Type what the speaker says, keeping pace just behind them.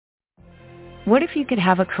What if you could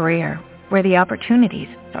have a career where the opportunities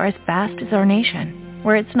are as vast as our nation,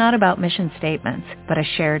 where it's not about mission statements, but a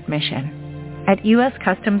shared mission? At U.S.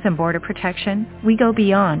 Customs and Border Protection, we go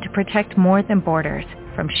beyond to protect more than borders.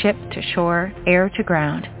 From ship to shore, air to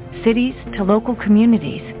ground, cities to local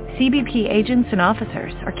communities, CBP agents and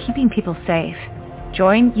officers are keeping people safe.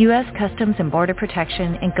 Join U.S. Customs and Border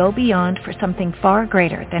Protection and go beyond for something far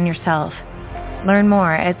greater than yourself. Learn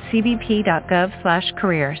more at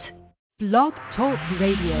cbp.gov/careers. Blog Talk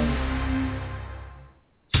Radio.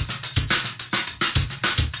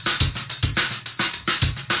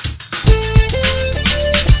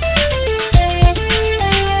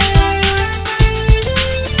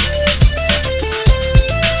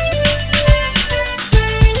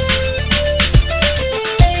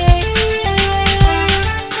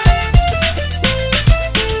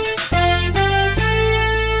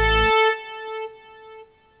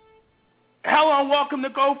 Welcome to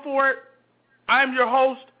Go For It. I'm your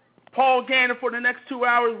host, Paul Gannon. For the next 2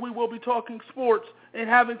 hours, we will be talking sports and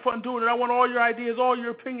having fun doing it. I want all your ideas, all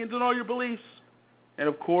your opinions, and all your beliefs. And,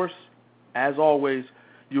 of course, as always,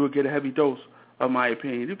 you will get a heavy dose of my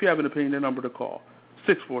opinion. If you have an opinion, the number to call,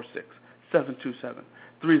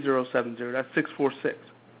 646-727-3070. That's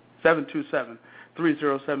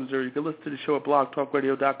 646-727-3070. You can listen to the show at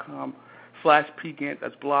blogtalkradio.com/PGAN.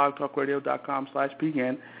 That's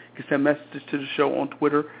blogtalkradio.com/PGAN. You can send messages to the show on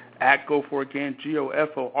Twitter at GoForItGant,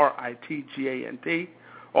 GoForItGant.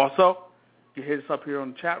 Also, you hit us up here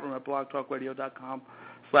on the chat room at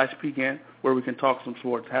blogtalkradio.com/PGAN, where we can talk some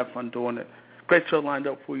sports, have fun doing it. Great show lined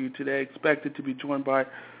up for you today. Expected to be joined by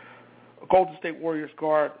Golden State Warriors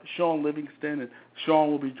guard Shaun Livingston, and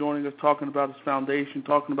Shaun will be joining us talking about his foundation,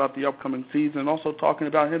 talking about the upcoming season, and also talking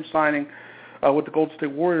about him signing with the Golden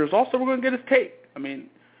State Warriors. Also, we're going to get his take. I mean,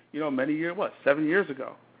 7 years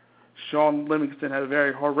ago, Shaun Livingston had a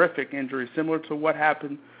very horrific injury, similar to what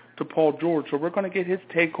happened to Paul George. So we're going to get his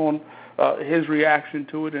take on his reaction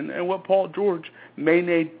to it and what Paul George may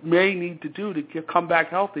need to do to come back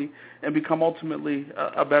healthy and become ultimately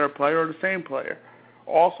a better player or the same player.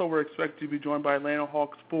 Also, we're expected to be joined by Atlanta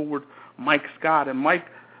Hawks forward Mike Scott. And Mike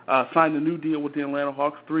signed a new deal with the Atlanta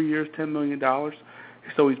Hawks, 3 years, $10 million.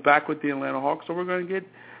 So he's back with the Atlanta Hawks. So we're going to get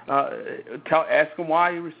ask him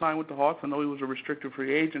why he resigned with the Hawks. I know he was a restricted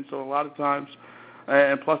free agent, so a lot of times,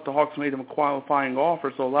 and plus the Hawks made him a qualifying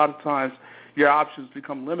offer, so a lot of times your options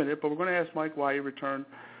become limited. But we're going to ask Mike why he returned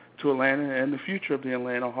to Atlanta and the future of the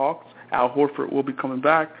Atlanta Hawks. Al Horford will be coming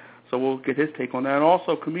back, so we'll get his take on that. And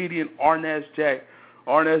also comedian Arnez J.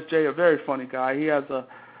 Arnez J, a very funny guy. He has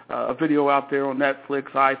a video out there on Netflix,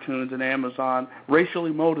 iTunes, and Amazon,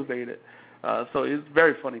 racially motivated. So he's a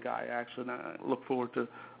very funny guy, actually, and I look forward to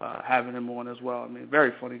having him on as well. I mean, very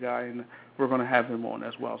funny guy, and we're going to have him on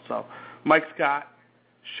as well. So Mike Scott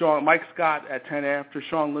at 10 after,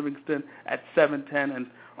 Shaun Livingston at 7:10, and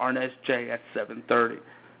Arnez J at 7:30.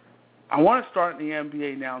 I want to start in the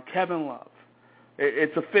NBA now. Kevin Love.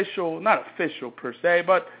 It's official, not official per se,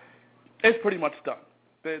 but it's pretty much done.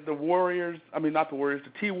 The Warriors, not the Warriors, the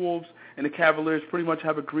T-Wolves and the Cavaliers pretty much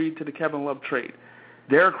have agreed to the Kevin Love trade.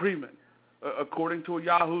 Their agreement, according to a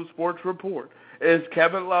Yahoo Sports report, is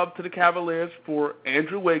Kevin Love to the Cavaliers for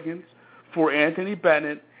Andrew Wiggins, for Anthony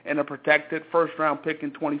Bennett, and a protected first-round pick in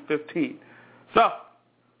 2015. So,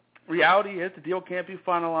 reality is the deal can't be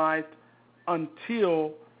finalized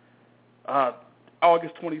until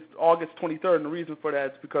August 23rd, and the reason for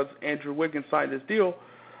that is because Andrew Wiggins signed his deal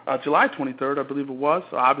July 23rd, I believe it was,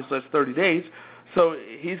 so obviously that's 30 days. So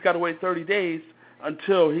he's got to wait 30 days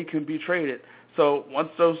until he can be traded. So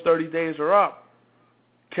once those 30 days are up,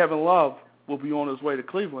 Kevin Love will be on his way to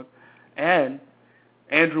Cleveland, and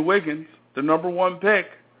Andrew Wiggins, the number one pick,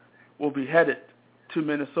 will be headed to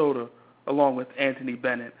Minnesota along with Anthony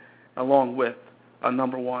Bennett, along with a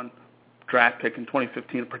number one draft pick in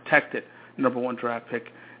 2015, a protected number one draft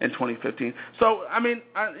pick in 2015. So,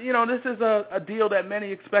 this is a deal that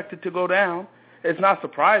many expected to go down. It's not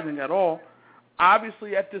surprising at all.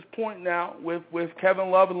 Obviously, at this point now, with Kevin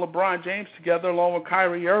Love and LeBron James together, along with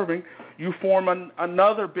Kyrie Irving, you form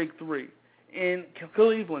another big three in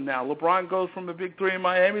Cleveland now. LeBron goes from a big three in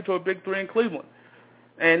Miami to a big three in Cleveland.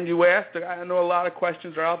 And you asked, I know a lot of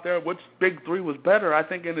questions are out there, which big three was better? I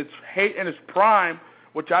think in its prime,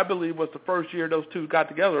 which I believe was the first year those two got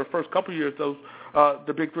together, the first couple of years the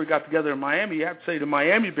big three got together in Miami. You have to say the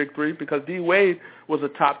Miami big three because D. Wade was a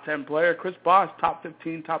top 10 player, Chris Bosh, top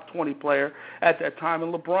 15, top 20 player at that time,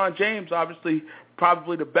 and LeBron James, obviously,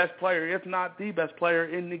 probably the best player, if not the best player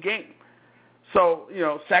in the game. So,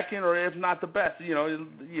 second or if not the best,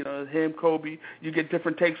 him, Kobe, you get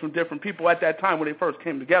different takes from different people at that time when they first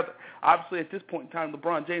came together. Obviously, at this point in time,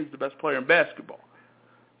 LeBron James is the best player in basketball.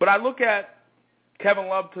 But I look at Kevin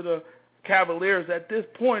Love to the Cavaliers at this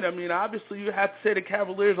point. I mean, obviously, you have to say the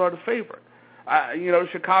Cavaliers are the favorite.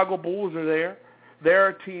 Chicago Bulls are there. They're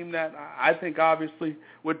a team that I think, obviously,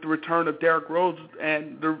 with the return of Derrick Rose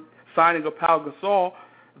and the signing of Pau Gasol,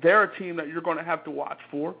 they're a team that you're going to have to watch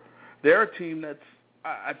for. They're a team that's,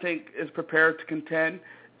 I think, is prepared to contend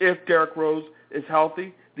if Derrick Rose is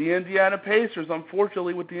healthy. The Indiana Pacers,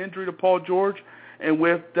 unfortunately, with the injury to Paul George and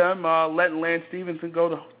with them letting Lance Stevenson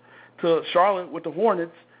go to Charlotte with the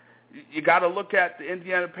Hornets, you got to look at the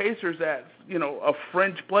Indiana Pacers as, a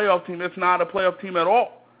fringe playoff team, if not a playoff team at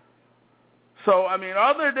all. So, I mean,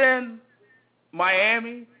 other than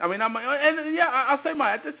Miami, I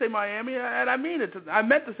did say Miami, and I mean it. I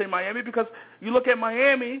meant to say Miami because you look at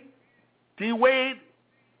Miami, D-Wade,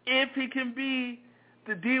 if he can be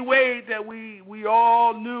the D-Wade that we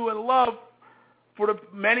all knew and loved for the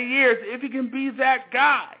many years, if he can be that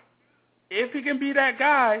guy,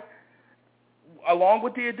 along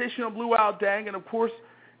with the addition of Luol Deng, and of course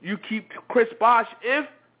you keep Chris Bosh, if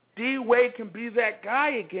D-Wade can be that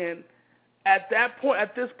guy again, at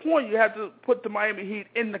this point, you have to put the Miami Heat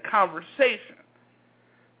in the conversation.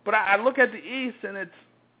 But I look at the East, and it's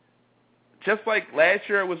just like last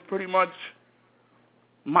year. It was pretty much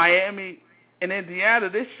Miami and Indiana.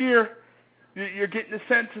 This year, you're getting the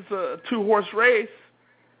sense it's a two-horse race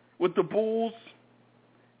with the Bulls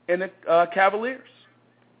and the Cavaliers.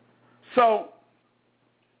 So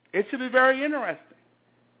it should be very interesting.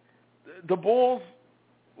 The Bulls,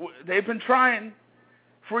 they've been trying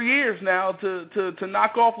for years now to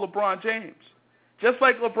knock off LeBron James. Just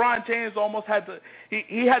like LeBron James almost had to,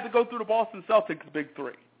 he had to go through the Boston Celtics big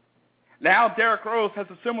three. Now Derrick Rose has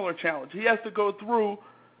a similar challenge. He has to go through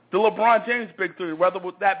the LeBron James big three, whether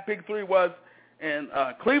that big three was in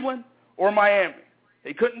Cleveland or Miami.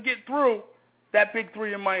 They couldn't get through that big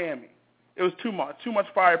three in Miami. It was too much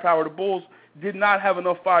firepower. The Bulls did not have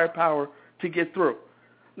enough firepower to get through.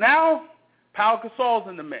 Now, Pau Gasol's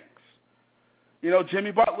in the mix.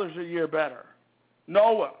 Jimmy Butler's a year better.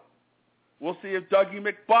 Noah. We'll see if Dougie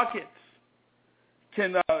McBuckets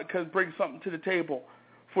can bring something to the table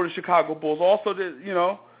for the Chicago Bulls. Also, they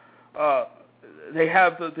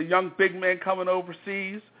have the young big man coming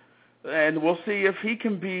overseas, and we'll see if he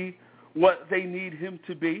can be what they need him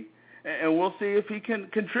to be, and we'll see if he can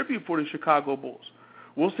contribute for the Chicago Bulls.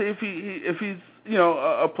 We'll see if he's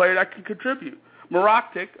a player that can contribute.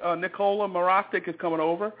 Nikola Mirotic is coming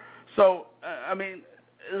over. So,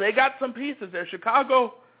 they got some pieces there.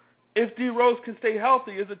 Chicago, if D. Rose can stay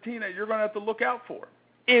healthy, is a team that you're going to have to look out for.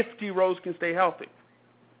 If D. Rose can stay healthy.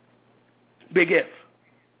 Big if.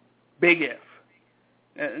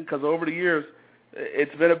 Because over the years,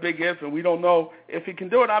 it's been a big if, and we don't know if he can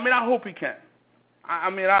do it. I hope he can. I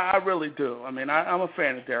really do. I'm a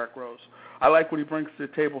fan of Derrick Rose. I like what he brings to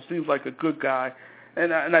the table. Seems like a good guy,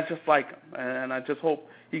 and I just like him. And I just hope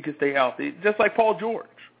he can stay healthy. Just like Paul George.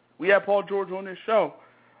 We had Paul George on this show.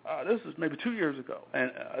 This was maybe 2 years ago,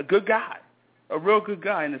 and a good guy, a real good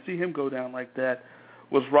guy. And to see him go down like that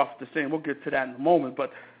was rough to see. And we'll get to that in a moment.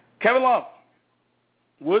 But Kevin Love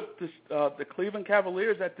with the Cleveland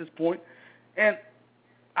Cavaliers at this point, and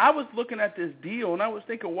I was looking at this deal, and I was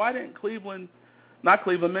thinking, why didn't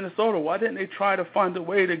Minnesota, why didn't they try to find a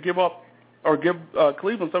way to give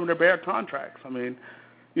Cleveland some of their bad contracts?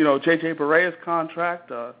 J.J. Barea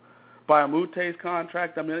contract, Bayamute's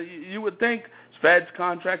contract. You would think Sved's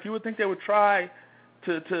contract. You would think they would try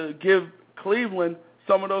to give Cleveland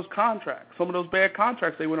some of those contracts, some of those bad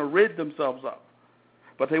contracts. They want to rid themselves of,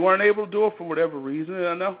 but they weren't able to do it for whatever reason. And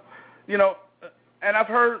I know, and I've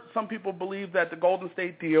heard some people believe that the Golden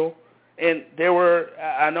State deal, and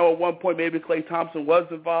I know at one point maybe Klay Thompson was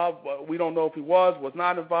involved. But we don't know if he was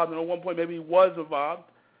not involved. And at one point maybe he was involved.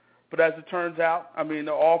 But as it turns out,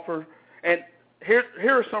 the offer, and Here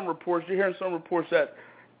are some reports. You're hearing some reports that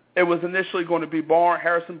it was initially going to be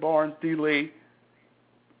Harrison Barnes, D. Lee,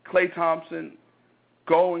 Klay Thompson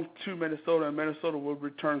going to Minnesota, and Minnesota would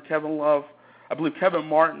return Kevin Love, I believe Kevin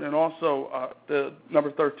Martin, and also the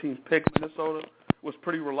number 13 pick. Minnesota was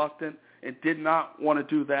pretty reluctant and did not want to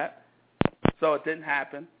do that, so it didn't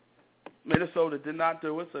happen. Minnesota did not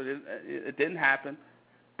do it, so it didn't happen.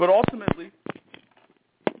 But ultimately,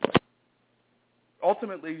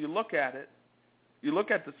 you look at it. You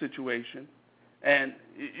look at the situation, and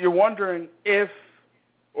you're wondering if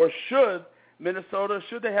or should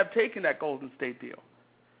they have taken that Golden State deal?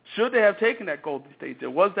 Should they have taken that Golden State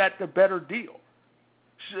deal? Was that the better deal?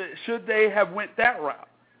 Should they have went that route?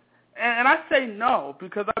 And I say no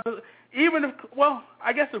because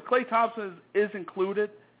I guess if Klay Thompson is included,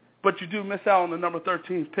 but you do miss out on the number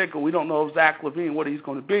 13 pick, and we don't know if Zach LaVine, what he's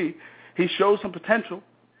going to be. He shows some potential.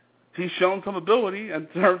 He's shown some ability in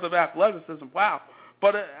terms of athleticism. Wow.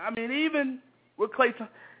 But, even with Klay Thompson,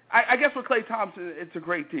 I guess with Klay Thompson, it's a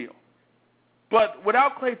great deal. But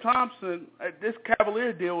without Klay Thompson, this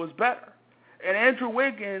Cavalier deal is better. And Andrew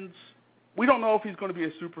Wiggins, we don't know if he's going to be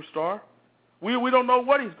a superstar. We don't know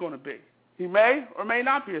what he's going to be. He may or may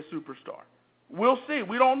not be a superstar. We'll see.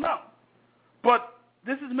 We don't know. But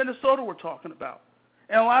this is Minnesota we're talking about.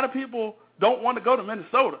 And a lot of people don't want to go to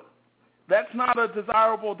Minnesota. That's not a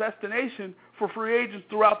desirable destination for free agents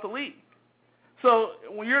throughout the league. So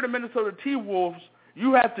when you're the Minnesota T-Wolves,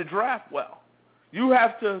 you have to draft well. You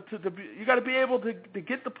have you got to be able to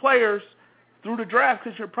get the players through the draft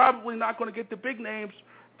because you're probably not going to get the big names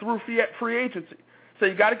through free agency. So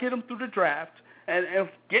you got to get them through the draft, and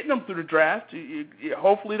getting them through the draft,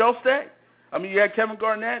 hopefully they'll stay. You had Kevin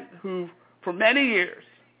Garnett, who for many years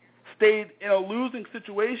stayed in a losing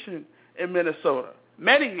situation in Minnesota.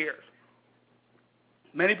 Many years.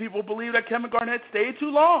 Many people believe that Kevin Garnett stayed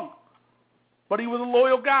too long, but he was a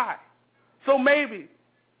loyal guy. So maybe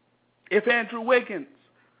if Andrew Wiggins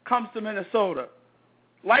comes to Minnesota,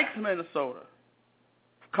 likes Minnesota,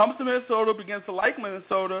 begins to like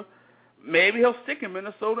Minnesota, maybe he'll stick in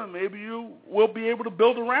Minnesota, and maybe you will be able to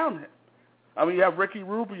build around him. You have Ricky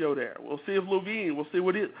Rubio there. We'll see if LaVine, we'll see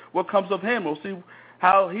what comes of him. We'll see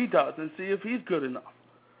how he does and see if he's good enough.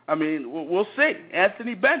 We'll see.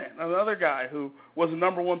 Anthony Bennett, another guy who was a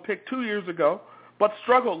number 1 pick 2 years ago, but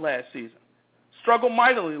struggled last season. Struggled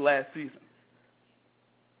mightily last season.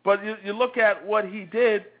 But you look at what he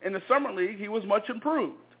did in the Summer League, he was much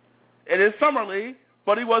improved. It is Summer League,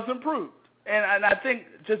 but he was improved. And I think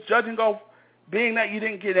just judging off being that you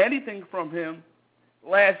didn't get anything from him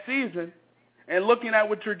last season and looking at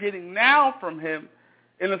what you're getting now from him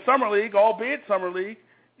in the Summer League, albeit Summer League,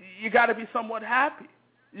 you got to be somewhat happy.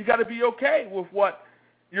 You got to be okay with what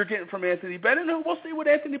you're getting from Anthony Bennett, and we'll see what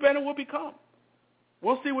Anthony Bennett will become.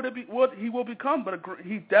 We'll see what he will become, but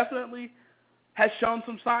he definitely has shown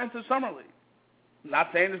some signs in Summer League. Not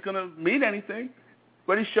saying it's going to mean anything,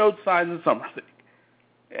 but he showed signs in Summer League.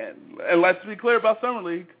 And let's be clear about Summer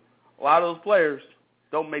League, a lot of those players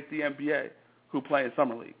don't make the NBA who play in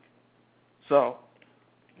Summer League. So,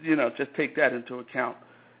 just take that into account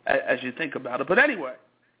as you think about it. But anyway,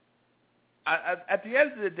 at the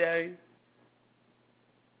end of the day,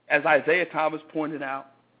 as Isaiah Thomas pointed out,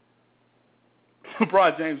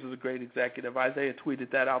 LeBron James is a great executive. Isaiah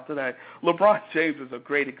tweeted that out today. LeBron James is a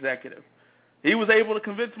great executive. He was able to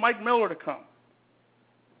convince Mike Miller to come.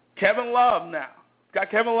 Kevin Love now. He's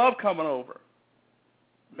got Kevin Love coming over.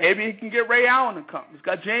 Maybe he can get Ray Allen to come. He's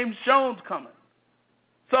got James Jones coming.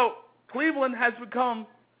 So Cleveland has become,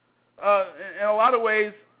 in a lot of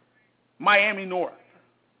ways, Miami North.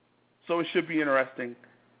 So it should be interesting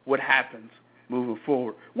what happens moving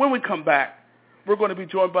forward. When we come back, we're going to be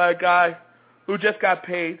joined by a guy who just got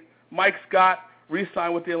paid. Mike Scott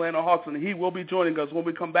re-signed with the Atlanta Hawks, and he will be joining us when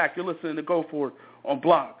we come back. You're listening to Go For It on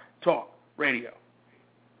Blog Talk Radio.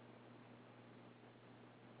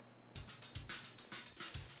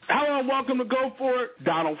 Hello and welcome to Go For It.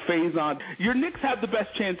 Donald Faison. Your Knicks have the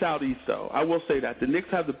best chance out east, though. I will say that. The Knicks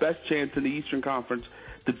have the best chance in the Eastern Conference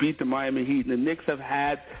to beat the Miami Heat, and the Knicks have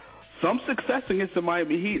had some success against the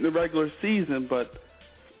Miami Heat in the regular season, but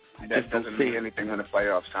that doesn't mean anything when the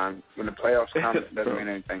playoffs come. When the playoffs come, it doesn't mean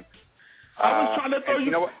anything. I was trying to throw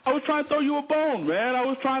you. I was trying to throw you a bone, man. I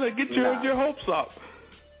was trying to get your hopes up.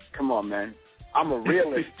 Come on, man. I'm a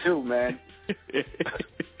realist too, man.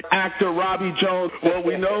 Actor Robbie Jones. Well,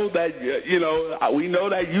 we know that we know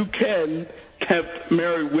that you can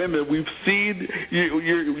marry women. We've seen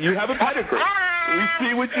you have a pedigree. We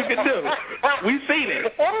see what you can do. We've seen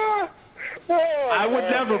it. I would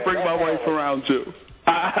never bring my wife around you.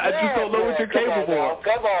 I just don't know what you're capable of.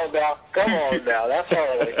 Come on now. That's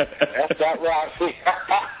early. That's not Roxy.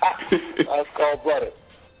 That's called brother.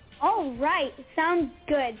 All right. Sounds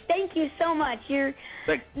good. Thank you so much. You're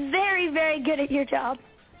very, very good at your job.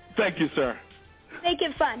 Thank you, sir. Make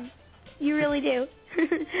it fun. You really do.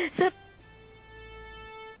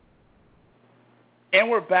 And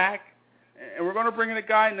we're back. And we're going to bring in a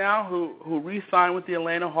guy now who re-signed with the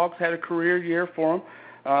Atlanta Hawks, had a career year for him.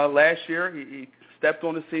 Last year, he stepped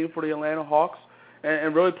on the scene for the Atlanta Hawks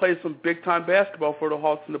and really played some big-time basketball for the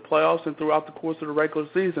Hawks in the playoffs and throughout the course of the regular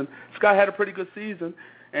season. This guy had a pretty good season,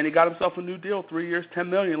 and he got himself a new deal, 3 years, $10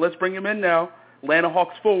 million. Let's bring him in now. Atlanta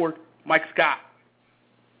Hawks forward, Mike Scott.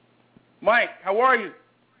 Mike, how are you?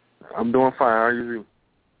 I'm doing fine. How are you?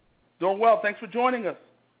 Doing well. Thanks for joining us.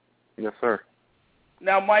 Yes, sir.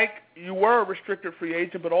 Now, Mike, you were a restricted free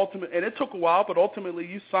agent, but and it took a while, but ultimately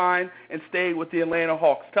you signed and stayed with the Atlanta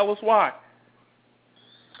Hawks. Tell us why.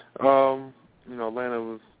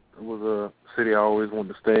 Atlanta was a city I always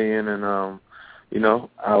wanted to stay in, and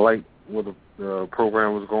I liked where the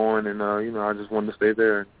program was going, and I just wanted to stay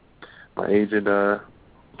there. My agent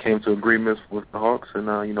came to agreements with the Hawks, and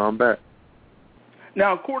I'm back.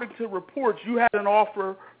 Now, according to reports, you had an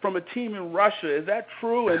offer from a team in Russia. Is that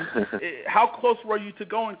true? And how close were you to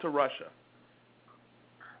going to Russia?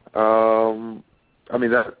 That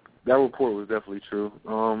report was definitely true.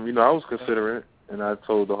 I was considering it, and I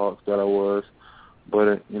told the Hawks that I was.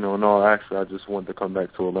 But, in all actually, I just wanted to come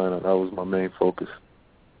back to Atlanta. That was my main focus.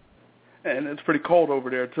 And it's pretty cold over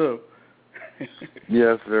there, too.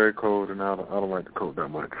 Yeah, it's very cold, and I don't like the cold that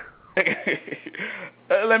much.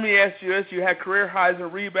 Let me ask you this. You had career highs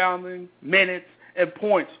in rebounding, minutes, and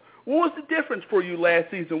points. What was the difference for you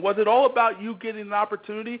last season? Was it all about you getting an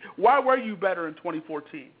opportunity? Why were you better in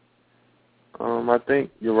 2014? I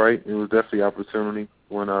think you're right. It was definitely opportunity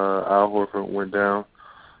when Al Horford went down.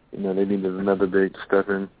 They needed another big to step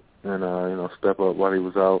in and, step up while he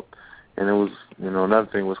was out. And it was, another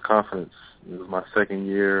thing was confidence. It was my second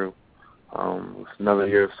year. It was another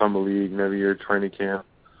year of summer league, another year of training camp.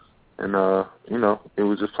 And, it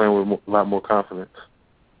was just playing with a lot more confidence.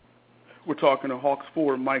 We're talking to Hawks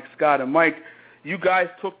forward Mike Scott. And, Mike, you guys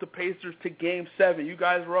took the Pacers to Game 7. You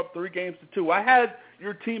guys were up 3-2. I had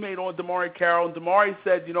your teammate on, Damari Carroll, and Damari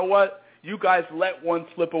said, you know what, you guys let one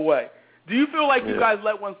slip away. Do you feel like you guys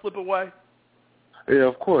let one slip away? Yeah,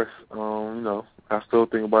 of course. I still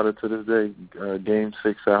think about it to this day. Game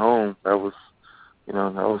 6 at home, that was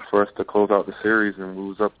for us to close out the series, and we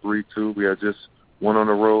was up 3-2. We had just won on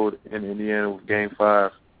the road in Indiana with Game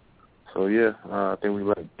 5. So I think we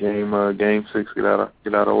let Game 6 get out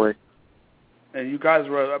of our way. And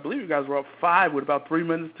I believe you guys were up 5 with about 3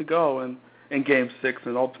 minutes to go in Game 6,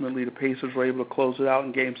 and ultimately the Pacers were able to close it out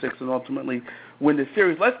in Game 6 and ultimately win the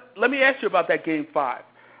series. Let me ask you about that Game 5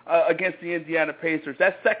 against the Indiana Pacers.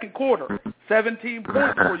 That second quarter, 17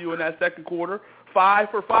 points for you in that second quarter, 5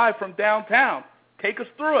 for 5 from downtown. Take us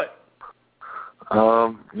through it. I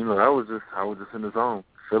was just in the zone,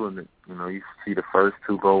 feeling it. You see the first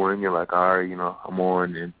 2 go in, you're like, all right, I'm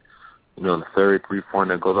on, and the third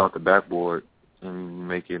 3-pointer goes off the backboard and you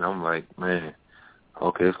make it. I'm like, man,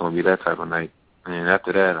 okay, it's gonna be that type of night. And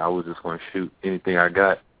after that, I was just gonna shoot anything I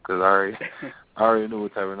got because I already knew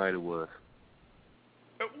what type of night it was.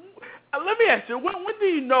 Let me ask you, when do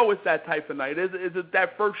you know it's that type of night? Is it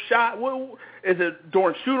that first shot? Is it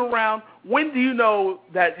during shoot-around? When do you know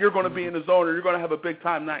that you're going to be in the zone or you're going to have a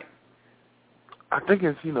big-time night? I think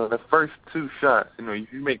it's, the first 2 shots.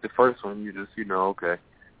 If you make the first one, you just, okay.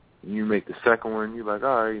 You make the second one, you're like,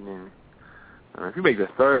 all right. And then if you make the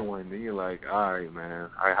third one, then you're like, all right, man.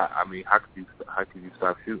 I mean, how could you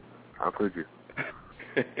stop shooting? How could you?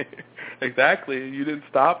 Exactly. You didn't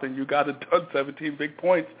stop, and you got it done, 17 big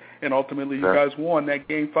points, and ultimately you guys won that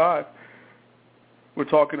Game 5. We're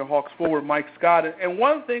talking to Hawks forward Mike Scott. And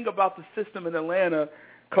one thing about the system in Atlanta,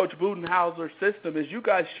 Coach Budenholzer's system, is you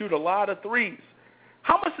guys shoot a lot of threes.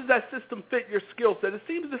 How much does that system fit your skill set? It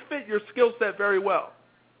seems to fit your skill set very well.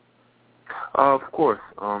 Of course.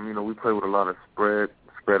 We play with a lot of spread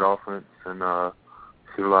offense and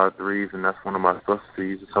shoot a lot of threes, and that's one of my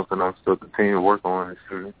specialties. It's something I'm still continuing to work on, is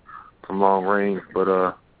shooting from long range. But,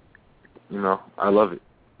 I love it.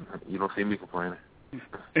 You don't see me complaining.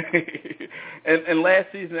 and last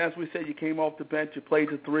season, as we said, you came off the bench, you played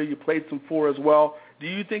the 3, you played some 4 as well. Do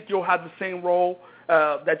you think you'll have the same role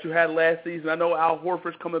that you had last season? I know Al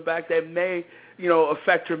Horford's coming back. That may,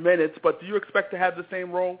 affect your minutes, but do you expect to have the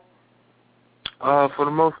same role? For the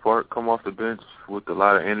most part, come off the bench with a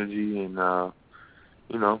lot of energy and,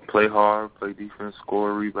 play hard, play defense,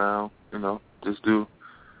 score, rebound, just do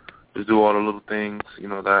all the little things,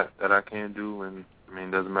 that I can do. And, it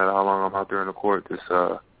doesn't matter how long I'm out there in the court, just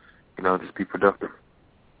be productive.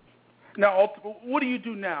 Now, what do you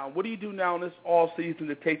do now? What do you do now in this all-season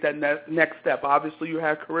to take that next step? Obviously, you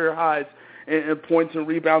have career highs in points and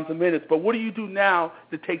rebounds and minutes, but what do you do now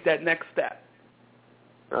to take that next step?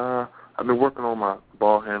 I've been working on my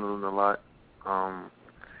ball handling a lot,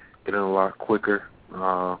 getting a lot quicker,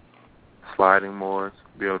 sliding more,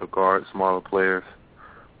 be able to guard smaller players.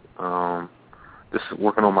 Just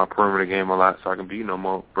working on my perimeter game a lot so I can be,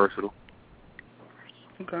 more versatile.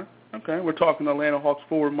 Okay. We're talking to Atlanta Hawks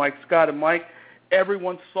forward Mike Scott. And, Mike,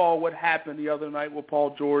 everyone saw what happened the other night with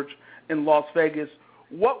Paul George in Las Vegas.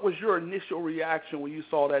 What was your initial reaction when you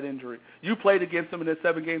saw that injury? You played against him in a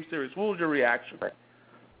 7-game series. What was your reaction?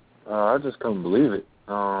 I just couldn't believe it.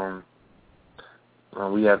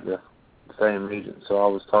 we had the same agent, so I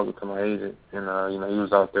was talking to my agent, and he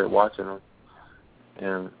was out there watching them,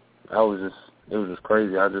 and it was just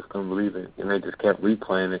crazy. I just couldn't believe it, and they just kept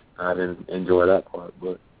replaying it. I didn't enjoy that part,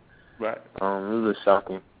 but right, it was just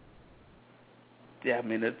shocking. Yeah, I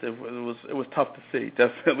mean it was tough to see,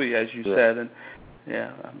 definitely, as you said, and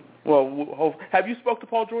well, have you spoke to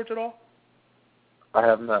Paul George at all? I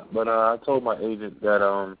have not, but I told my agent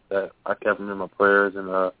that that I kept him in my prayers,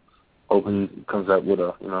 and hoping he comes out with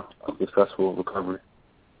a successful recovery.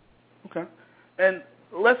 Okay, and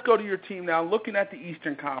let's go to your team now. Looking at the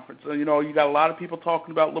Eastern Conference, you got a lot of people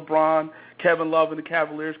talking about LeBron, Kevin Love, and the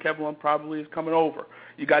Cavaliers. Kevin Love probably is coming over.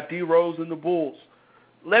 You got D Rose and the Bulls.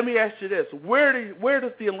 Let me ask you this: where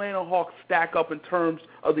does the Atlanta Hawks stack up in terms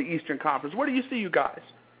of the Eastern Conference? Where do you see you guys?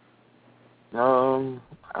 I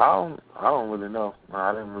don't really know.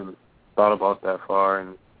 I didn't really thought about that far,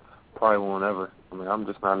 and probably won't ever. I mean, I'm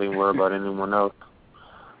just not even worried about anyone else.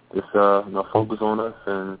 Just focus on us,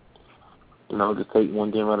 and just take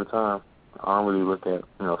one game at a time. I don't really look at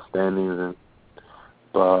standings and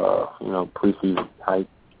preseason hype.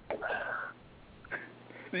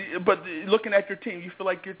 But looking at your team, you feel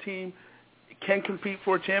like your team can compete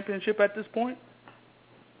for a championship at this point?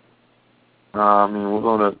 I mean, we're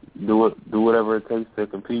going to do whatever it takes to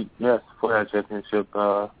compete, yes, for that championship.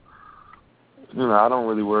 I don't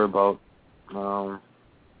really worry about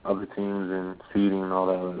other teams and seeding and all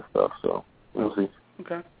that other stuff, so we'll see.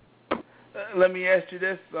 Okay. Let me ask you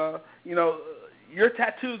this. Your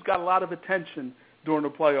tattoos got a lot of attention during the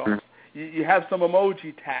playoffs. Mm-hmm. You have some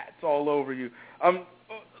emoji tats all over you.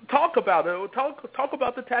 Talk about it. Talk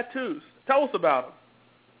about the tattoos. Tell us about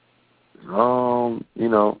them.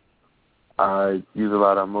 I use a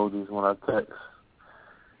lot of emojis when I text,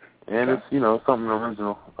 and it's something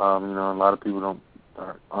original. A lot of people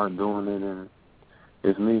aren't doing it, and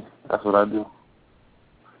it's me. That's what I do.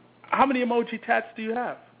 How many emoji tats do you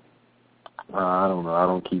have? I don't know. I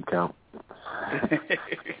don't keep count.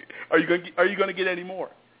 Are you going to get any more?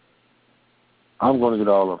 I'm going to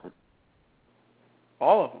get all of them.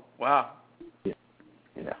 All of them? Wow. Yeah.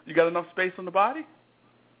 You got enough space on the body?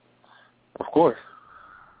 Of course.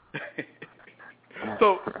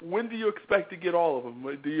 So when do you expect to get all of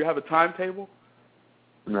them? Do you have a timetable?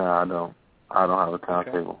 No, I don't. I don't have a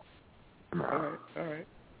timetable. Okay. No.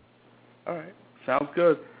 All right. Sounds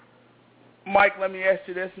good. Mike, let me ask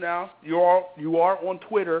you this now. You are on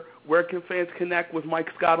Twitter. Where can fans connect with Mike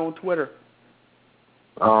Scott on Twitter?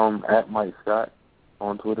 At Mike Scott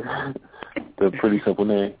on Twitter. It's a pretty simple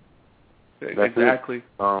name. That's exactly.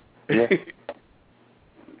 Yeah.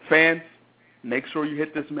 Fans, make sure you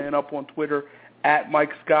hit this man up on Twitter at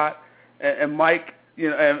Mike Scott. And Mike,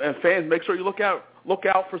 and fans, make sure you look out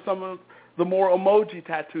for some of the more emoji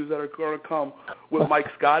tattoos that are going to come with Mike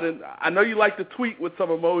Scott. And I know you like to tweet with some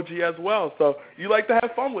emoji as well, so you like to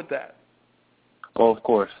have fun with that. Oh, of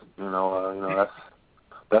course.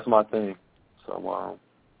 That's my thing. So,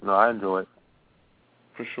 I enjoy it.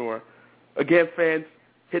 For sure. Again, fans,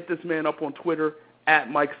 hit this man up on Twitter at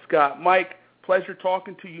Mike Scott. Mike, pleasure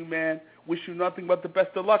talking to you, man. Wish you nothing but the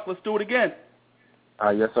best of luck. Let's do it again.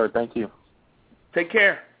 Yes, sir. Thank you. Take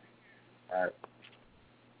care. All right.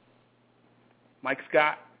 Mike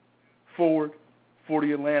Scott, forward for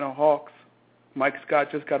the Atlanta Hawks. Mike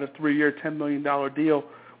Scott just got a 3-year, $10 million deal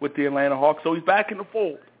with the Atlanta Hawks, so he's back in the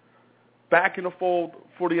fold. Back in the fold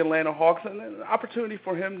for the Atlanta Hawks, and an opportunity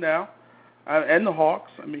for him now and the Hawks.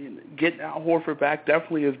 I mean, getting Al Horford back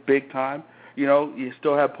definitely is big time. You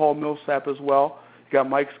still have Paul Millsap as well. You got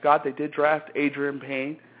Mike Scott. They did draft Adrian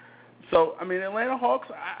Payne. So, I mean, Atlanta Hawks,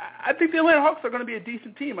 I think the Atlanta Hawks are going to be a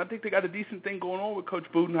decent team. I think they got a decent thing going on with Coach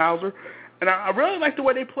Budenholzer. And I really like the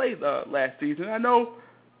way they played last season. I know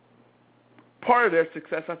part of their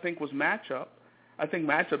success, I think, was matchup. I think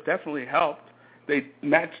matchup definitely helped. They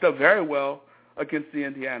matched up very well against the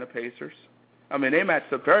Indiana Pacers. I mean, they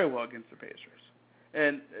matched up very well against the Pacers.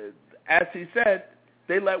 And as he said,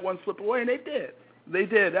 they let one slip away, and they did. They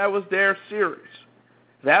did. That was their series.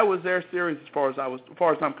 That was their series as far as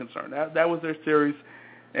I'm concerned. That was their series,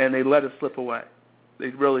 and they let it slip away. They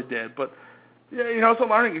really did. But, it's a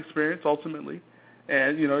learning experience ultimately.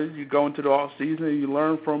 And, you go into the off season and you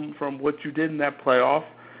learn from what you did in that playoff,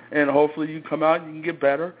 and hopefully you come out and you can get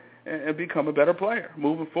better and become a better player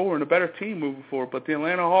moving forward and a better team moving forward. But the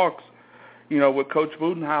Atlanta Hawks, with Coach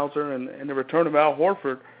Budenholzer and the return of Al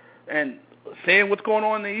Horford and seeing what's going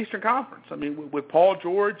on in the Eastern Conference. I mean, with Paul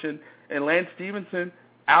George and Lance Stevenson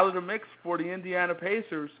out of the mix for the Indiana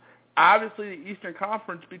Pacers, obviously the Eastern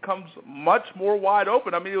Conference becomes much more wide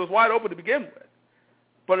open. I mean, it was wide open to begin with.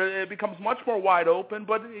 but it becomes much more wide open.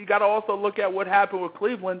 But you got to also look at what happened with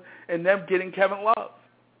Cleveland and them getting Kevin Love.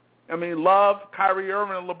 I mean, Love, Kyrie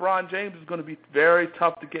Irving, and LeBron James is going to be very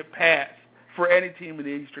tough to get past for any team in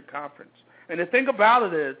the Eastern Conference. And the thing about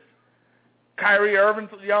it is, Kyrie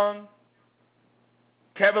Irving's young.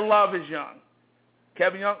 Kevin Love is young.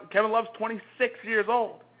 Kevin Love's 26 years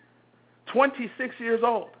old. 26 years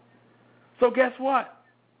old. So guess what?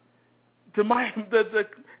 The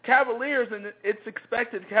Cavaliers, and it's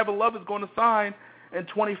expected Kevin Love is going to sign in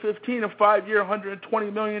 2015 a 5-year,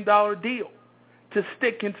 $120 million deal to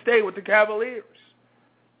stick and stay with the Cavaliers.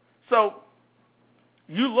 So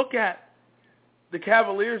you look at the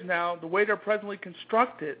Cavaliers now, the way they're presently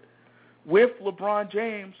constructed, with LeBron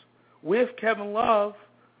James, with Kevin Love,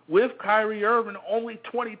 with Kyrie Irving, only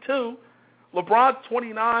 22. LeBron's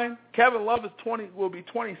 29. Kevin Love will be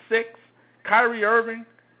 26. Kyrie Irving,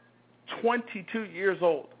 22 years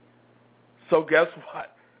old. So guess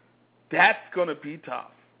what? That's going to be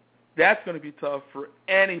tough. That's going to be tough for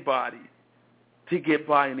anybody to get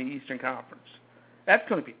by in the Eastern Conference. That's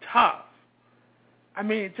going to be tough. I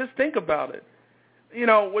mean, just think about it. You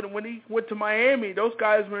know, when he went to Miami, those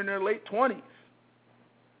guys were in their late 20s.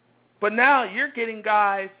 But now you're getting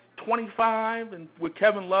guys 25 and with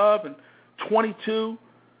Kevin Love and 22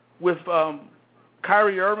 with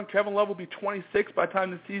Kyrie Irving. Kevin Love will be 26 by the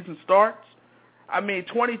time the season starts. I mean,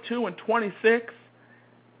 22 and 26,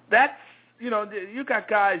 that's, you know, you got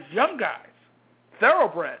guys, young guys,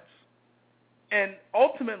 thoroughbreds. And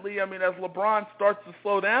ultimately, I mean, as LeBron starts to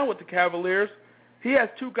slow down with the Cavaliers, he has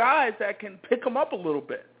two guys that can pick him up a little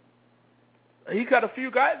bit. He's got a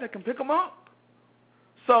few guys that can pick him up.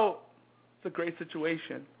 So it's a great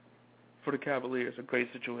situation for the Cavaliers, a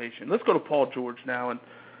great situation. Let's go to Paul George now. And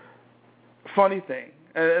funny thing,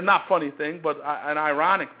 and not funny thing, but an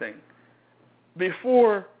ironic thing. During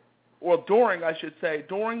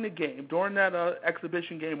the game, during that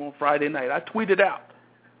exhibition game on Friday night, I tweeted out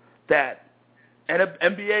that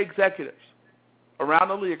NBA executives around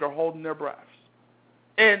the league are holding their breaths.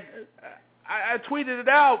 And I tweeted it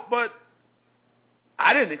out, but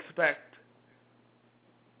I didn't expect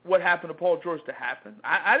what happened to Paul George to happen.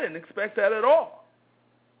 I didn't expect that at all.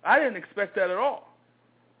 And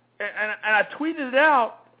I tweeted it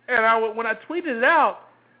out, and when I tweeted it out,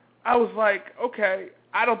 I was like, okay,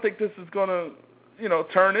 I don't think this is going to, you know,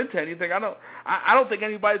 turn into anything. I don't think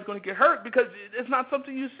anybody's going to get hurt because it's not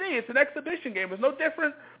something you see. It's an exhibition game. It's no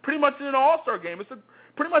different pretty much than an all-star game. It's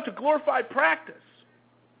pretty much a glorified practice.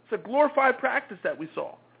 It's a glorified practice that we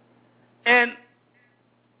saw. And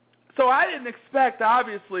so I didn't expect,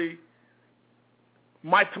 obviously,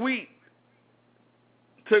 my tweet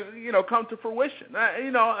to, you know, come to fruition.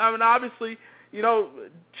 Obviously, you know,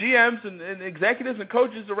 GMs and executives and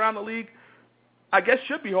coaches around the league, I guess,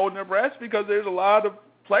 should be holding their breaths because there's a lot of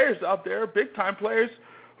players out there, big-time players,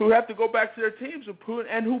 who have to go back to their teams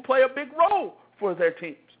and who play a big role for their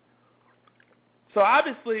teams. So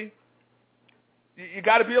obviously, you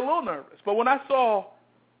got to be a little nervous. But when I saw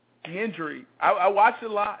the injury, I watched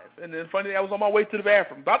it live, and then funny, I was on my way to the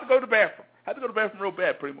bathroom, about to go to the bathroom. I had to go to the bathroom real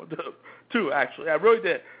bad, pretty much, too, actually. I really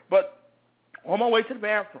did. But on my way to the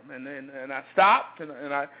bathroom, and I stopped, and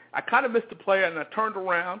I kind of missed the play, and I turned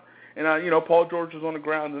around, and Paul George was on the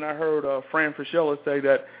ground, and I heard Fran Fraschilla say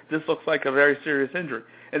that this looks like a very serious injury.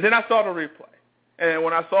 And then I saw the replay. And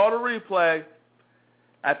when I saw the replay,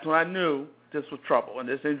 that's when I knew this was trouble, and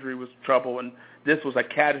this injury was trouble, and this was a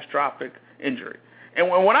catastrophic injury. And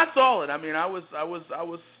when I saw it, I mean, I was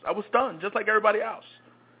stunned, just like everybody else.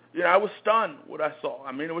 You know, I was stunned what I saw.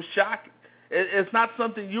 I mean, it was shocking. It's not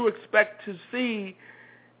something you expect to see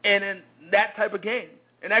in that type of game,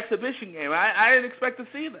 an exhibition game. I didn't expect to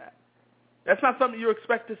see that. That's not something you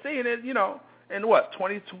expect to see. And it, you know, in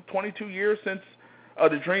 22 years since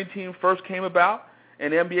the Dream Team first came about,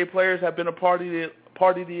 and NBA players have been a part of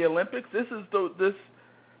the Olympics. This is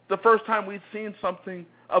the first time we've seen something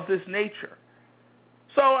of this nature.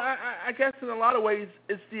 So I guess in a lot of ways,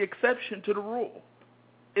 it's the exception to the rule.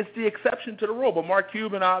 But Mark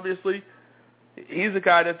Cuban, obviously, he's a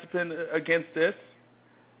guy that's been against this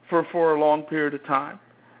for a long period of time.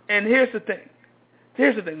 And here's the thing.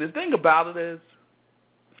 The thing about it is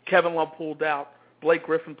Kevin Love pulled out. Blake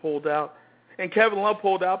Griffin pulled out. And Kevin Love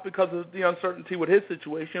pulled out because of the uncertainty with his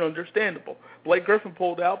situation, understandable. Blake Griffin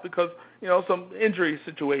pulled out because, some injury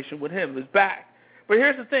situation with him, his back. But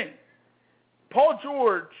here's the thing. Paul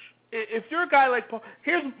George, if you're a guy like Paul,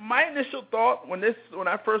 here's my initial thought when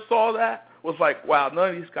I first saw that was like, wow, none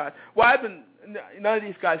of these guys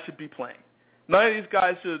should be playing. None of these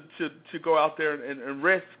guys should go out there and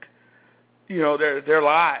risk, their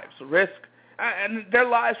lives, risk. and their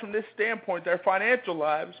lives from this standpoint, their financial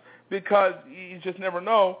lives, because you just never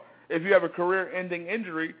know if you have a career-ending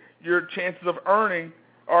injury, your chances of earning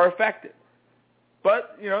are affected.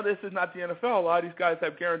 But, this is not the NFL. A lot of these guys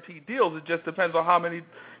have guaranteed deals. It just depends on how many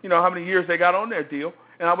years they got on their deal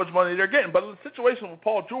and how much money they're getting. But in the situation with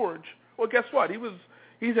Paul George, well, guess what?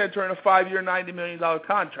 He's entering a 5-year, $90 million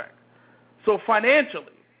contract. So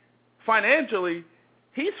financially,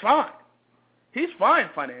 he's fine. He's fine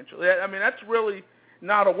financially. I mean, that's really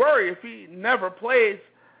not a worry if he never plays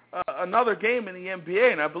another game in the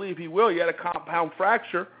NBA, and I believe he will. He had a compound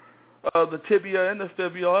fracture, the tibia and the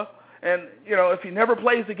fibula. And, if he never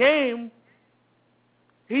plays a game,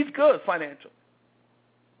 he's good financially.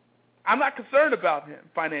 I'm not concerned about him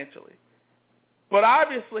financially. But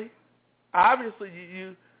obviously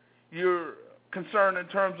you're concerned in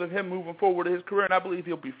terms of him moving forward in his career, and I believe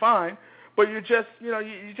he'll be fine. But you just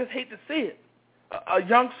hate to see it. A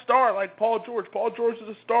young star like Paul George. Paul George is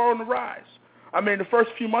a star on the rise. I mean, the first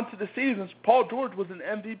few months of the season, Paul George was an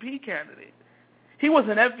MVP candidate. He was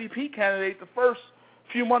an MVP candidate the first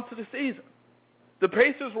few months of the season. The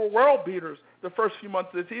Pacers were world beaters the first few months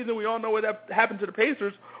of the season. We all know what happened to the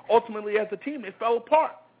Pacers. Ultimately, as a team, they fell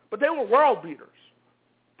apart. But they were world beaters.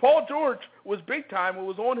 Paul George was big time and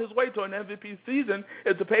was on his way to an MVP season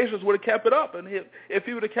if the Pacers would have kept it up and if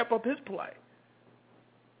he would have kept up his play.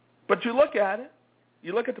 But you look at it.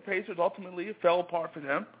 You look at the Pacers. Ultimately, it fell apart for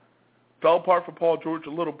them. Fell apart for Paul George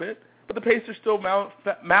a little bit. But the Pacers still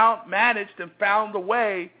managed and found a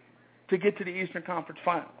way to get to the Eastern Conference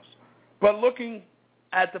Finals. But looking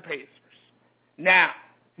at the Pacers, now,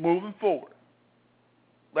 moving forward,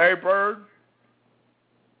 Larry Bird,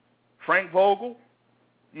 Frank Vogel,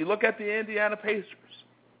 you look at the Indiana Pacers.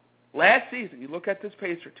 Last season, you look at this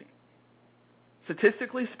Pacer team.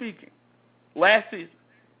 Statistically speaking, last season,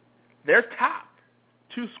 their top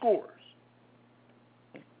 2 scorers,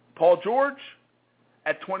 Paul George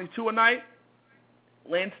at 22 a night,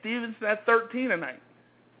 Lance Stevenson at 13 a night.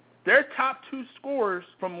 Their top 2 scorers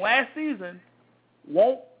from last season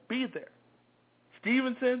won't be there.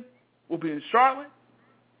 Stevenson will be in Charlotte.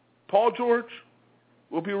 Paul George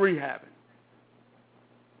will be rehabbing.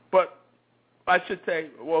 But I should say,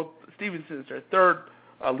 well, Stevenson is their third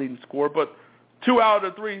leading scorer, but 2 out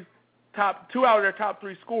of their top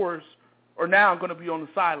 3 scorers are now going to be on the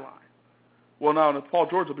sideline. Well, no, Paul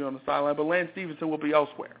George will be on the sideline, but Lance Stevenson will be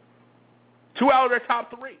elsewhere. 2 out of their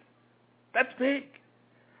top 3. That's big.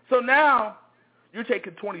 So now you're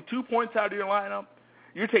taking 22 points out of your lineup.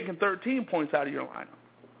 You're taking 13 points out of your lineup.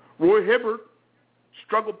 Roy Hibbert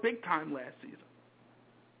struggled big time last season.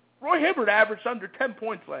 Roy Hibbert averaged under 10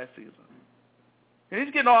 points last season. And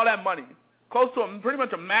he's getting all that money. Close to pretty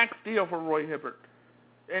much a max deal for Roy Hibbert.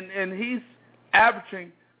 And he's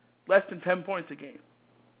averaging less than 10 points a game.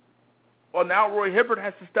 Well, now Roy Hibbert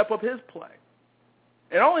has to step up his play.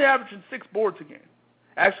 And only averaging 6 boards a game.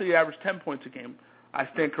 Actually, he averaged 10 points a game. I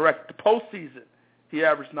stand correct. The postseason, he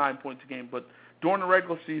averaged 9 points a game. But during the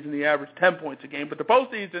regular season, he averaged 10 points a game. But the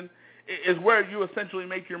postseason is where you essentially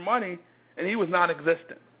make your money, and he was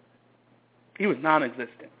non-existent. He was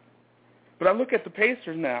non-existent. But I look at the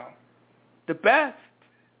Pacers now. The best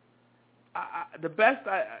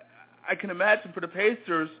I can imagine for the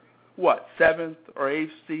Pacers, what, 7th or 8th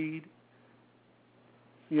seed?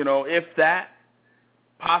 You know, if that,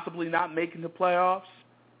 possibly not making the playoffs.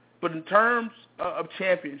 But in terms of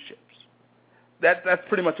championships, that's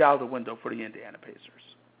pretty much out of the window for the Indiana Pacers.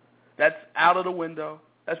 That's out of the window.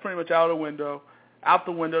 That's pretty much out of the window. Out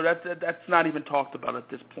the window. That's not even talked about at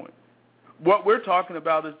this point. What we're talking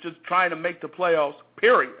about is just trying to make the playoffs,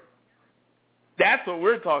 period. That's what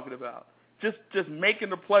we're talking about. Just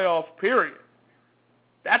making the playoffs, period.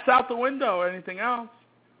 That's out the window. Anything else?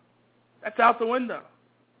 That's out the window.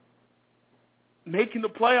 Making the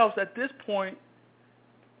playoffs at this point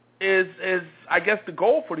is I guess the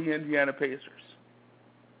goal for the Indiana Pacers.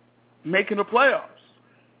 Making the playoffs.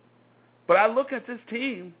 But I look at this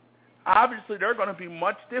team, obviously they're going to be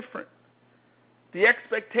much different. The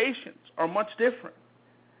expectations are much different.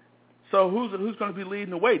 So who's going to be leading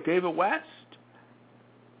the way? David West?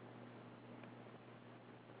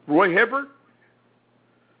 Roy Hibbert?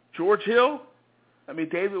 George Hill? I mean,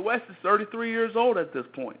 David West is 33 years old at this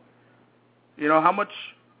point. You know, how much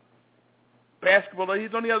basketball,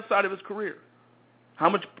 he's on the other side of his career. How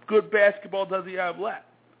much good basketball does he have left?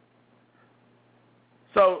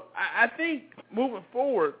 So I think moving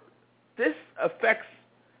forward, this affects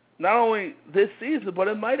not only this season, but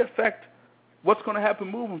it might affect what's going to happen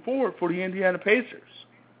moving forward for the Indiana Pacers.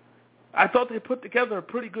 I thought they put together a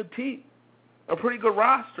pretty good team, a pretty good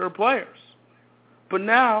roster of players. But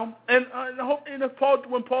now, and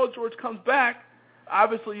when Paul George comes back,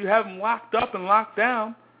 obviously you have him locked up and locked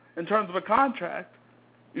down in terms of a contract.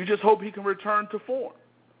 You just hope he can return to form.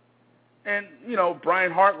 And,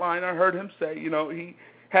 Brian Hartline, I heard him say, he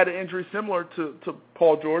had an injury similar to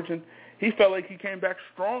Paul George, and he felt like he came back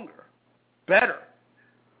stronger, better.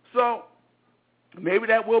 So maybe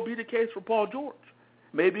that will be the case for Paul George.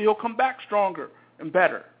 Maybe he'll come back stronger and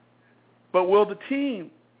better. But will the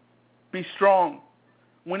team be strong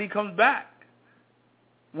when he comes back?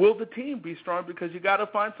 Will the team be strong? Because you got to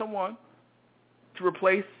find someone to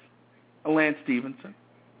replace a Lance Stevenson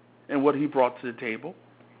and what he brought to the table.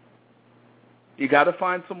 You got to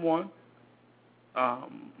find someone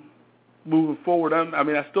moving forward.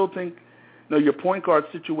 I still think your point guard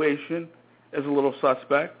situation is a little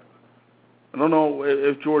suspect. I don't know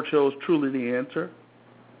if George Hill is truly the answer.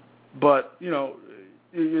 But, you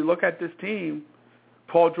look at this team,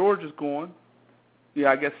 Paul George is gone.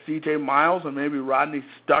 I guess C.J. Miles and maybe Rodney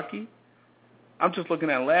Stuckey. I'm just looking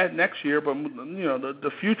at next year, but,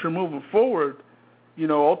 the future moving forward,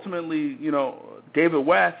 ultimately, David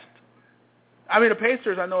West. The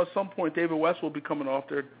Pacers, I know at some point David West will be coming off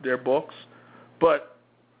their books. But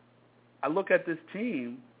I look at this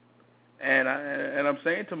team, and I'm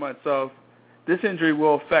saying to myself, this injury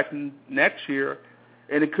will affect next year,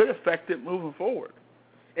 and it could affect it moving forward.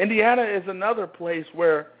 Indiana is another place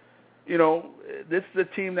where, this is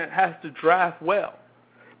a team that has to draft well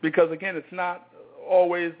because, again, it's not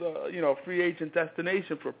always, a free agent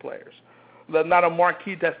destination for players, not a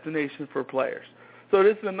marquee destination for players. So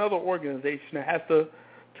this is another organization that has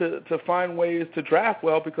to find ways to draft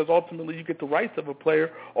well because ultimately you get the rights of a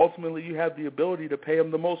player. Ultimately you have the ability to pay him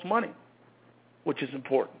the most money, which is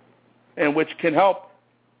important and which can help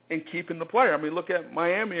in keeping the player. Look at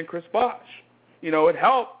Miami and Chris Bosh. It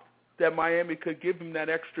helped that Miami could give him that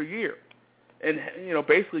extra year and,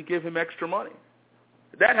 basically give him extra money.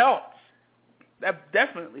 That helps. That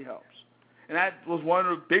definitely helps. And that was one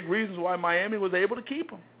of the big reasons why Miami was able to keep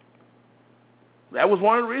him. That was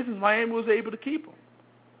one of the reasons Miami was able to keep him.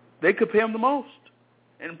 They could pay him the most.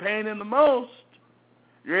 And paying him the most,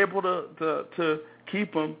 you're able to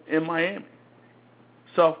keep him in Miami.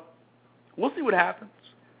 So we'll see what happens.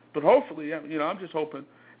 But hopefully, I'm just hoping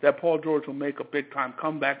that Paul George will make a big-time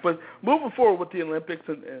comeback. But moving forward with the Olympics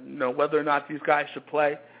and whether or not these guys should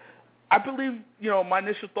play, I believe, my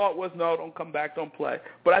initial thought was, no, don't come back, don't play.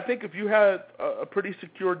 But I think if you had a pretty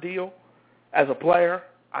secure deal as a player,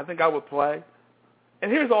 I think I would play.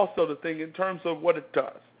 And here's also the thing in terms of what it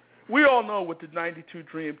does. We all know with the 92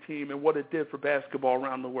 Dream Team and what it did for basketball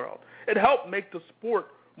around the world. It helped make the sport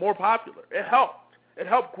more popular. It helped. It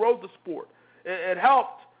helped grow the sport. It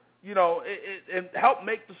helped, it helped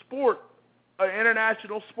make the sport an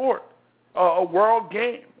international sport, a world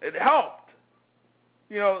game. It helped.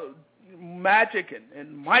 Magic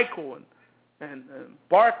and Michael and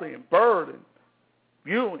Barkley and Bird and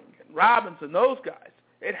Ewing and Robinson, those guys.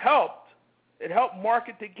 It helped. It helped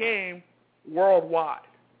market the game worldwide.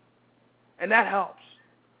 And that helps.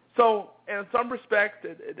 So, in some respects,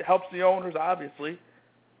 it helps the owners, obviously,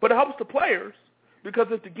 but it helps the players because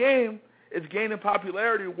if the game is gaining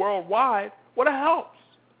popularity worldwide, well, that helps.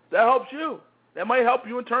 That helps you. That might help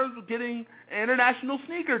you in terms of getting an international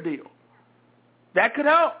sneaker deal. That could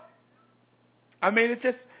help.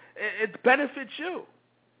 It benefits you.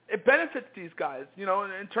 It benefits these guys,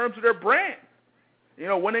 in terms of their brand.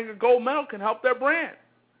 Winning a gold medal can help their brand.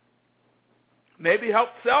 Maybe help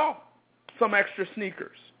sell some extra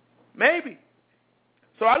sneakers. Maybe.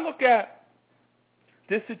 So I look at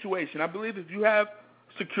this situation. I believe if you have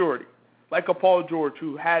security, like a Paul George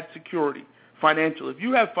who had security, financial. If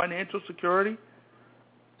you have financial security,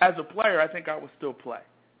 as a player, I think I would still play.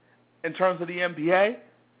 In terms of the NBA,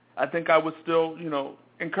 I think I would still,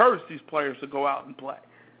 encourage these players to go out and play.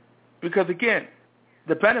 Because, again,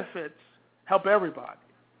 the benefits help everybody.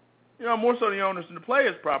 More so the owners and the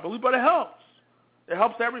players probably, but it helps. It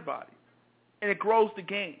helps everybody. And it grows the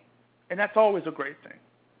game. And that's always a great thing.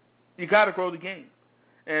 You got to grow the game.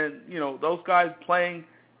 And, those guys playing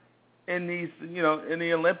in these, in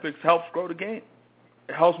the Olympics helps grow the game.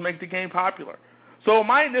 It helps make the game popular. So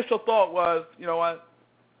my initial thought was, what?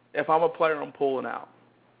 If I'm a player, I'm pulling out.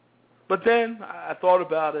 But then I thought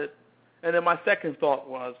about it, and then my second thought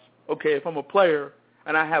was, okay, if I'm a player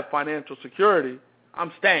and I have financial security,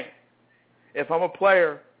 I'm staying. If I'm a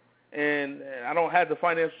player and I don't have the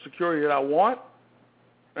financial security that I want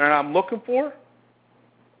and I'm looking for,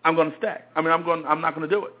 I'm going to stay. I'm not going to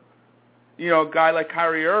do it. A guy like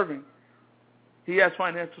Kyrie Irving, he has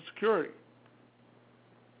financial security.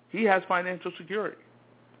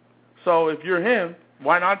 So if you're him,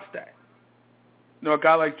 why not stay? A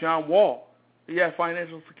guy like John Wall, he had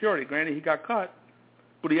financial security. Granted, he got cut,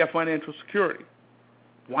 but he had financial security.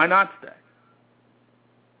 Why not stay?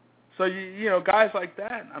 So, guys like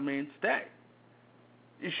that, stay.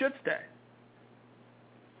 You should stay.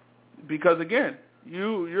 Because, again,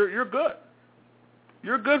 you're good.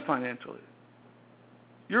 You're good financially.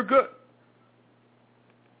 You're good.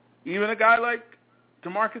 Even a guy like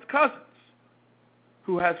DeMarcus Cousins,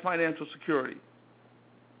 who has financial security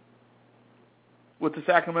with the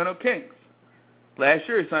Sacramento Kings. Last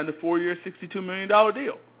year, he signed a 4-year, $62 million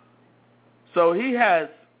deal. So he has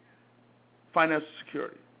financial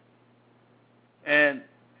security. And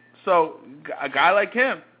so a guy like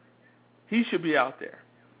him, he should be out there.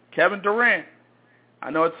 Kevin Durant, I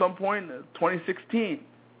know at some point in 2016,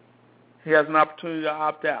 he has an opportunity to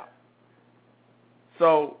opt out.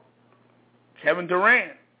 So Kevin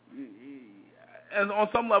Durant, and on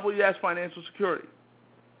some level, he has financial security.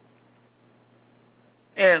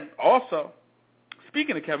 And also,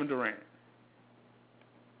 speaking of Kevin Durant,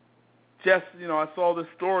 just, I saw this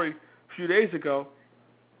story a few days ago.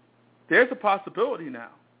 There's a possibility now.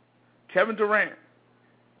 Kevin Durant,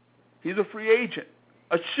 he's a free agent,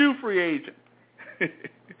 a shoe free agent.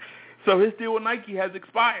 So his deal with Nike has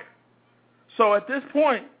expired. So at this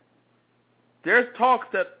point, there's talks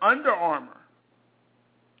that Under Armour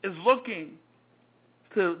is looking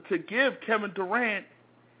to give Kevin Durant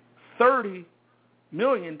 $30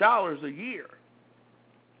 million a year.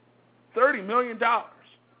 $30 million.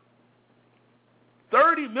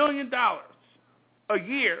 $30 million a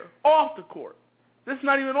year off the court. This is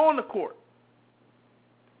not even on the court.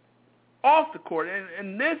 Off the court.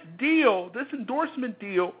 And this deal, this endorsement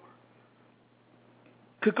deal,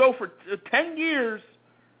 could go for 10 years,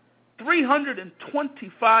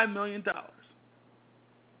 $325 million.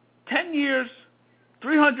 10 years,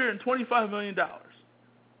 $325 million.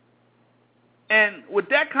 And with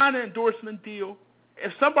that kind of endorsement deal,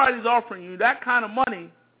 if somebody's offering you that kind of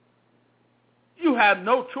money, you have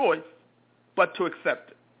no choice but to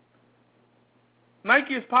accept it.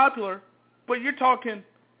 Nike is popular, but you're talking,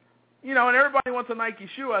 and everybody wants a Nike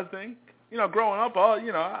shoe, I think. Growing up,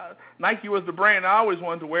 Nike was the brand I always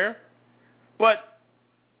wanted to wear. But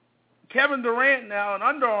Kevin Durant now and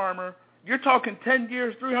Under Armour, you're talking 10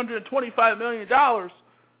 years, $325 million.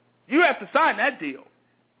 You have to sign that deal.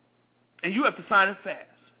 And you have to sign it fast.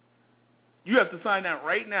 You have to sign that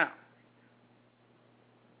right now.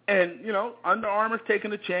 And, Under Armour's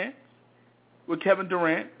taking a chance with Kevin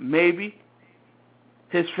Durant, maybe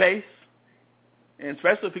his face, and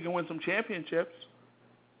especially if he can win some championships.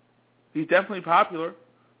 He's definitely popular.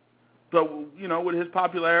 But, with his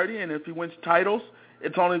popularity, and if he wins titles,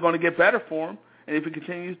 it's only going to get better for him. And if he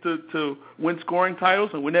continues to win scoring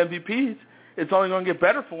titles and win MVPs, it's only going to get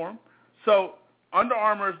better for him. So Under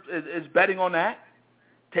Armour is betting on that,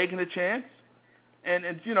 taking a chance, and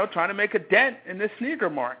trying to make a dent in this sneaker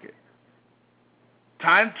market.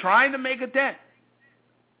 Trying to make a dent.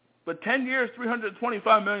 But 10 years,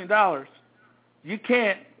 $325 million, you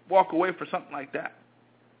can't walk away for something like that.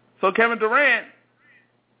 So Kevin Durant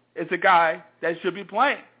is a guy that should be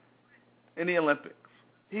playing in the Olympics.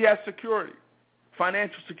 He has security,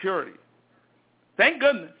 financial security. Thank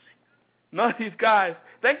goodness none of these guys,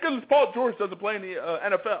 thank goodness Paul George doesn't play in the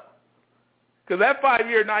NFL. Because that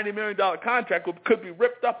 5-year, $90 million contract could be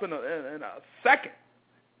ripped up in a second,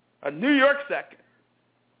 a New York second.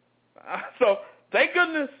 So thank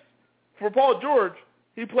goodness for Paul George,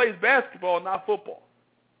 he plays basketball, not football.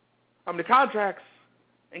 The contracts,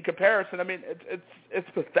 in comparison, it's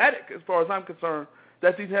pathetic as far as I'm concerned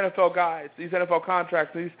that these NFL guys, these NFL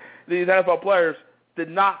contracts, these NFL players did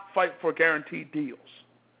not fight for guaranteed deals.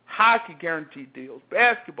 Hockey guaranteed deals,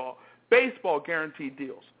 basketball, baseball guaranteed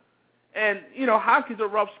deals. And, hockey's a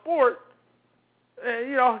rough sport.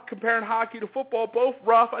 Comparing hockey to football, both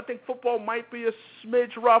rough. I think football might be a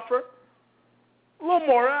smidge rougher. A little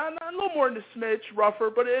more than a smidge rougher,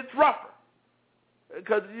 but it's rougher.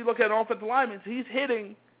 Because you look at an offensive lineman, he's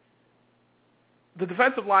hitting the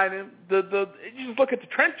defensive lineman. You just look at the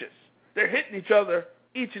trenches. They're hitting each other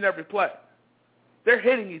each and every play. They're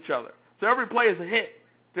hitting each other. So every play is a hit.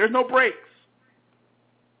 There's no breaks.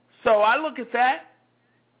 So I look at that.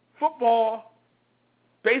 Football,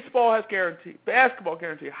 baseball has guaranteed. Basketball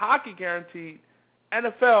guaranteed. Hockey guaranteed.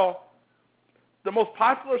 NFL, the most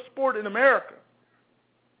popular sport in America.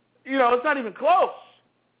 It's not even close.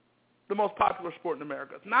 The most popular sport in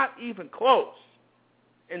America. It's not even close.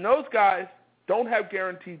 And those guys don't have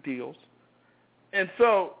guaranteed deals. And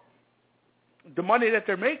so the money that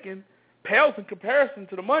they're making pales in comparison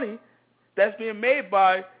to the money that's being made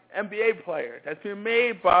by NBA players, that's being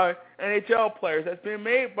made by NHL players, that's being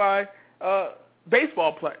made by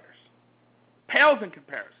baseball players. Pales in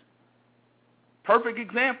comparison. Perfect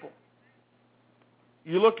example.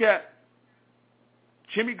 You look at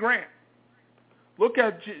Jimmy Graham. Look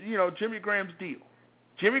at, Jimmy Graham's deal.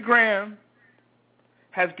 Jimmy Graham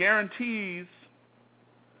has guarantees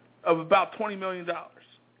of about $20 million.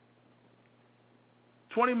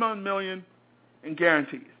 $21 million in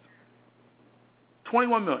guarantees.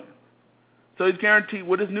 $21 million. So he's guaranteed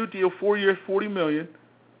with his new deal, 4 years, $40 million.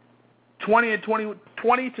 $20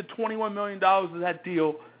 to $21 million of that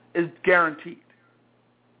deal is guaranteed.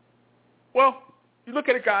 Well, you look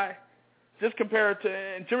at a guy, just compare it to,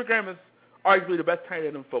 and Jimmy Graham is arguably the best tight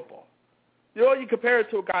end in football. You compare it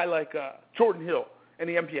to a guy like Jordan Hill in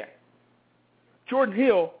the NBA. Jordan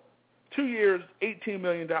Hill, 2 years, $18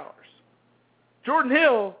 million. Jordan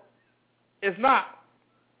Hill is not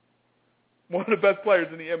one of the best players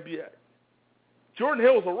in the NBA. Jordan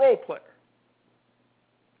Hill is a role player,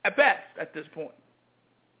 at best, at this point.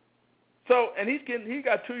 So, and he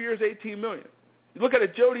got 2 years, $18 million. You look at a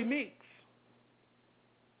Jody Meeks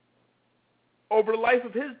over the life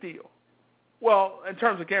of his deal. Well, in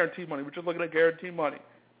terms of guaranteed money, we're just looking at guaranteed money.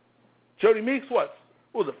 Jody Meeks, what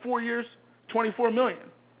was it, 4 years, $24 million.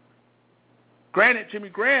 Granted, Jimmy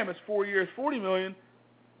Graham is 4 years, $40 million,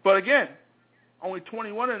 but again, only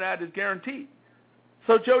 21 of that is guaranteed.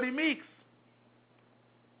 So Jody Meeks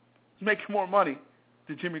is making more money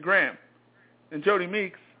than Jimmy Graham. And Jody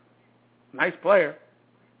Meeks, nice player,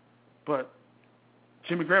 but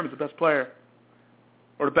Jimmy Graham is the best player,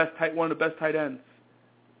 or one of the best tight ends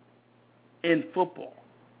in football.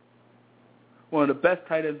 One of the best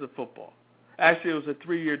tight ends of football. Actually, it was a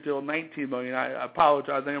 3-year deal, $19 million. I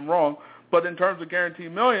apologize, I am wrong. But in terms of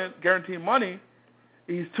guaranteed money,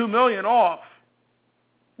 he's $2 million off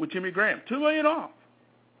with Jimmy Graham. $2 million off.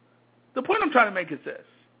 The point I'm trying to make is this.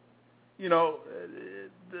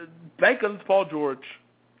 Bankers Paul George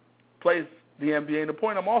plays the NBA, and the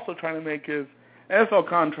point I'm also trying to make is NFL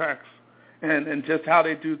contracts and just how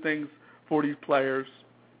they do things for these players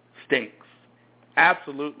stinks.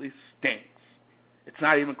 Absolutely stinks. It's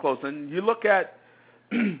not even close. And you look at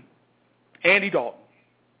Andy Dalton.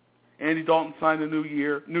 Andy Dalton signed a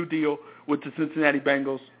new deal with the Cincinnati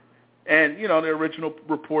Bengals. And, the original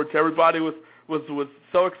reports, everybody was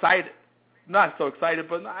so excited. Not so excited,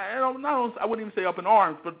 but I wouldn't even say up in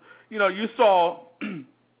arms, but, you saw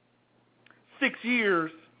 6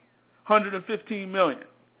 years, $115 million.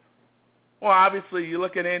 Well, obviously, you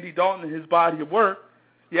look at Andy Dalton and his body of work.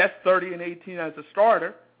 Yes, 30-18 as a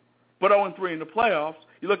starter, but 0-3 in the playoffs.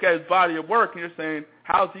 You look at his body of work, and you're saying,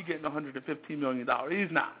 how's he getting $115 million?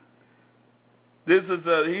 He's not.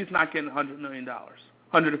 He's not getting $100 million,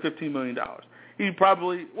 $115 million. He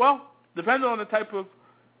probably, depending on the type of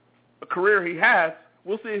career he has,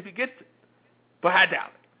 we'll see if he gets it. But I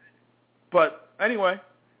doubt it. But anyway,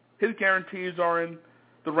 his guarantees are in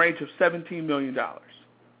the range of $17 million.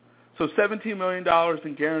 So $17 million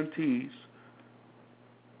in guarantees.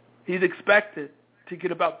 He's expected to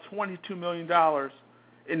get about $22 million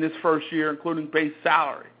in this first year, including base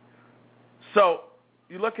salary. So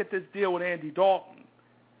you look at this deal with Andy Dalton,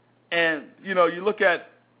 and, you look at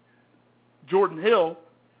Jordan Hill.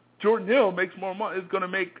 Jordan Hill makes more money, is going to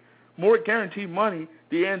make more guaranteed money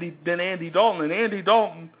than Andy Dalton. And Andy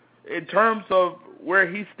Dalton, in terms of where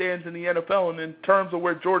he stands in the NFL and in terms of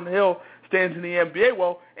where Jordan Hill stands in the NBA,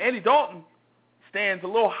 well, Andy Dalton stands a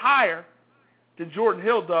little higher than Jordan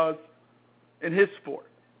Hill does in his sport.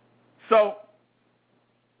 So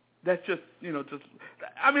that's just,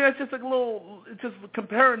 that's just just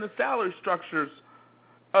comparing the salary structures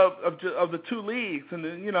of the two leagues and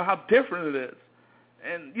how different it is.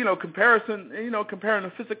 And, comparing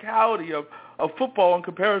the physicality of football in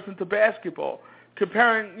comparison to basketball,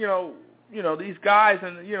 comparing, these guys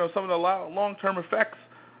and, some of the long-term effects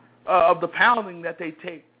of the pounding that they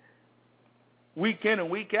take week in and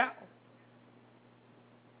week out.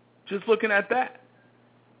 Just looking at that.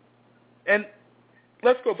 And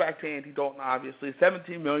let's go back to Andy Dalton, obviously.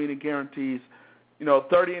 $17 million in guarantees,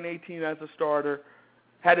 30-18 as a starter.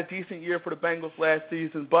 Had a decent year for the Bengals last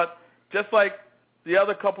season, but just like the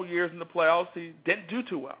other couple years in the playoffs, he didn't do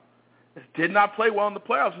too well. He did not play well in the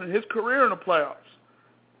playoffs, in his career in the playoffs.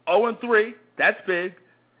 0-3, that's big,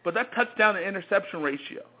 but that touchdown to interception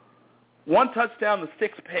ratio. 1 touchdown to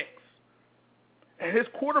 6 picks. And his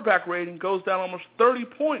quarterback rating goes down almost 30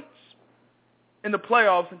 points in the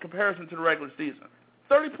playoffs in comparison to the regular season.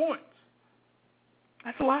 30 points.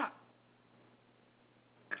 That's a lot.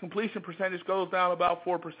 Completion percentage goes down about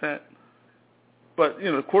 4%. But,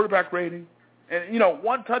 the quarterback rating, and,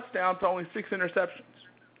 1 touchdown to only 6 interceptions.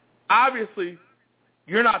 Obviously,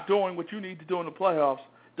 you're not doing what you need to do in the playoffs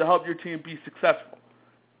to help your team be successful.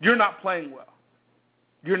 You're not playing well.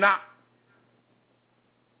 You're not.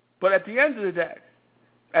 But at the end of the day,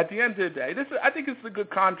 I think it's a good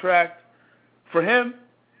contract for him.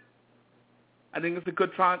 I think it's a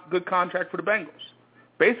good contract for the Bengals.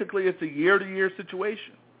 Basically, it's a year-to-year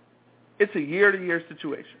situation.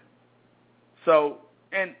 So,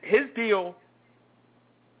 and his deal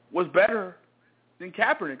was better than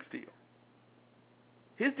Kaepernick's deal.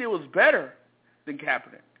 His deal was better than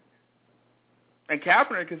Kaepernick. And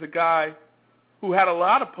Kaepernick is a guy who had a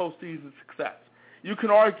lot of postseason success. You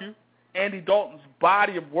can argue Andy Dalton's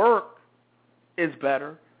body of work is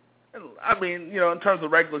better. I mean, you know, in terms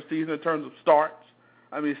of regular season, in terms of starts.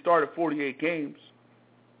 I mean, he started 48 games.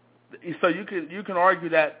 So you can argue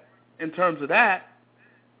that in terms of that,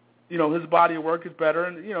 you know, his body of work is better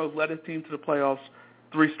and, you know, led his team to the playoffs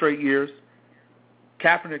 3 straight years.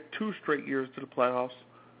 Kaepernick 2 straight years to the playoffs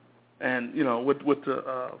and, you know, with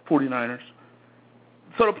the 49ers.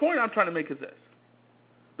 So the point I'm trying to make is this.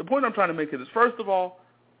 First of all,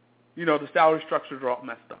 you know, the salary structures are all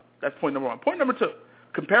messed up. That's point number one. Point number two,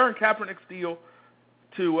 comparing Kaepernick's deal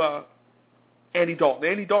to Andy Dalton.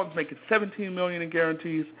 Andy Dalton's making $17 million in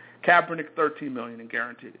guarantees. Kaepernick $13 million in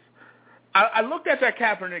guarantees. I looked at that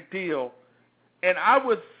Kaepernick deal, and it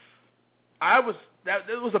was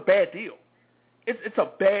a bad deal. It's a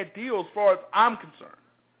bad deal as far as I'm concerned.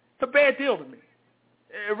 It's a bad deal to me.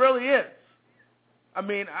 It really is. I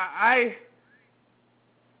mean,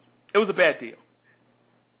 it was a bad deal.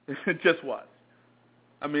 It just was.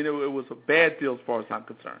 I mean, it was a bad deal as far as I'm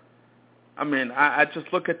concerned. I mean, I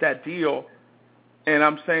just look at that deal, and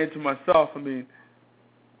I'm saying to myself, I mean,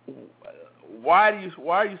 why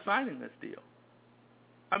are you signing this deal?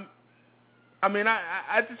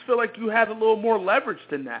 I just feel like you had a little more leverage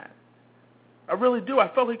than that. I really do.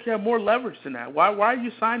 I felt like you had more leverage than that. Why are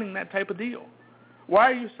you signing that type of deal?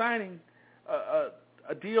 Why are you signing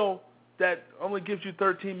a deal that only gives you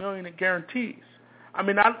 $13 million in guarantees? I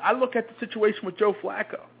mean, I look at the situation with Joe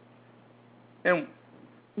Flacco and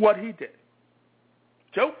what he did.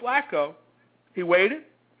 Joe Flacco, he waited,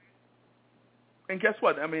 and guess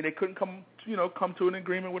what? I mean, they couldn't come to an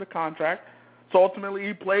agreement with a contract, so ultimately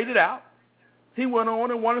he played it out. He went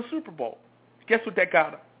on and won a Super Bowl. Guess what that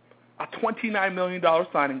got him? A $29 million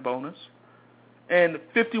signing bonus and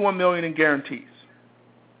 $51 million in guarantees.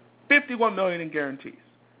 $51 million in guarantees.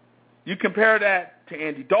 You compare that to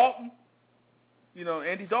Andy Dalton. You know,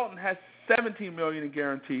 Andy Dalton has $17 million in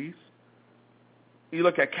guarantees. You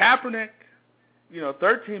look at Kaepernick, you know,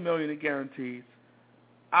 $13 million in guarantees.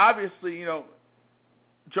 Obviously, you know,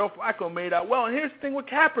 Joe Flacco made out well. And here's the thing with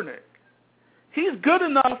Kaepernick. He's good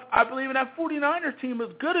enough, I believe, in that 49ers team is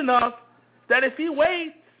good enough that if he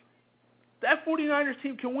waits, that 49ers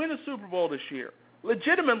team can win a Super Bowl this year.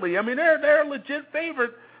 Legitimately. I mean, they're a legit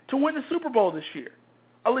favorite to win the Super Bowl this year.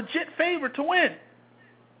 A legit favorite to win.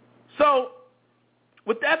 So,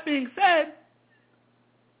 with that being said,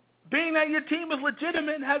 being that your team is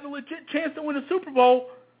legitimate and has a legit chance to win a Super Bowl,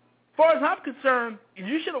 as far as I'm concerned,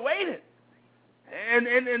 you should have waited and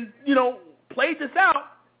you know, played this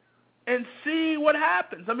out and see what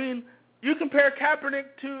happens. I mean, you compare Kaepernick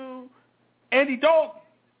to Andy Dalton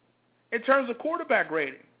in terms of quarterback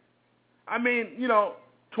rating. I mean, you know,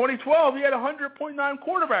 2012, he had a 100.9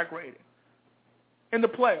 quarterback rating in the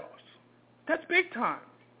playoffs. That's big time.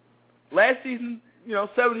 Last season, you know,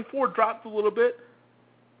 74 dropped a little bit.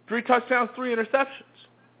 3 touchdowns, 3 interceptions.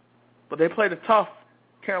 But they played a tough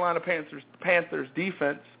Carolina Panthers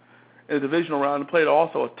defense in the divisional round and played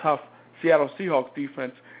also a tough Seattle Seahawks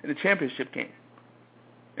defense in the championship game.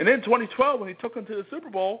 And then 2012, when he took them to the Super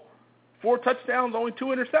Bowl, 4 touchdowns, only 2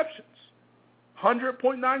 interceptions.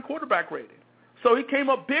 100.9 quarterback rating. So he came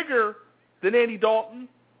up bigger than Andy Dalton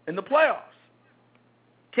in the playoffs.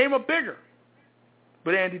 Came up bigger.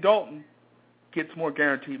 But Andy Dalton gets more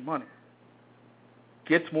guaranteed money.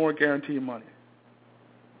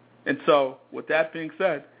 And so, with that being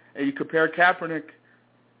said, and you compare Kaepernick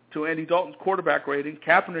to Andy Dalton's quarterback rating,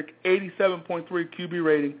 Kaepernick 87.3 QB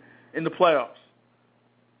rating in the playoffs.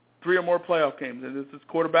 3 or more playoff games. And this is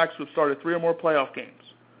quarterbacks who have started 3 or more playoff games.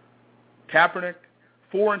 Kaepernick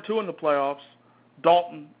 4-2 in the playoffs.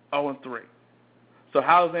 Dalton 0-3. So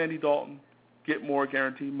how does Andy Dalton get more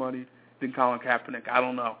guaranteed money than Colin Kaepernick? I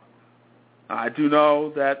don't know. I do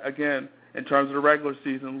know that, again, in terms of the regular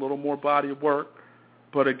season, a little more body of work.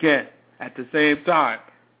 But, again, at the same time,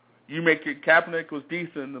 you make it, Kaepernick was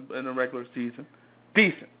decent in the regular season.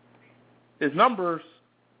 Decent. His numbers,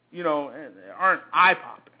 you know, aren't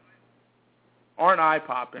eye-popping.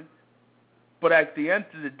 But at the end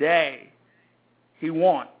of the day, he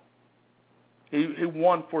won. He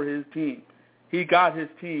won for his team. he got his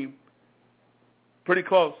team pretty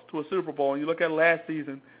close to a Super Bowl. And you look at last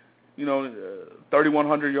season,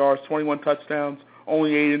 3,100 yards, 21 touchdowns,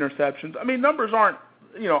 only 8 interceptions. I mean, numbers aren't,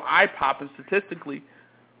 eye-popping statistically,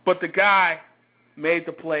 but the guy made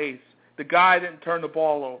the plays. The guy didn't turn the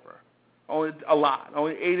ball over. Only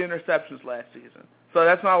 8 interceptions last season. So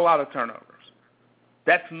that's not a lot of turnovers.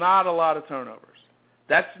 That's,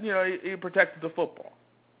 he protected the football.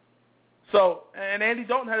 So, and Andy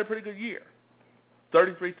Dalton had a pretty good year.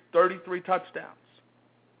 33 touchdowns.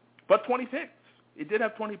 But 20 picks. He did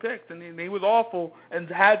have 20 picks, and he was awful and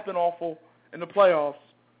has been awful in the playoffs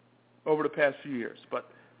over the past few years. But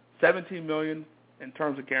 $17 million in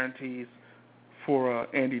terms of guarantees for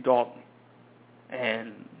Andy Dalton.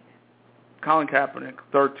 And Colin Kaepernick,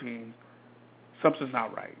 13. Something's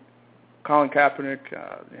not right. Colin Kaepernick,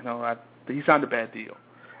 he signed a bad deal.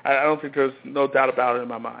 I don't think there's no doubt about it in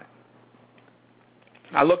my mind.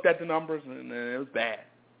 I looked at the numbers, and it was bad.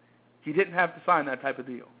 He didn't have to sign that type of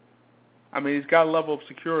deal. I mean, he's got a level of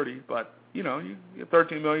security, but,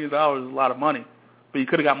 $13 million is a lot of money. But you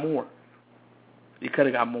could have got more.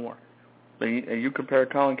 And you compare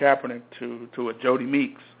Colin Kaepernick to a Jody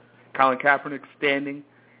Meeks. Colin Kaepernick standing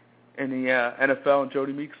in the NFL and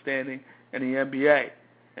Jody Meeks standing in the NBA.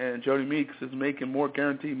 And Jody Meeks is making more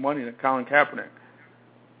guaranteed money than Colin Kaepernick.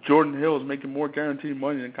 Jordan Hill is making more guaranteed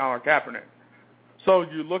money than Colin Kaepernick. So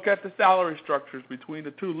you look at the salary structures between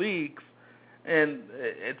the two leagues, and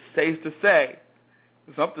it's safe to say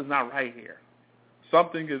something's not right here.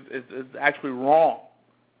 Something is actually wrong.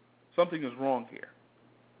 Something is wrong here.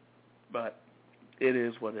 But it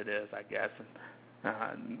is what it is, I guess.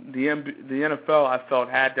 And the NFL, I felt,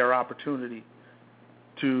 had their opportunity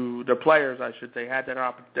the players, I should say, had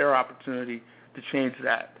their opportunity to change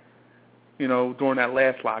that, during that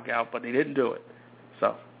last lockout, but they didn't do it.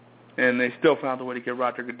 So, and they still found a way to give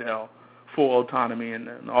Roger Goodell full autonomy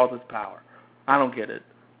and all this power. I don't get it.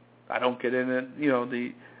 And,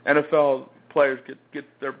 the NFL players get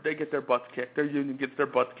their butts kicked. Their union gets their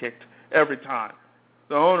butts kicked every time.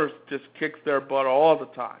 The owners just kicks their butt all the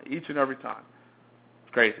time, each and every time.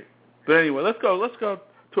 It's crazy. But anyway, let's go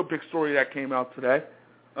to a big story that came out today.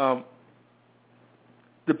 The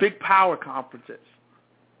big power conferences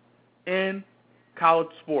in college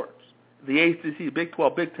sports. The ACC, Big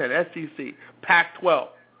 12, Big 10, SEC, Pac-12,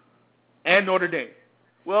 and Notre Dame.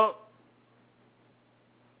 Well,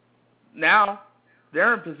 now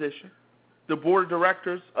they're in position. The board of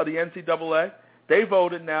directors of the NCAA, they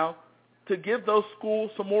voted now to give those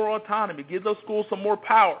schools some more autonomy, give those schools some more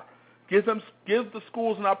power, give the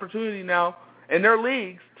schools an opportunity now in their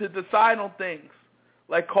leagues to decide on things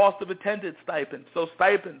like cost of attendance stipends. So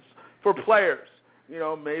stipends for players,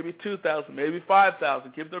 maybe $2,000, maybe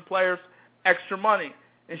 $5,000. Give their players extra money,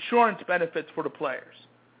 insurance benefits for the players,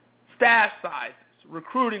 staff sizes,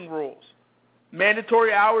 recruiting rules,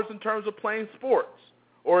 mandatory hours in terms of playing sports,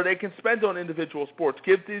 or they can spend on individual sports.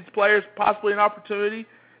 Give these players possibly an opportunity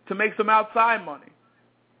to make some outside money.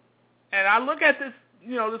 And I look at this,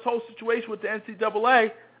 this whole situation with the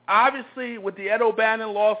NCAA, obviously with the Ed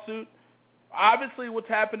O'Bannon lawsuit, obviously what's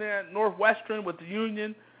happening at Northwestern with the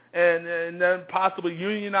union and then possibly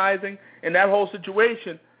unionizing and that whole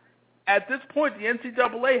situation. At this point, the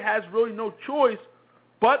NCAA has really no choice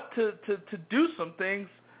but to do some things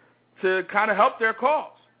to kind of help their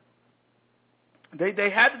cause. They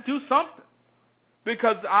had to do something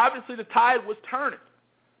because obviously the tide was turning,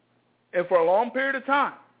 and for a long period of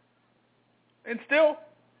time. And still,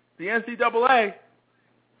 the NCAA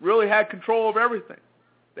really had control of everything.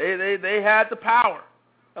 They had the power,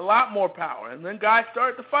 a lot more power, and then guys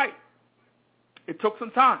started to fight. It took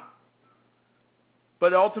some time,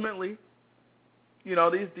 but ultimately,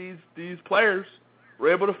 these players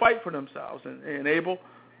were able to fight for themselves and able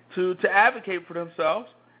to advocate for themselves,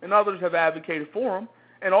 and others have advocated for them.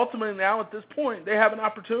 And ultimately now at this point, they have an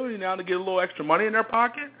opportunity now to get a little extra money in their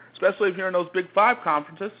pocket, especially if you're in those Big 5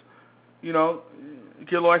 conferences. Get a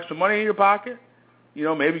little extra money in your pocket,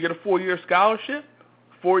 maybe get a 4-year scholarship,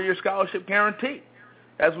 4-year scholarship guarantee.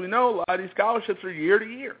 As we know, a lot of these scholarships are year to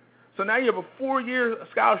year. So now you have a 4-year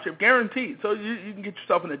scholarship guaranteed. So you can get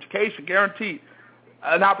yourself an education guaranteed,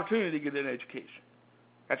 an opportunity to get an education.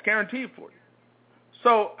 That's guaranteed for you.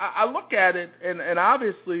 So I look at it, and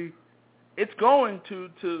obviously it's going to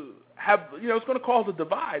have, it's going to cause a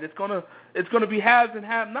divide. It's going to be haves and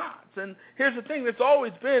have-nots. And here's the thing, it's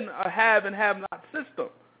always been a have and have-not system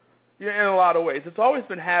in a lot of ways. It's always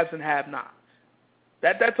been haves and have-nots.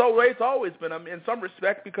 That's the way it's always been, in some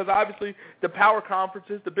respect, because obviously the power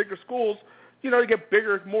conferences, the bigger schools, they get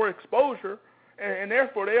bigger, more exposure, and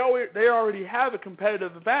therefore they already have a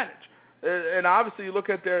competitive advantage. And obviously, you look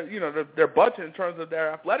at their budget in terms of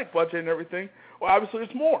their athletic budget and everything. Well, obviously,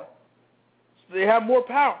 it's more. So they have more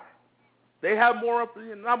power. They have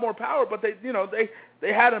not more power, but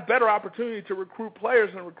they had a better opportunity to recruit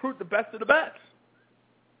players and recruit the best of the best.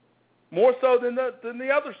 More so than the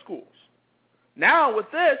other schools. Now with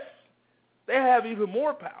this, they have even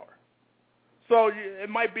more power. So it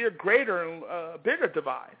might be a greater and bigger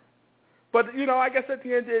divide. But, I guess at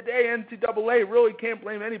the end of the day, NCAA really can't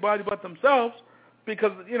blame anybody but themselves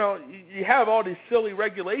because, you have all these silly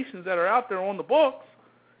regulations that are out there on the books.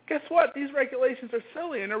 Guess what? These regulations are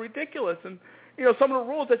silly and they're ridiculous. And, some of the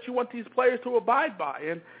rules that you want these players to abide by.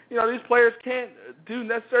 And, these players can't do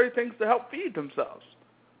necessary things to help feed themselves.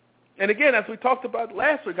 And, again, as we talked about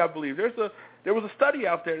last week, I believe, there was a study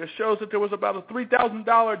out there that shows that there was about a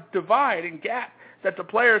 $3,000 divide and gap that the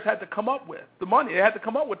players had to come up with. The money, they had to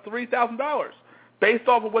come up with $3,000 based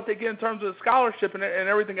off of what they get in terms of scholarship and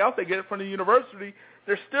everything else they get from the university.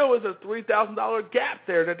 There still is a $3,000 gap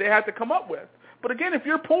there that they had to come up with. But again, if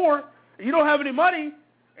you're poor, and you don't have any money,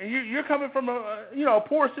 and you're coming from a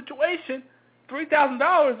poor situation,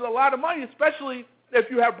 $3,000 is a lot of money, especially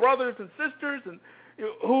if you have brothers and sisters and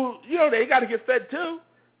who they got to get fed too.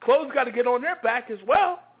 Clothes got to get on their back as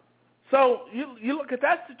well. So you look at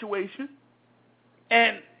that situation.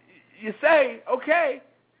 And you say, okay,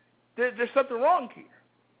 there's something wrong here.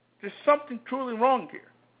 There's something truly wrong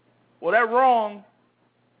here. Well, that wrong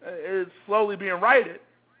is slowly being righted.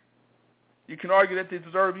 You can argue that they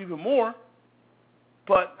deserve even more.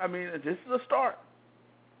 But, this is a start.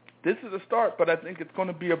 This is a start, but I think it's going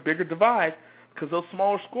to be a bigger divide because those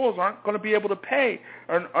smaller schools aren't going to be able to pay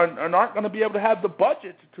or aren't going to be able to have the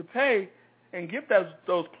budget to pay and give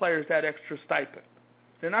those players that extra stipend.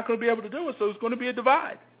 They're not going to be able to do it, so it's going to be a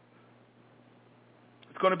divide.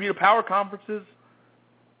 It's going to be the power conferences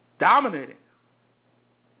dominating.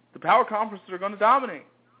 The power conferences are going to dominate,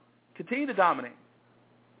 continue to dominate.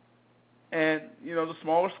 And, the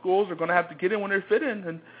smaller schools are going to have to get in when they fit in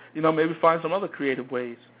and, maybe find some other creative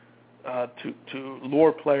ways to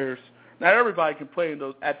lure players. Not everybody can play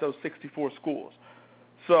at those 64 schools.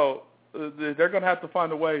 So they're going to have to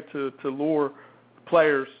find a way to lure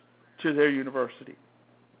players to their university.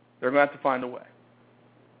 They're going to have to find a way.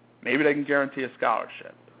 Maybe they can guarantee a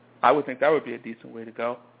scholarship. I would think that would be a decent way to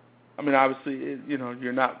go. Obviously,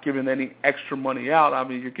 you're not giving any extra money out.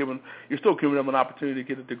 You're still giving them an opportunity to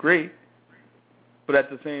get a degree. But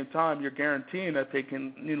at the same time, you're guaranteeing that they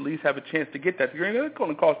can at least have a chance to get that degree. And it's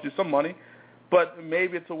going to cost you some money, but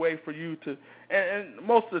maybe it's a way for you to. And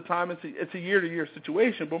most of the time, it's a year-to-year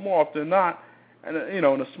situation. But more often than not, and in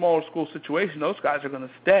a smaller school situation, those guys are going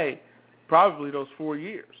to stay probably those 4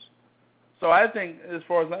 years. So I think as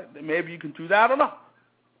far as that, maybe you can do that or not.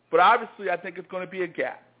 But obviously I think it's going to be a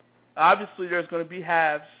gap. Obviously there's going to be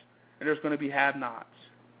haves and there's going to be have-nots.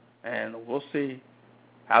 And we'll see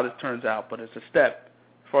how this turns out. But it's a step,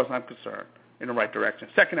 as far as I'm concerned, in the right direction.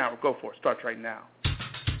 Second hour, go for it. Starts right now.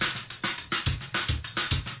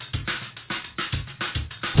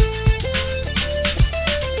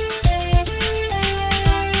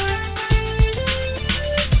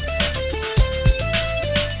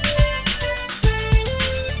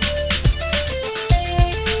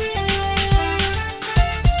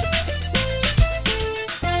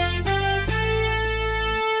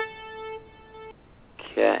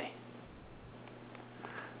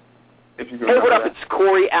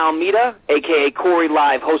 Almeida, a.k.a. Corey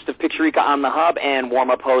Live, host of Picturica on the Hub and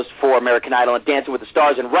warm-up host for American Idol and Dancing with the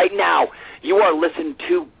Stars. And right now, you are listening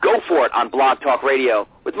to Go For It on Blog Talk Radio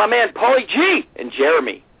with my man Paulie G and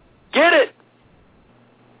Jeremy. Get it!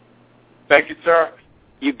 Thank you, sir.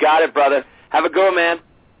 You got it, brother. Have a go, man.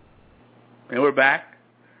 And we're back.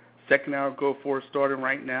 Second hour Go For It starting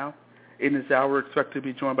right now. In this hour, we're expected to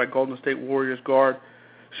be joined by Golden State Warriors guard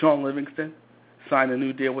Shaun Livingston. Signed a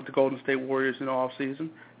new deal with the Golden State Warriors in the offseason,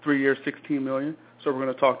 3 years, $16 million. So we're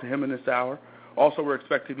going to talk to him in this hour. Also, we're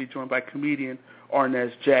expected to be joined by comedian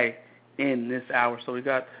Arnez J in this hour. So we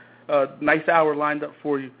got a nice hour lined up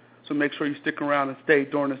for you. So make sure you stick around and stay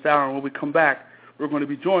during this hour. And when we come back, we're going to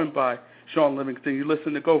be joined by Shaun Livingston. You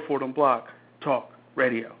listen to Go For It on Blog Talk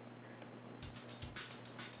Radio.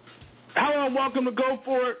 Hello and welcome to Go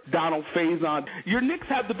For It. Donald Faison. Your Knicks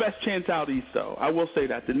have the best chance out east, though. I will say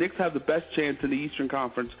that. The Knicks have the best chance in the Eastern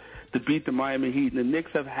Conference to beat the Miami Heat. And the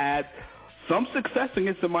Knicks have had some success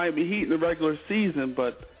against the Miami Heat in the regular season,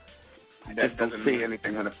 but that doesn't mean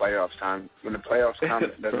anything when the playoffs time. When the playoffs come,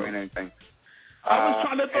 it doesn't mean anything. I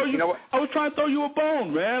was trying to throw you a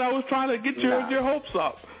bone, man. I was trying to get your hopes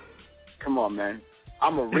up. Come on, man.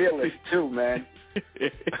 I'm a realist too, man.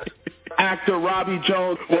 actor Robbie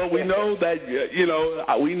Jones. Well, we know that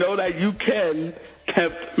you can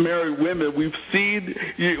marry women. We've seen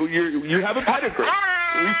you have a pedigree.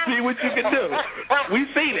 We see what you can do. We've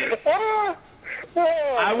seen it.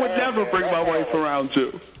 I would never bring my wife around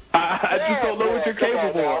you. I just don't know what you're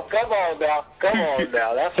capable of. Come on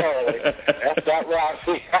now. That's Harley. That's not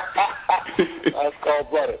Roxy. That's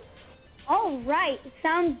cold-blooded. All right.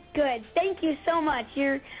 Sounds good. Thank you so much.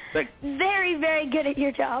 You're very, very good at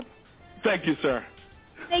your job. Thank you, sir.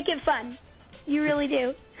 Make it fun. You really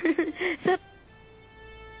do.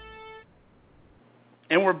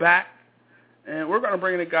 And we're back. And we're going to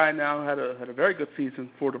bring in a guy now who had a very good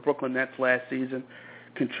season for the Brooklyn Nets last season,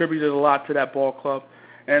 contributed a lot to that ball club,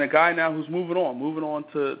 and a guy now who's moving on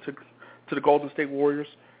to the Golden State Warriors.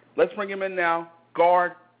 Let's bring him in now,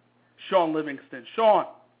 guard Shaun Livingston. Shaun,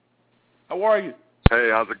 how are you?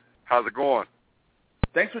 Hey, how's it going?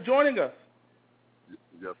 Thanks for joining us.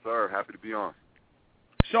 Yes, sir. Happy to be on.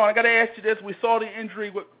 Shaun, I got to ask you this. We saw the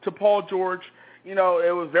injury to Paul George. It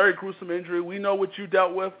was a very gruesome injury. We know what you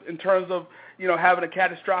dealt with in terms of, having a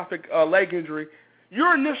catastrophic leg injury.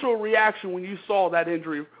 Your initial reaction when you saw that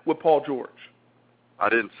injury with Paul George? I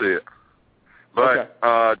didn't see it. But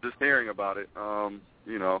just hearing about it, I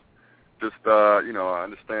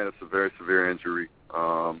understand it's a very severe injury,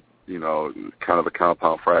 kind of a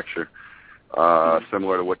compound fracture,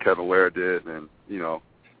 similar to what Kevin Ware did. And,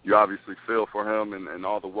 you obviously feel for him and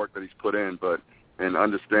all the work that he's put in, but in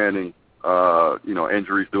understanding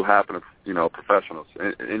injuries do happen to, professionals.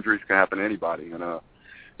 Injuries can happen to anybody. And,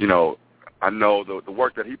 I know the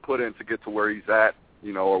work that he put in to get to where he's at,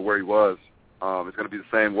 or where he was, is going to be the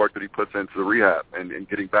same work that he puts into the rehab and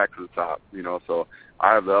getting back to the top, So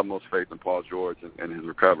I have the utmost faith in Paul George and his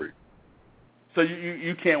recovery. So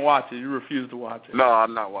you can't watch it? You refuse to watch it? No,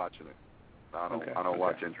 I'm not watching it. I don't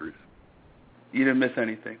watch injuries. You didn't miss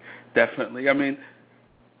anything, definitely. I mean,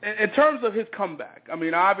 in terms of his comeback,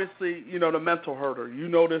 obviously, the mental hurdle. You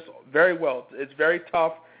know this very well. It's very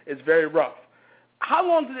tough. It's very rough. How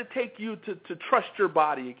long did it take you to trust your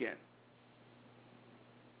body again?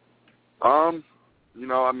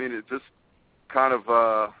 It just kind of,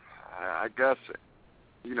 I guess,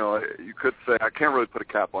 you could say, I can't really put a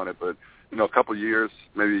cap on it, but, a couple of years,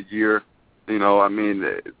 maybe a year.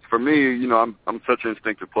 For me, I'm such an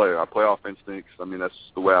instinctive player. I play off instincts. That's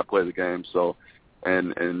the way I play the game. So,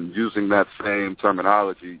 and using that same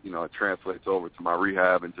terminology, it translates over to my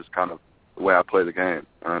rehab and just kind of the way I play the game.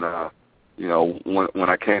 And, when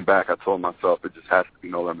I came back, I told myself it just has to be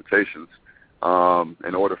no limitations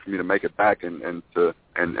in order for me to make it back and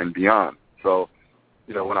beyond. So,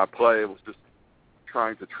 when I play, it was just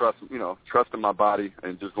trying to trust in my body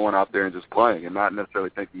and just going out there and just playing and not necessarily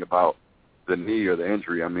thinking about the knee or the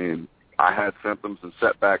injury. I had symptoms and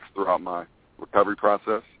setbacks throughout my recovery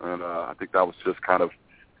process, and I think that was just kind of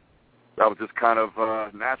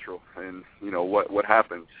natural. And what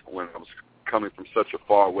happens when I was coming from such a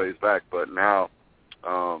far ways back, but now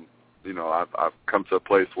I've come to a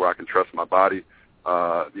place where I can trust my body,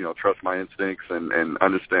 trust my instincts, and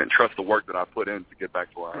understand, trust the work that I put in to get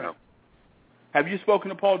back to where I am. Have you spoken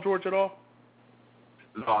to Paul George at all?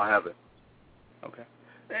 No, I haven't. Okay.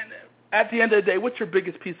 And at the end of the day, what's your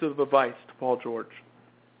biggest piece of advice to Paul George?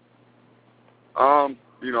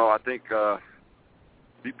 I think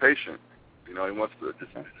be patient. He wants to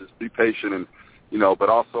just be patient and, but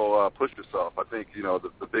also push yourself. I think,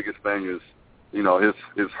 the biggest thing is,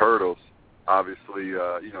 his hurdles. Obviously,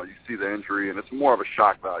 you see the injury, and it's more of a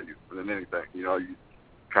shock value than anything. You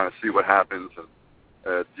kind of see what happens, and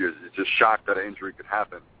you're just shocked that an injury could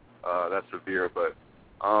happen. That's severe, but,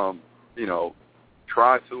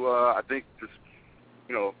 try to, I think, just,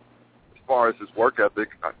 as far as his work ethic,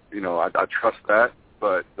 I trust that,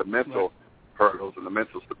 but the mental hurdles and the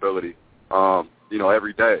mental stability,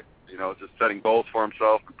 every day, just setting goals for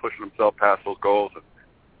himself and pushing himself past those goals, and,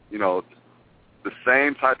 the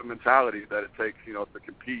same type of mentality that it takes, to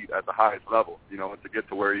compete at the highest level, to get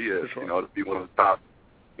to where he is, to be one of the top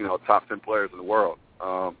 10 players in the world.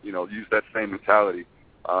 Use that same mentality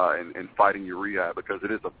in fighting your rehab, because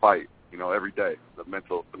it is a fight, every day. The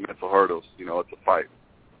mental hurdles, it's a fight.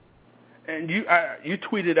 And you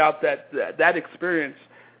tweeted out that experience,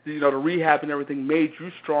 the rehab and everything made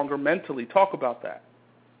you stronger mentally. Talk about that.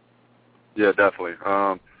 Yeah, definitely.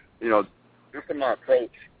 Just in my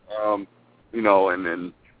approach,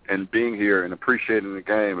 and being here and appreciating the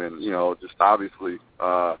game, and just obviously,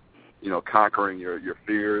 conquering your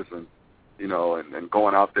fears and and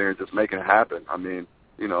going out there and just making it happen. I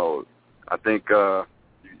think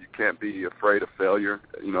you can't be afraid of failure.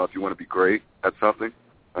 If you want to be great at something,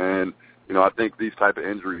 and I think these type of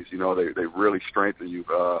injuries, they really strengthen you.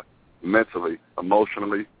 mentally,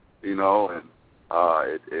 emotionally, you know, and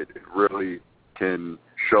it really can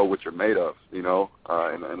show what you're made of, you know,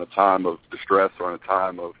 in a time of distress or in a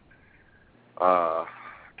time of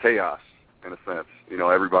chaos, in a sense. You know,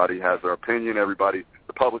 everybody has their opinion. Everybody,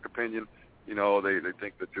 the public opinion, you know, they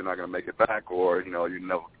think that you're not going to make it back, or, you know,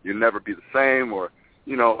 you'll never be the same, or,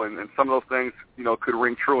 you know, and some of those things, you know, could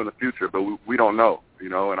ring true in the future, but we don't know, you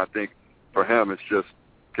know, and I think for him it's just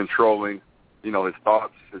controlling, you know, his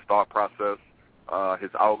thoughts, his thought process, his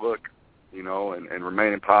outlook, you know, and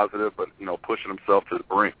remaining positive, but, you know, pushing himself to the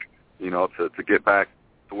brink, you know, to get back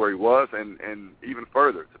to where he was and even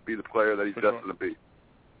further, to be the player that he's destined to be.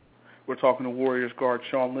 We're talking to Warriors guard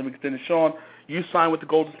Shaun Livingston. And Shaun, you signed with the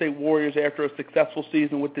Golden State Warriors after a successful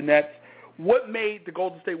season with the Nets. What made the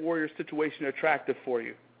Golden State Warriors situation attractive for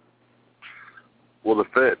you? Well, the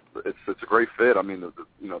fit. It's a great fit. I mean,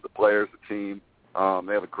 the players, the team,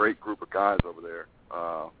 they have a great group of guys over there.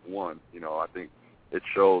 You know, I think it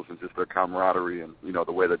shows in just their camaraderie and, you know,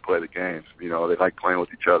 the way they play the games. You know, they like playing with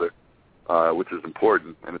each other, which is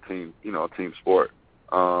important in a team, you know, a team sport.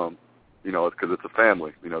 You know, it's because it's a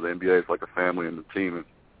family. You know, the NBA is like a family, and the team is,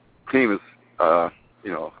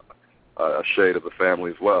 you know, a shade of the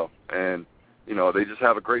family as well. And, you know, they just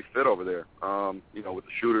have a great fit over there. You know, with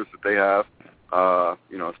the shooters that they have,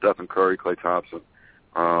 you know, Stephen Curry, Klay Thompson.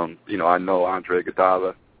 You know, I know Andre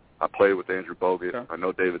Iguodala. I played with Andrew Bogut. Yeah. I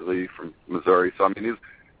know David Lee from Missouri. So, I mean,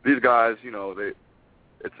 these guys, you know,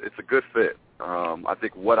 it's a good fit. I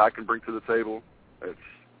think what I can bring to the table, it's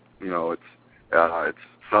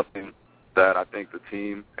something that I think the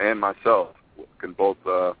team and myself can both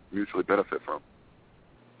mutually benefit from.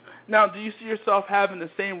 Now, do you see yourself having the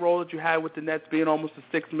same role that you had with the Nets, being almost a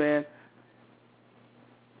sixth man?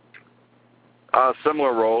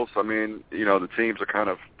 Similar roles. I mean, you know, the teams are kind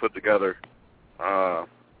of put together,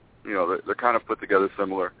 you know, they're kind of put together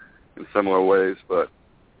in similar ways. But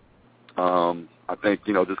I think,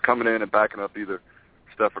 you know, just coming in and backing up either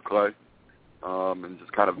Steph or Klay, and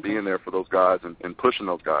just kind of being there for those guys and pushing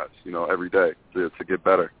those guys, you know, every day to get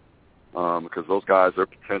better. Because those guys, their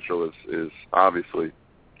potential is obviously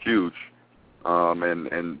huge,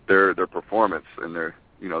 and their performance and their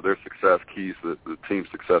success keys to the team's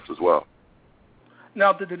success as well.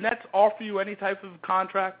 Now, did the Nets offer you any type of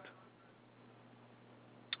contract?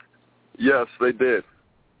 Yes, they did,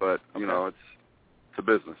 but you know, it's a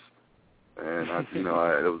business, and it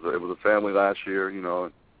was a family last year. You know,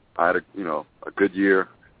 I had a good year.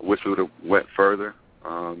 I wish we would have went further.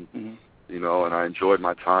 You know, and I enjoyed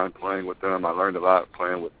my time playing with them. I learned a lot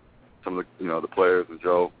playing with some of the players, and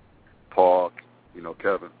Joe, Paul, you know,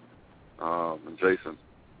 Kevin, and Jason.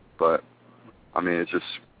 But I mean, it's just,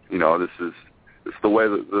 you know, it's the way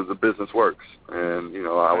the business works. And, you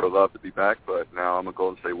know, I would have loved to be back, but now I'm a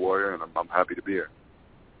Golden State Warrior, and I'm happy to be here.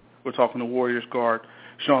 We're talking to Warriors guard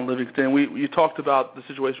Shaun Livingston. You talked about the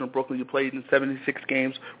situation in Brooklyn. You played in 76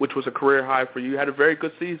 games, which was a career high for you. You had a very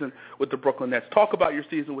good season with the Brooklyn Nets. Talk about your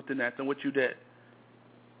season with the Nets and what you did.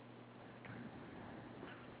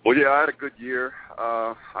 Well, yeah, I had a good year.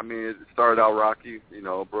 I mean, it started out rocky. You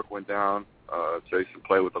know, Brooke went down. Jason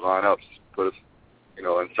played with the lineups, put us, you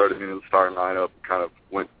know, inserted me into the starting lineup, kind of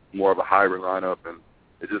went more of a hybrid lineup, and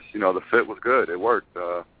it just, you know, the fit was good. It worked.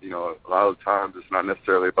 You know, a lot of the times it's not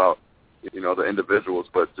necessarily about, you know, the individuals,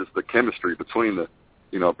 but just the chemistry between the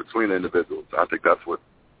individuals. I think that's what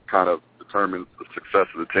kind of determines the success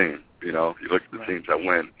of the team. You know, if you look at the teams that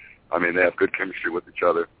win, I mean, they have good chemistry with each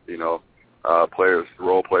other. You know, players,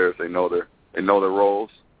 role players, they know their roles.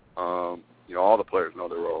 You know, all the players know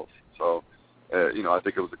their roles. So, you know, I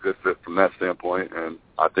think it was a good fit from that standpoint, and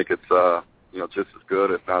I think it's, you know, just as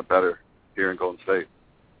good, if not better, here in Golden State.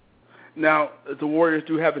 Now, the Warriors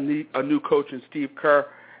do have a new coach in Steve Kerr.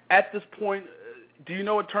 At this point, do you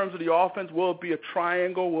know in terms of the offense, will it be a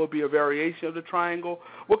triangle? Will it be a variation of the triangle?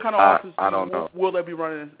 What kind of offense will they be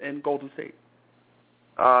running in Golden State?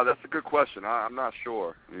 That's a good question. I'm not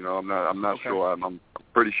sure. You know, I'm not sure. I'm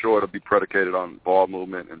pretty sure it'll be predicated on ball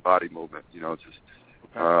movement and body movement. You know, just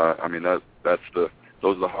I mean those are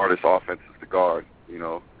the hardest offenses to guard. You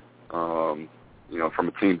know, from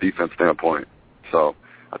a team defense standpoint. So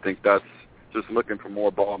I think that's just looking for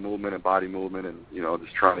more ball movement and body movement, and, you know,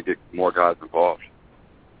 just trying to get more guys involved.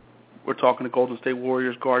 We're talking to Golden State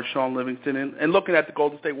Warriors guard Shaun Livingston. And looking at the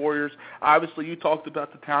Golden State Warriors, obviously you talked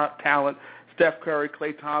about the talent, Steph Curry,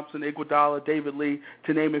 Klay Thompson, Iguodala, David Lee,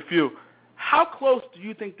 to name a few. How close do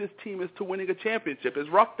you think this team is to winning a championship? It's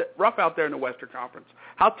rough out there in the Western Conference.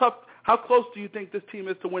 How close do you think this team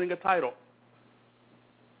is to winning a title?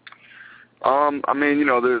 I mean, you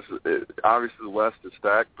know, obviously the West is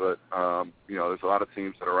stacked, but, you know, there's a lot of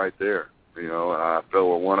teams that are right there. You know, and I feel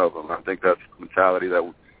we're one of them. I think that's the mentality that,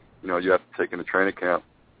 you know, you have to take into training camp.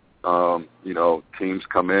 You know, teams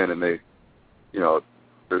come in and they, you know,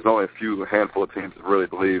 there's only a handful of teams that really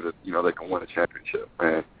believe that, you know, they can win a championship.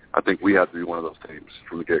 And I think we have to be one of those teams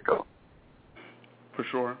from the get-go. For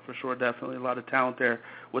sure, definitely. A lot of talent there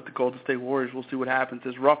with the Golden State Warriors. We'll see what happens.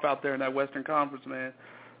 It's rough out there in that Western Conference, man.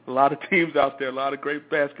 A lot of teams out there, a lot of great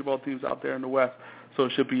basketball teams out there in the West. So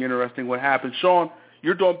it should be interesting what happens. Shaun,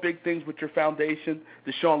 you're doing big things with your foundation,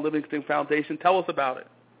 the Shaun Livingston Foundation. Tell us about it.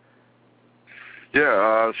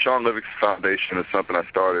 Yeah, Shaun Livingston Foundation is something I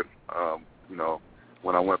started, you know,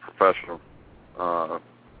 when I went professional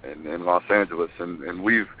in Los Angeles, and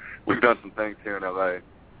we've done some things here in LA,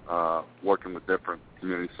 working with different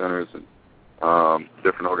community centers and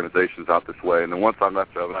different organizations out this way. And then once I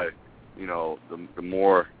left LA, you know, the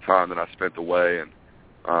more time that I spent away, and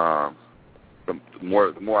the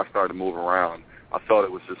more I started to move around, I felt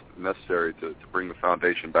it was just necessary to bring the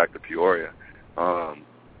foundation back to Peoria.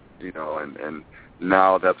 You know, and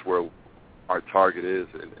now that's where our target is.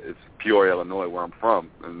 It's Peoria, Illinois, where I'm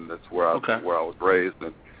from, and that's where I was raised.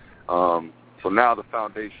 And so now the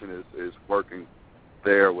foundation is working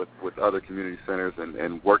there with other community centers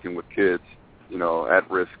and working with kids, you know,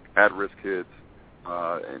 at risk kids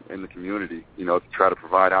in the community, you know, to try to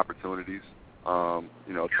provide opportunities,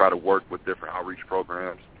 you know, try to work with different outreach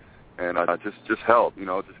programs, and just help, you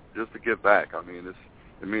know, just to give back. I mean,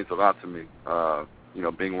 it means a lot to me. You know,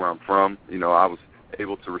 being where I'm from, you know, I was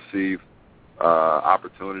able to receive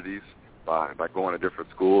opportunities by going to different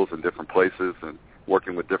schools and different places and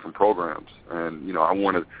working with different programs. And, you know, I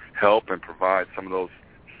want to help and provide some of those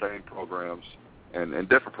same programs and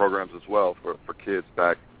different programs as well for kids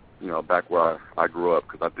back where I grew up,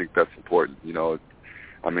 because I think that's important. You know,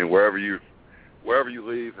 I mean, wherever you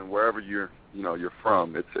leave and wherever you're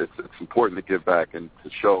from, it's important to give back and to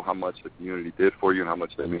show how much the community did for you and how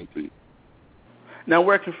much they mean to you. Now,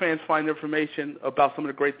 where can fans find information about some of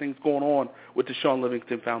the great things going on with the Shaun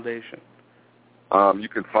Livingston Foundation? You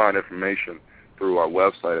can find information through our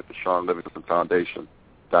website at the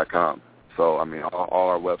ShaunLivingstonFoundation.com. So, I mean, all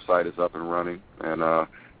our website is up and running, and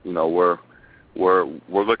you know, we're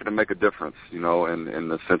looking to make a difference, you know, in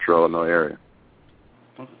the Central Illinois area.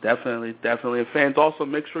 Definitely. And fans, also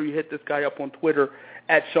make sure you hit this guy up on Twitter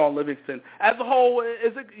at Shaun Livingston. As a whole,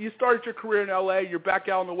 you started your career in LA, you're back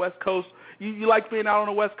out on the West Coast. You like being out on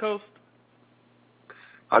the West Coast?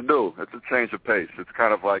 I do. It's a change of pace. It's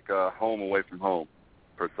kind of like home away from home,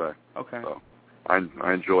 per se. Okay. So I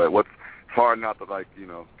enjoy it. It's hard not to like, you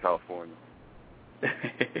know, California.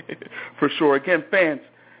 For sure. Again, fans,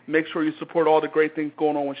 make sure you support all the great things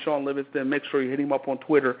going on with Shaun Livingston. Make sure you hit him up on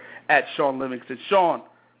Twitter at Shaun Livingston. Shaun,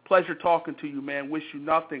 pleasure talking to you, man. Wish you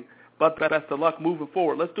nothing but the best of luck moving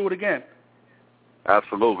forward. Let's do it again.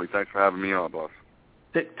 Absolutely. Thanks for having me on, boss.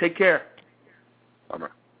 Take care. All right.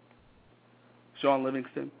 Shaun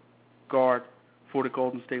Livingston, guard for the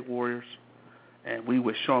Golden State Warriors. And we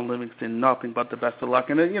wish Shaun Livingston nothing but the best of luck.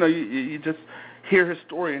 And, you know, you just hear his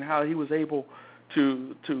story and how he was able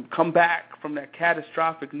to come back from that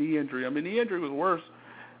catastrophic knee injury. I mean, the injury was worse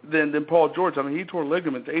than Paul George. I mean, he tore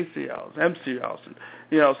ligaments, ACLs, MCLs, and,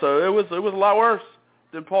 you know, so it was a lot worse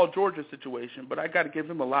than Paul George's situation. But I got to give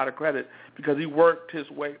him a lot of credit because he worked his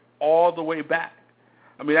way all the way back.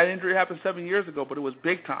 I mean, that injury happened 7 years ago, but it was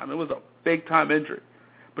big time. It was a big-time injury.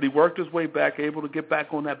 But he worked his way back, able to get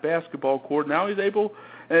back on that basketball court. Now he's able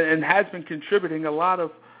and has been contributing a lot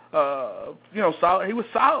of, you know, solid. He was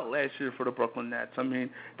solid last year for the Brooklyn Nets. I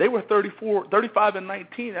mean, they were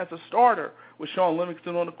 35-19 as a starter with Shaun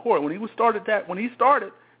Livingston on the court. When he started, they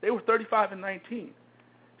were 35-19.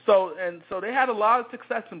 So they had a lot of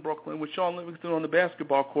success in Brooklyn with Shaun Livingston on the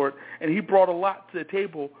basketball court, and he brought a lot to the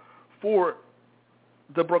table for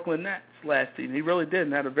the Brooklyn Nets last season. He really did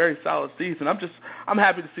and had a very solid season. I'm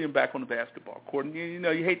happy to see him back on the basketball court. And, you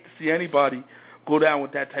know, you hate to see anybody go down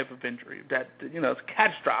with that type of injury. That, you know, it's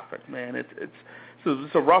catastrophic, man.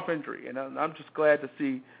 It's a rough injury, and I'm just glad to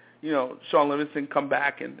see, you know, Shaun Livingston come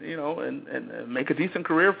back and, you know, and make a decent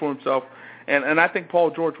career for himself. And I think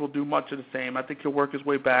Paul George will do much of the same. I think he'll work his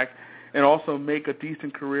way back and also make a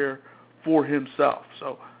decent career for himself.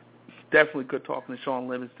 So it's definitely good talking to Shaun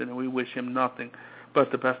Livingston, and we wish him nothing but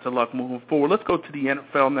the best of luck moving forward. Let's go to the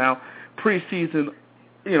NFL now. Preseason,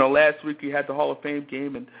 you know, last week you had the Hall of Fame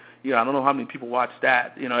game, and, you know, I don't know how many people watched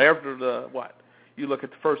that. You know, after you look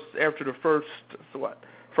at the first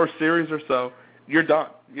series or so, you're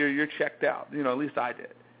done. You're checked out. You know, at least I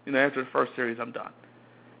did. You know, after the first series, I'm done.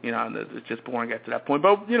 You know, and it's just boring after that point.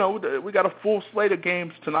 But, you know, we got a full slate of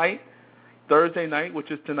games tonight, Thursday night, which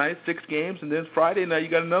is tonight, 6 games, and then Friday night you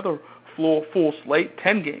got another full slate,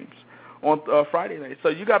 10 games on Friday night. So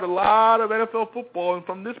you got a lot of NFL football, and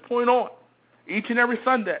from this point on, each and every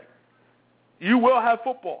Sunday, you will have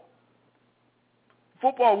football.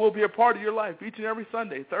 Football will be a part of your life each and every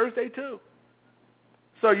Sunday, Thursday too.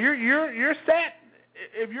 So you're set.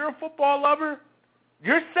 If you're a football lover,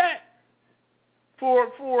 you're set for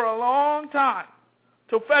a long time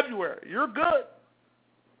till February. You're good.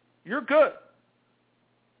 You're good.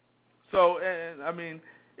 So, and I mean,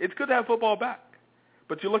 it's good to have football back.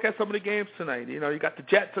 But you look at some of the games tonight. You got the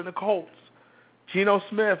Jets and the Colts. Geno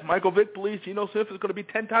Smith, Michael Vick believes Geno Smith is going to be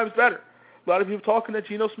 10 times better. A lot of people talking that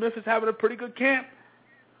Geno Smith is having a pretty good camp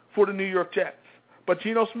for the New York Jets. But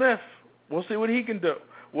Geno Smith, we'll see what he can do.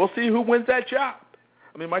 We'll see who wins that job.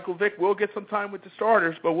 I mean, Michael Vick will get some time with the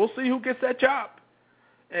starters, but we'll see who gets that job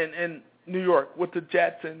in New York with the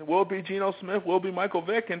Jets. And will it be Geno Smith? Will it be Michael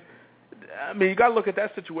Vick? And, I mean, you got to look at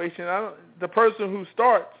that situation. The person who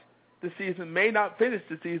starts the season may not finish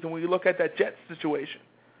the season when you look at that Jets situation.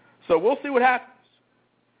 So we'll see what happens.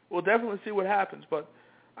 We'll definitely see what happens. But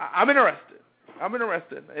I'm interested.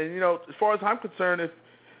 And, as far as I'm concerned, if,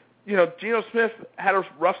 Geno Smith had a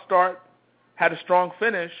rough start, had a strong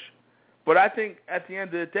finish, but I think at the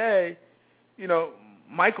end of the day,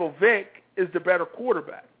 Michael Vick is the better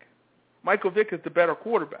quarterback. Michael Vick is the better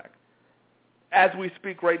quarterback. As we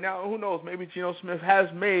speak right now, who knows, maybe Geno Smith has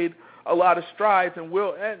made a lot of strides and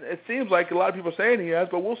it seems like a lot of people are saying he has,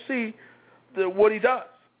 but we'll see what he does.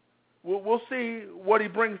 We'll see what he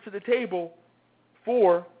brings to the table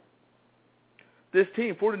for this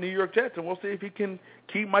team, for the New York Jets, and we'll see if he can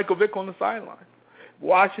keep Michael Vick on the sideline.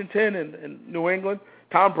 Washington and New England,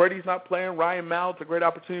 Tom Brady's not playing. Ryan Mallett's a great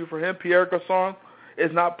opportunity for him. Pierre Garçon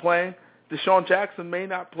is not playing. Deshaun Jackson may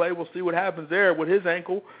not play. We'll see what happens there with his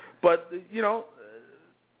ankle. But,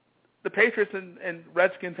 the Patriots and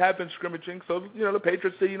Redskins have been scrimmaging, so, the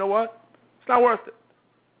Patriots say, you know what? It's not worth it.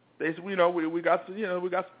 They said, we got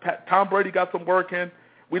Tom Brady got some work in.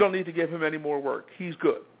 We don't need to give him any more work. He's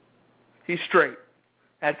good. He's straight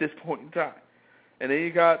at this point in time. And then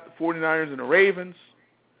you got the 49ers and the Ravens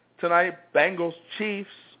tonight, Bengals, Chiefs,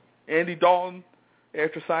 Andy Dalton,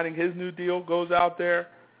 after signing his new deal, goes out there.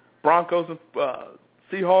 Broncos and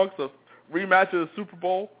Seahawks, a rematch of the Super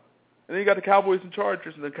Bowl. And then you got the Cowboys and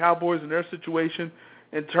Chargers, and the Cowboys and their situation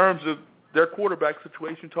in terms of their quarterback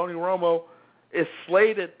situation. Tony Romo is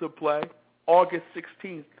slated to play August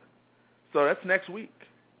 16th. So that's next week.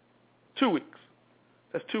 2 weeks.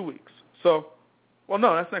 That's 2 weeks. So, well,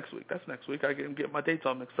 no, that's next week. I get my dates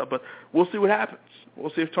all mixed up. But we'll see what happens.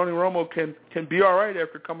 We'll see if Tony Romo can be all right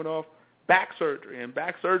after coming off back surgery. And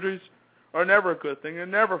back surgeries are never a good thing. They're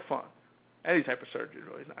never fun. Any type of surgery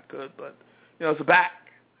really is not good. But, it's a back.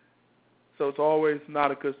 So it's always not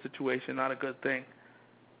a good situation, not a good thing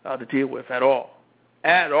to deal with at all.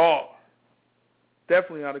 At all.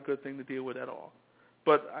 Definitely not a good thing to deal with at all.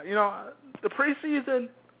 But, the preseason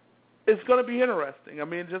is going to be interesting. I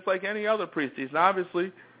mean, just like any other preseason.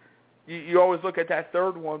 Obviously, you always look at that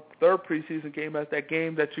third preseason game as that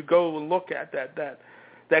game that you go and look at,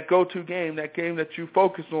 that go-to game, that game that you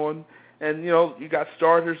focus on. And, you got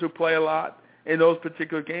starters who play a lot in those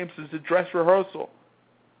particular games. It's a dress rehearsal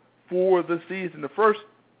for the season. The first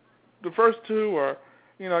two are,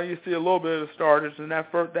 you see a little bit of the starters, and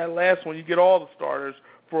that last one, you get all the starters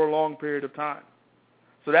for a long period of time.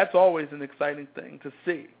 So that's always an exciting thing to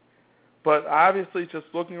see. But obviously, just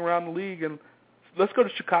looking around the league, and let's go to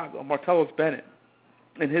Chicago, Martellus Bennett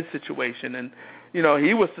and his situation. And,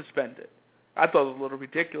 he was suspended. I thought it was a little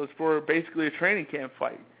ridiculous for basically a training camp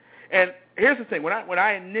fight. And here's the thing. When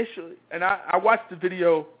I initially, and I watched the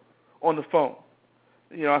video on the phone,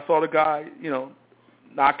 I saw the guy,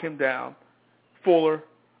 knock him down. Fuller,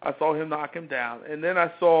 I saw him knock him down. And then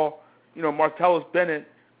I saw, Martellus Bennett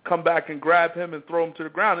come back and grab him and throw him to the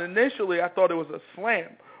ground. And initially, I thought it was a slam,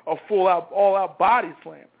 a full-out, all-out body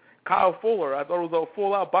slam. Kyle Fuller, I thought it was a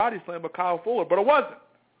full-out body slam by Kyle Fuller, but it wasn't.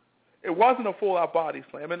 It wasn't a full-out body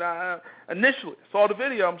slam. And I initially saw the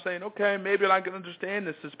video. I'm saying, okay, maybe I can understand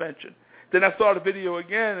this suspension. Then I saw the video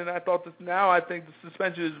again, and I thought I think the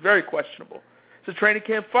suspension is very questionable. It's a training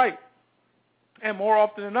camp fight. And more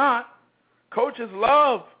often than not, coaches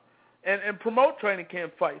love and promote training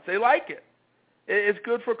camp fights. They like it. It's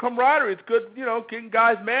good for camaraderie. It's good, getting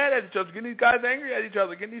guys mad at each other, getting these guys angry at each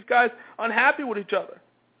other, getting these guys unhappy with each other.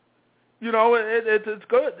 It's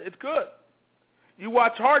good. It's good. You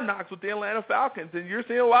watch Hard Knocks with the Atlanta Falcons, and you're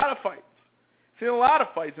seeing a lot of fights.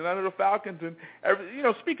 And I know the Falcons, and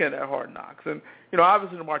speaking of that Hard Knocks, and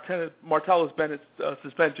obviously the Martellus Bennett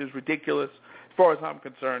suspension is ridiculous as far as I'm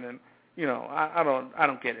concerned, and I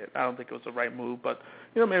don't get it. I don't think it was the right move, but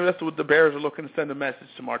maybe that's what the Bears are looking to send a message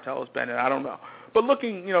to Martellus Bennett. I don't know. But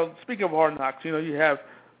speaking of Hard Knocks, you have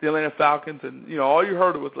the Atlanta Falcons, and all you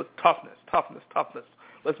heard was toughness.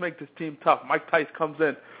 Let's make this team tough. Mike Tice comes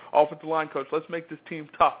in, offensive line coach. Let's make this team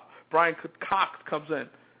tough. Brian Cox comes in,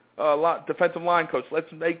 defensive line coach.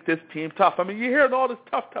 Let's make this team tough. I mean, you're hearing all this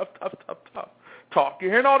tough talk.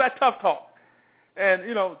 You're hearing all that tough talk. And,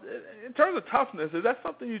 in terms of toughness, is that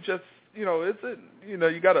something you just, you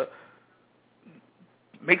got to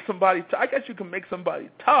make somebody I guess you can make somebody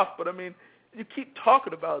tough, but, I mean, you keep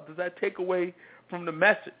talking about it. Does that take away from the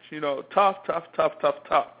message? Tough.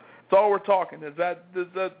 That's all we're talking. Does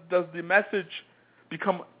the message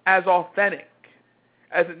become as authentic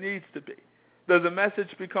as it needs to be? Does the message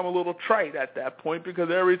become a little trite at that point? Because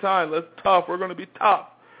every time, we're going to be tough.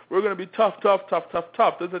 We're going to be tough. Does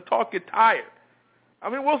the talk get tired? I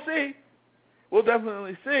mean, we'll see. We'll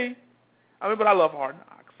definitely see. I mean, but I love Hard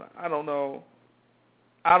Knocks. I don't know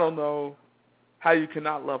how you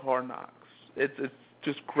cannot love Hard Knocks. It's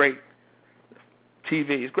just great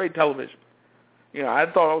TV. It's great television. I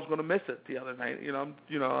thought I was going to miss it the other night. I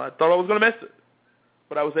thought I was going to miss it,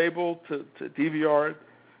 but I was able to DVR it,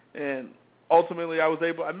 and ultimately I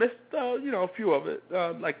missed a few of it,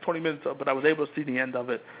 like 20 minutes of it, but I was able to see the end of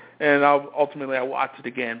it, and ultimately I watched it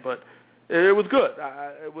again. But it was good.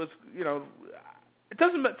 It was, it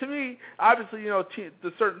doesn't, to me, obviously,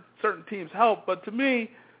 the certain teams help, but to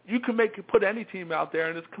me, you can put any team out there,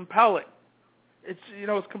 and it's compelling. It's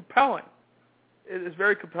compelling. It is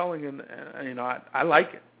very compelling, and I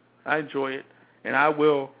like it. I enjoy it, and I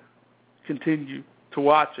will continue to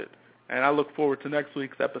watch it. And I look forward to next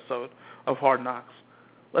week's episode of Hard Knocks.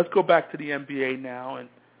 Let's go back to the NBA now, and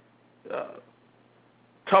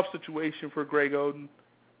tough situation for Greg Oden.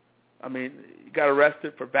 I mean, he got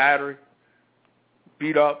arrested for battery,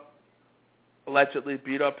 allegedly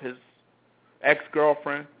beat up his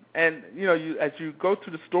ex-girlfriend. And, as you go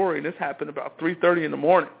through the story, and this happened about 3:30 in the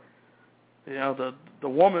morning, the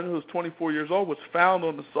woman, who's 24 years old, was found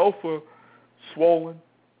on the sofa, swollen,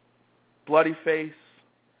 bloody face.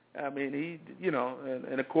 I mean,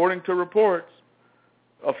 and according to reports,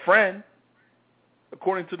 according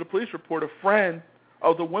to the police report, a friend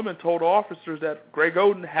of the woman told officers that Greg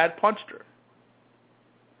Oden had punched her.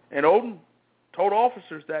 And Oden told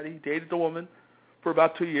officers that he dated the woman for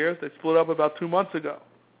about 2 years. They split up about 2 months ago.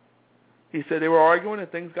 He said they were arguing and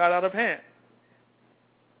things got out of hand.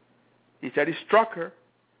 He said he struck her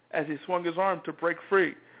as he swung his arm to break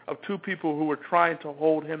free of two people who were trying to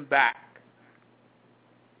hold him back.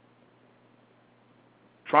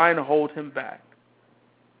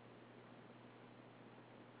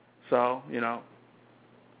 So,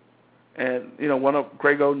 and, one of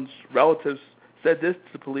Greg Oden's relatives said this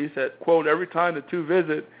to the police, that, quote, every time the two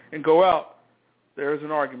visit and go out, there is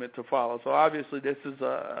an argument to follow. So obviously this is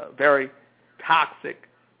a very toxic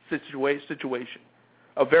situation.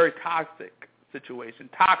 A very toxic situation.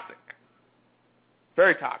 Toxic.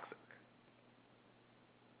 Very toxic.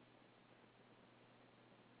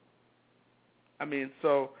 I mean,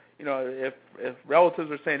 so, if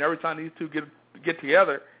relatives are saying every time these two get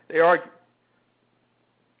together, they argue.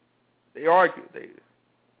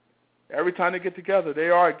 Every time they get together, they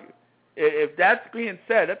argue. If that's being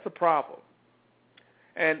said, that's a problem.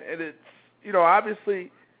 And it's,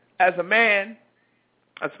 obviously, as a man,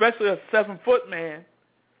 especially a 7-foot man,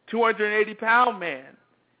 280-pound man,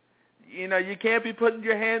 you can't be putting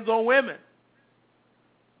your hands on women.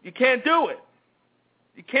 You can't do it.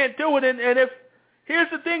 And if, here's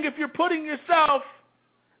the thing, if you're putting yourself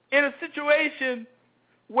in a situation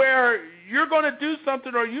where you're going to do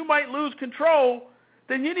something or you might lose control,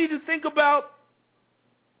 then you need to think about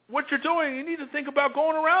what you're doing. You need to think about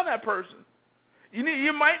going around that person.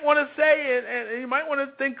 You might want to say, and you might want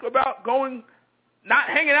to think about not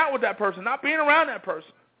hanging out with that person, not being around that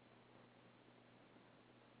person.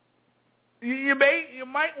 You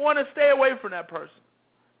might want to stay away from that person.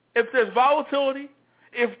 If there's volatility,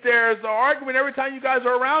 if there's an argument every time you guys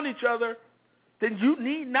are around each other, then you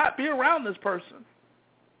need not be around this person.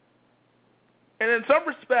 And in some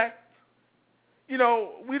respect, we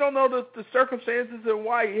don't know the circumstances and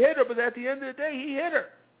why he hit her, but at the end of the day, he hit her.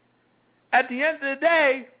 At the end of the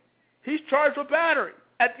day, he's charged with battery.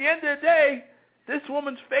 At the end of the day, this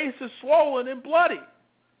woman's face is swollen and bloody.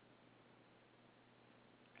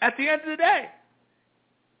 At the end of the day.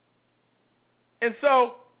 And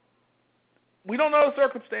so, we don't know the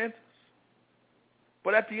circumstances.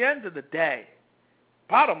 But at the end of the day,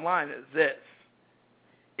 bottom line is this.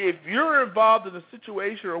 If you're involved in a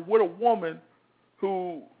situation or with a woman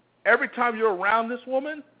who, every time you're around this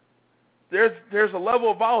woman, there's a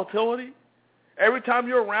level of volatility. Every time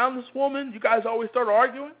you're around this woman, you guys always start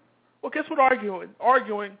arguing. Well, guess what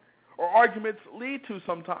arguing or arguments lead to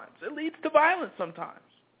sometimes? It leads to violence sometimes.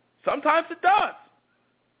 Sometimes it does.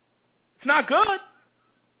 It's not good.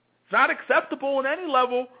 It's not acceptable in any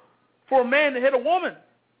level for a man to hit a woman.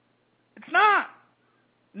 It's not.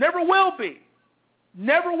 Never will be.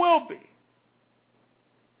 Never will be.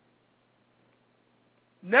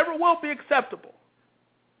 Never will be acceptable.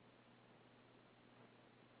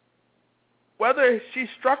 Whether she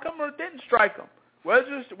struck him or didn't strike him,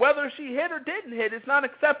 whether she hit or didn't hit, it's not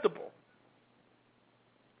acceptable.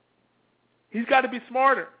 He's got to be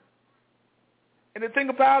smarter. And the thing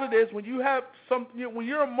about it is, when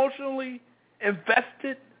you're emotionally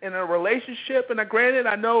invested in a relationship, and granted,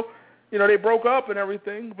 I know, they broke up and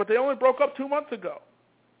everything, but they only broke up 2 months ago.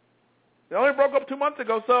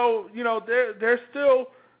 So,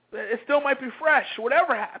 it still might be fresh,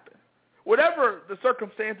 whatever happened. Whatever the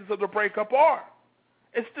circumstances of the breakup are,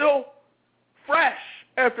 it's still fresh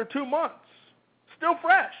after 2 months. Still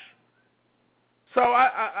fresh. So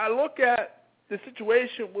I look at the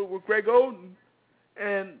situation with Greg Oden,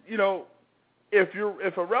 and,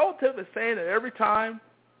 if a relative is saying that every time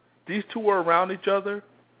these two are around each other,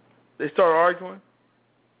 they start arguing,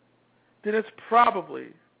 then it's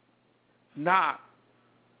probably not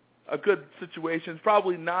a good situation. It's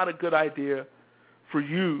probably not a good idea for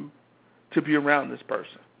you to be around this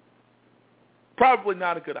person. Probably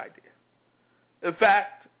not a good idea. In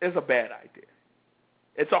fact, it's a bad idea.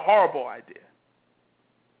 It's a horrible idea.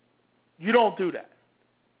 You don't do that.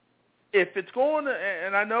 If it's going to,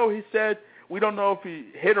 and I know he said we don't know if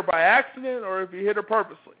he hit her by accident or if he hit her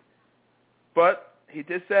purposely, but he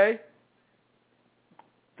did say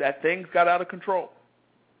that things got out of control.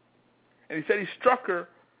 And he said he struck her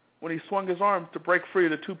when he swung his arms to break free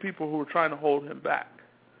of the two people who were trying to hold him back.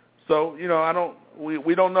 So,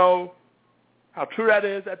 we don't know how true that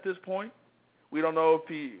is at this point. We don't know if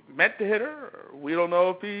he meant to hit her, or we don't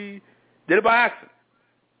know if he did it by accident.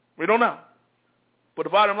 We don't know. But the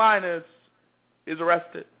bottom line is, he's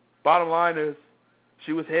arrested. Bottom line is,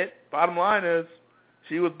 she was hit. Bottom line is,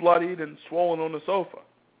 she was bloodied and swollen on the sofa.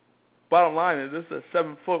 Bottom line is, this is a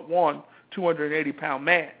 7'1", 280-pound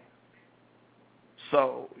man.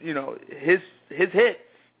 So, his hits,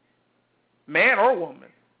 man or woman,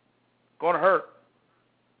 going to hurt.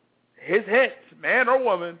 His hits, man or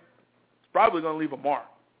woman, is probably going to leave a mark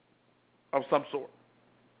of some sort.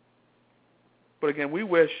 But again,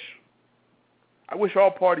 I wish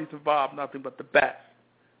all parties involved nothing but the best.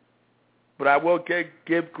 But I will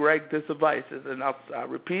give Greg this advice, and I'll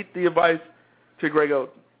repeat the advice to Greg Oden.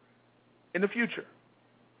 In the future,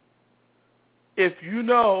 if you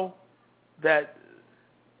know that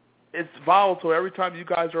it's volatile every time you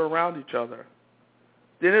guys are around each other,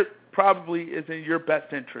 then it probably is in your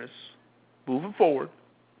best interest, moving forward,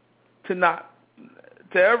 to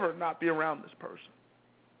ever not be around this person.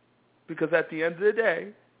 Because at the end of the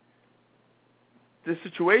day, this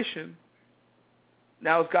situation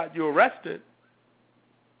now has got you arrested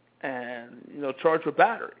and, charged with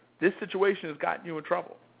battery. This situation has gotten you in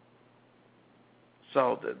trouble.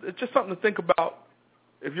 So it's just something to think about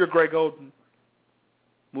if you're Greg Oden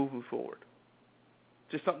moving forward.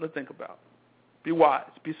 Just something to think about. Be wise.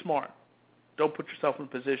 Be smart. Don't put yourself in a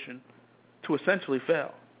position to essentially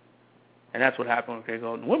fail. And that's what happened with Greg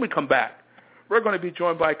Oden. When we come back, we're going to be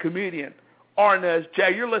joined by comedian Arnez.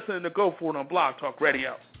 Jay, you're listening to Go For It on Blog Talk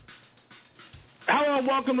Radio. Hello and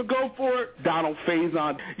welcome to Go For It. Donald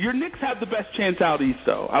Faison. Your Knicks have the best chance out east,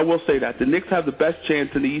 though. I will say that. The Knicks have the best chance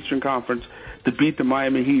in the Eastern Conference to beat the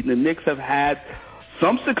Miami Heat. And the Knicks have had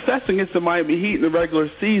some success against the Miami Heat in the regular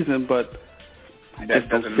season, but that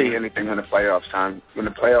doesn't mean anything when the playoffs time. When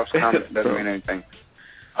the playoffs come, it doesn't mean anything.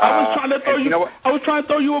 I was trying to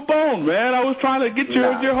throw you a bone, man. I was trying to get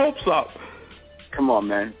your hopes up. Come on,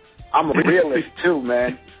 man. I'm a realist too,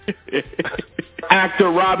 man. Actor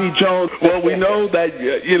Robbie Jones. Well, we know that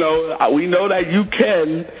you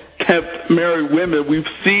can marry women. We've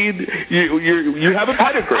seen you have a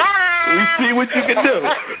pedigree. We see what you can do.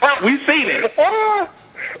 We've seen it.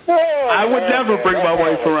 I would never bring my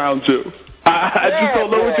wife around you. I just don't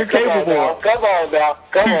know what you're capable of. Come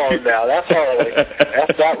on now. That's early.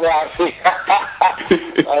 That's not Roxy.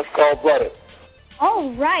 That's cold-blooded.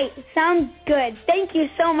 All right. Sounds good. Thank you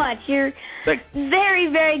so much. You're very,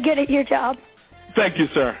 very good at your job. Thank you,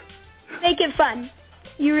 sir. Make it fun.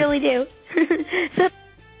 You really do.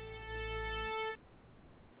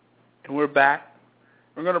 And we're back.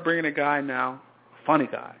 We're going to bring in a guy now, a funny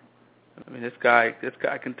guy. I mean, this guy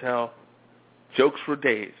can tell jokes for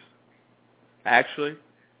days. Actually,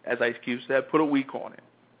 as Ice Cube said, put a week on it.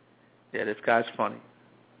 Yeah, this guy's funny.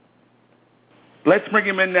 Let's bring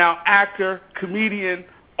him in now. Actor, comedian,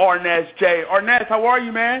 Arnez J. Arnez, how are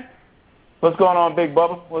you, man? What's going on, Big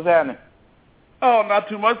Bubba? What's happening? Oh, not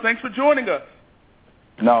too much. Thanks for joining us.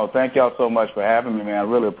 No, thank y'all so much for having me, man. I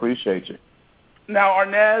really appreciate you. Now,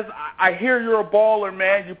 Arnez, I hear you're a baller,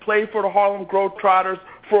 man. You played for the Harlem Globetrotters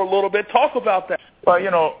for a little bit. Talk about that. Well,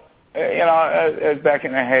 it's back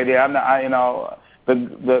in the heyday. The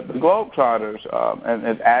Globetrotters, and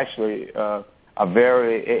it's actually a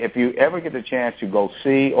very, if you ever get the chance to go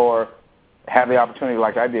see or have the opportunity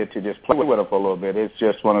like I did to just play with them for a little bit, it's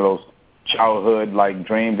just one of those childhood-like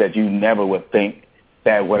dreams that you never would think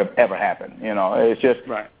that would have ever happened. It's just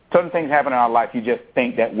certain things happen in our life you just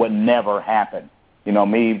think that would never happen.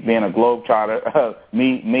 Me being a Globetrotter,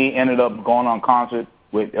 me ended up going on concert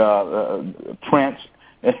with Prince.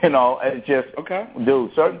 It's just,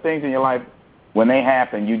 dude, certain things in your life, when they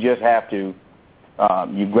happen, you just have to,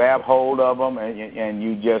 you grab hold of them and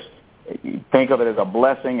you just think of it as a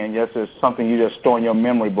blessing and just as something you just store in your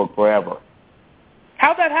memory book forever.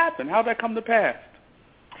 How'd that happen? How'd that come to pass?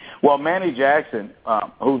 Well, Manny Jackson,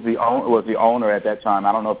 was the owner at that time,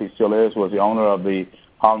 I don't know if he still is, was the owner of the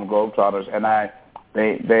Harlem Globetrotters, and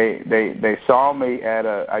they saw me at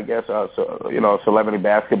a celebrity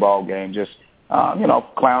basketball game, just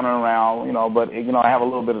clowning around, but I have a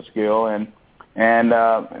little bit of skill, and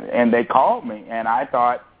they called me, and I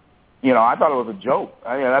thought it was a joke.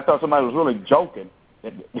 I thought somebody was really joking.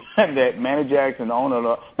 That Manny Jackson, the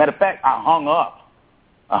owner, matter of fact, I hung up.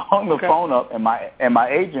 I hung the phone up, and my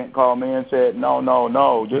agent called me and said, no,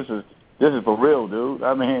 this is for real, dude.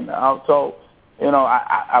 I mean, I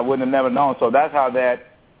wouldn't have never known. So that's how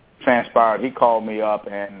that transpired. He called me up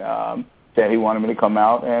and said he wanted me to come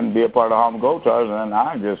out and be a part of the Harlem Globetrotters, and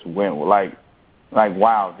I just went like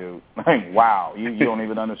wow, dude, like wow, you don't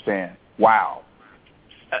even understand, wow.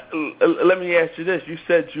 Let me ask you this: you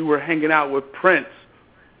said you were hanging out with Prince.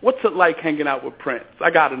 What's it like hanging out with Prince?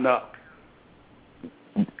 I got to know.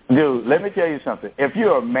 Dude, let me tell you something. If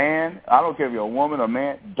you're a man, I don't care if you're a woman or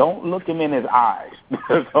man, don't look him in his eyes.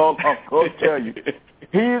 That's all I'm going to tell you.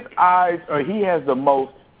 His eyes, he has the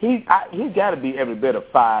most, he's got to be every bit of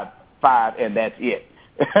 5'5", and that's it.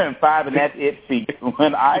 5 and that's it feet.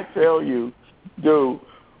 When I tell you, dude,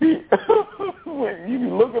 when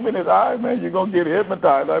you look him in his eyes, man, you're going to get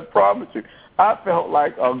hypnotized, I promise you. I felt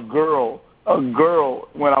like a girl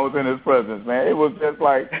when I was in his presence, man. It was just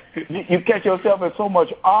like you catch yourself in so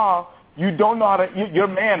much awe, you don't know how to. Your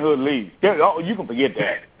manhood leaves. You can forget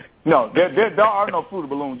that. No, there are no fruit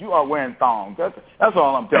balloons. You are wearing thongs. That's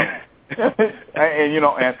all I'm telling you.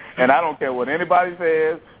 and I don't care what anybody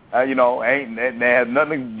says. That has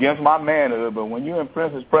nothing against my manhood. But when you're in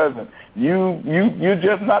Prince's presence, you're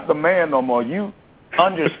just not the man no more. You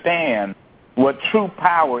understand what true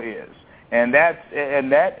power is. And that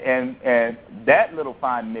little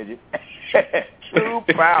fine midget, true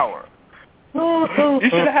power. You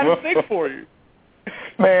should have had a stick for you.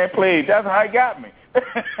 Man, please, that's how he got me.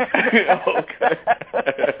 Okay.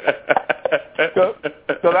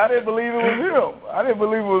 Because I didn't believe it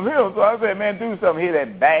was him. So I said, man, do something. Hear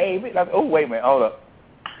that, baby. I said, oh, wait a minute, hold up.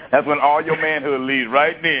 That's when all your manhood leaves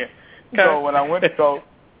right there. Okay. So when I went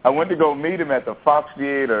to go meet him at the Fox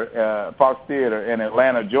Theater in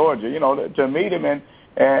Atlanta, Georgia, to meet him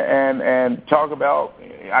and talk about,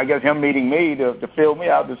 I guess, him meeting me to fill me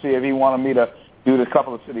out to see if he wanted me to do this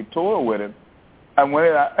couple of city tour with him. And when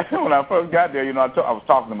I first got there, I was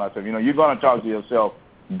talking to myself, you're going to talk to yourself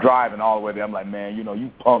driving all the way there. I'm like, man,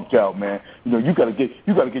 you punked out, man. You got to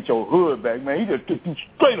get your hood back, man. He just took you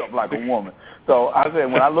straight up like a woman. So I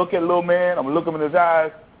said, when I look at little man, I'm going to look him in his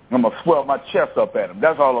eyes, I'm going to swell my chest up at him.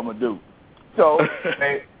 That's all I'm going to do. So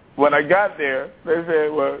when I got there, they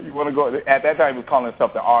said, well, you want to go? At that time, he was calling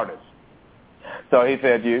himself the artist. So he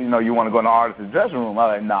said, you want to go in the artist's dressing room?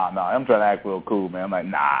 I'm like, nah, I'm trying to act real cool, man. I'm like,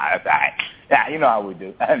 nah, it's all right. Yeah, you know how we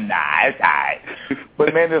do. Nah, it's all right.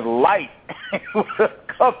 But, man, this light was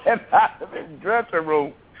coming out of his dressing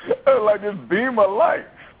room, like this beam of light.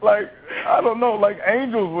 Like, I don't know, like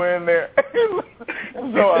angels were in there. So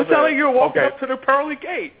it sounded like you were walking up to the pearly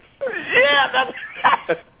gates. Yeah,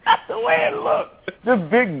 that's the way it looked. This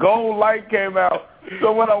big gold light came out.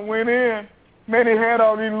 So when I went in, man, he had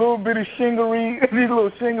all these little bitty shingery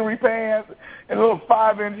pants and little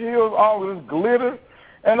 5-inch heels, all with this glitter.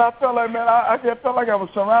 And I felt like, man, I just felt like I was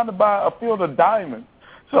surrounded by a field of diamonds.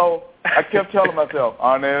 So I kept telling myself,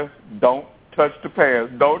 Arnez, don't touch the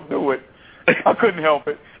pants. Don't do it. I couldn't help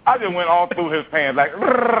it. I just went all through his pants, like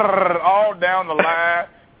all down the line,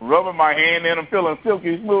 rubbing my hand in them, feeling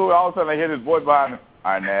silky smooth. All of a sudden I hear this voice behind me,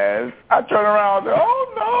 Arnez. I turn around and say,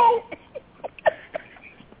 oh,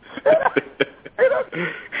 no.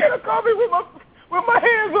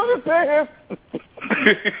 pants.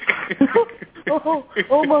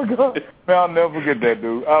 oh my God. Man, I'll never forget that,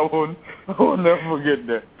 dude. I will never forget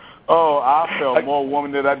that. Oh, I felt more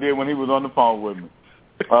woman than I did when he was on the phone with me.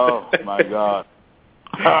 Oh, my God.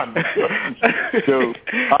 Dude,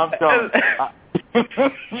 I'm telling you.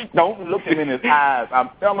 Don't look him in his eyes. I'm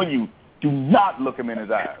telling you, do not look him in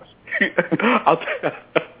his eyes.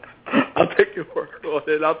 I'll take your word on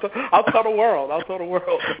it. I'll tell the world.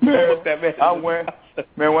 Man, look that man.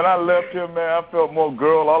 When I left him, man, I felt more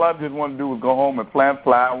girl. All I just wanted to do was go home and plant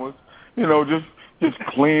flowers. You know, just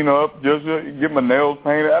clean up, just get my nails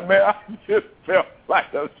painted. I just felt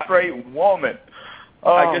like a straight woman.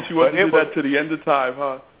 I guess you want to do that to the end of time,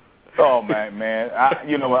 huh? Oh man,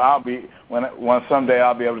 you know what? When someday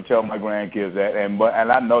I'll be able to tell my grandkids that, and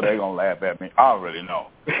I know they're gonna laugh at me. I already know,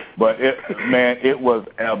 but it was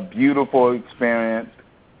a beautiful experience,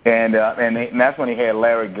 and that's when he had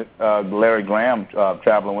Larry Graham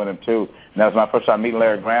traveling with him too. And that was my first time meeting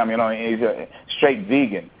Larry Graham. You know, he's a straight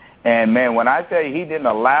vegan, and man, when I tell you he didn't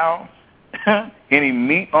allow any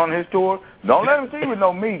meat on his tour, don't let him see you with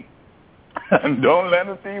no meat. Don't let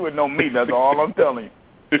him see you with no meat. That's all I'm telling you.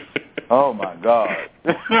 Oh my God.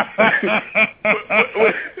 Dude,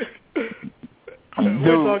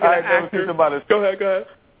 I ain't never seen somebody. Go ahead.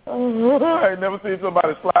 I ain't never seen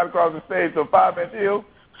somebody slide across the stage to a 5-inch hill.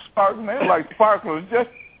 Sparks, man, like sparklers. Just.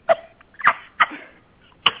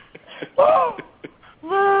 Oh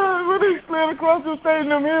man, when he slid across the stage in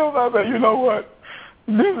them hills, I said, you know what?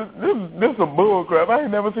 This is a bull crap. I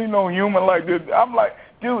ain't never seen no human like this. I'm like,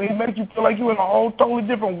 dude, he makes you feel like you're in a whole totally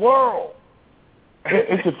different world.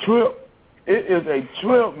 It's a trip. It is a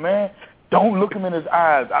trip, man. Don't look him in his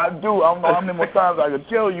eyes. I don't know how many more times I can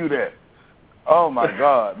tell you that. Oh, my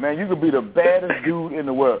God. Man, you could be the baddest dude in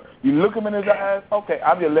the world. You look him in his eyes, okay,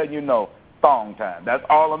 I'm just letting you know, thong time. That's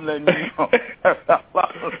all I'm letting you know.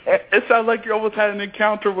 It sounds like you almost had an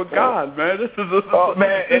encounter with God, man.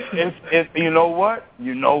 Man, it's you know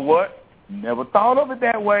what? Never thought of it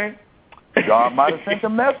that way. God might have sent a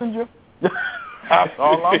messenger. That's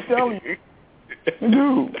all I'm telling you.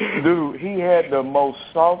 Dude, he had the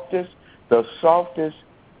softest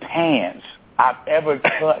pants I've ever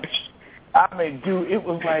touched. I mean, dude, it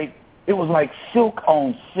was like silk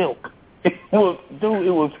on silk. I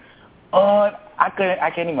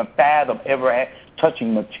can't even fathom ever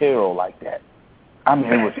touching material like that. I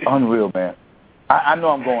mean, it was unreal, man. I know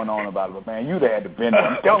I'm going on about it, but man, you'd have had to bend it.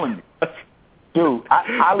 I'm telling you. Dude,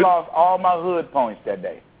 I lost all my hood points that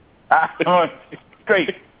day.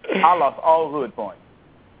 Straight. I lost all hood points.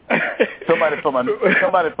 Somebody from a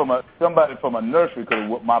nursery could have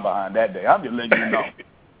whooped my behind that day. I'm just letting you know.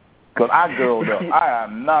 Because I girled up. I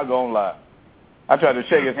am not going to lie. I tried to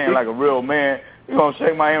shake his hand like a real man. You're going to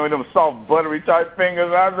shake my hand with them soft, buttery type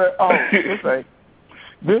fingers. I said, oh,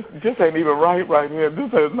 this ain't even right here.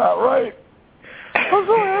 This is not right. I'm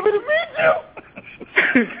so happy to meet you.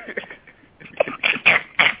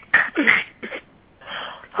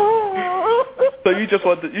 So you just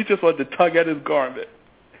want to tug at his garment.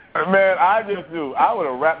 Man, I just do. I would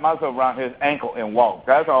have wrapped myself around his ankle and walked.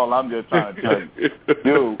 That's all I'm just trying to tell you.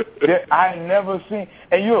 Dude, I never seen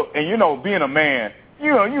and you know, being a man,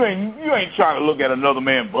 you ain't trying to look at another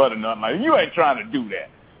man's butt or nothing like that. You ain't trying to do that.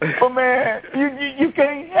 But man, you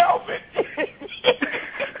can't help it.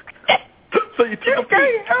 So you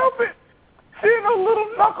can't help it. Seeing a little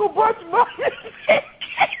knuckle butts.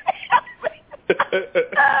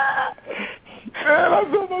 Man, I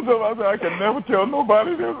told myself, I can never tell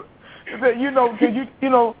nobody this. That you know,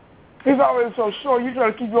 he's already so short. You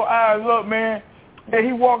try to keep your eyes up, man. And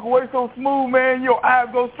he walk away so smooth, man. Your eyes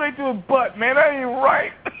go straight to his butt, man. That ain't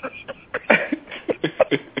right.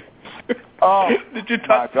 Oh, did you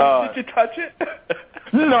touch it?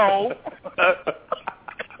 No.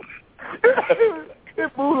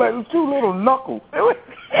 It moved like two little knuckles.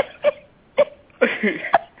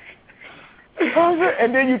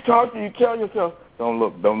 And then you tell yourself, don't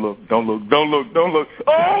look.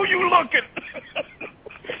 Oh, you looking.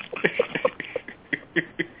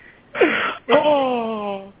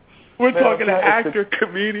 Oh, we're talking to actor,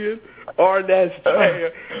 comedian, Arnez.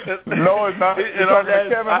 No, it's not. You're talking to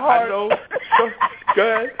Kevin Hart. I know. Go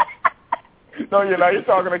ahead. No, you're not. You're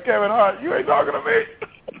talking to Kevin Hart. You ain't talking to me.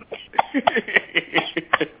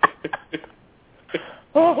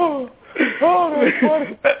 Oh, that's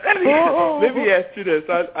funny. Let me ask you this.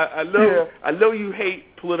 I know you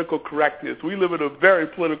hate political correctness. We live in a very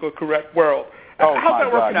politically correct world. How's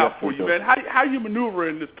that working out for you, man? How you maneuver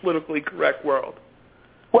in this politically correct world?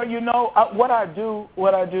 Well, you know, what I do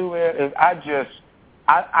is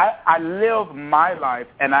I live my life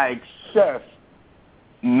and I access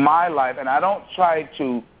my life, and I don't try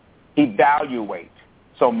to evaluate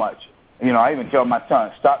so much. You know, I even tell my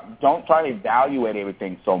son, don't try to evaluate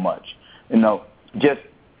everything so much. You know, just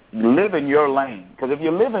live in your lane. Because if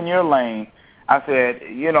you live in your lane, I said,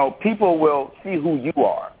 you know, people will see who you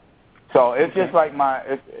are. So it's just like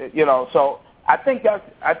you know, so I think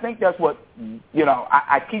that's what, you know,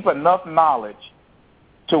 I keep enough knowledge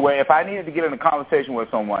to where if I needed to get in a conversation with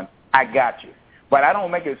someone, I got you. But I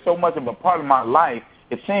don't make it so much of a part of my life.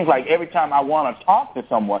 It seems like every time I want to talk to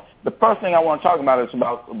someone, the first thing I want to talk about is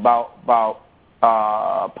about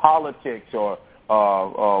politics or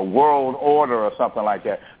world order or something like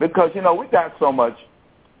that. Because, you know, we got so much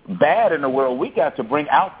bad in the world, we got to bring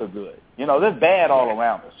out the good. You know, there's bad all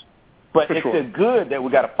around us. But it's the good that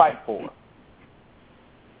we got to fight for.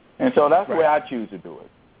 And so that's the way I choose to do it.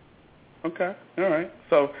 Okay, all right.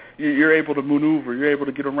 So you're able to maneuver. You're able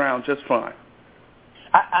to get around just fine.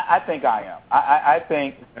 I think I am. I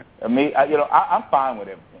think you know, I'm fine with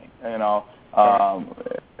everything. You know,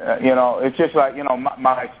 you know, it's just like, you know,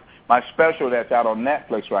 my special that's out on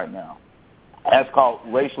Netflix right now. That's called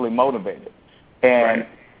Racially Motivated, and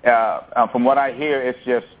from what I hear, it's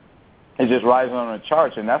just rising on the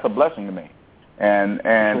charts, and that's a blessing to me. And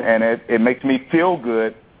it makes me feel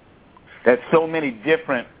good that so many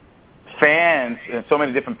different fans and so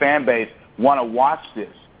many different fan base want to watch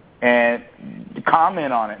this and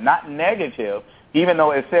comment on it, not negative, even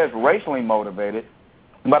though it says racially motivated,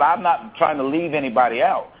 but I'm not trying to leave anybody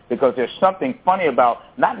out because there's something funny about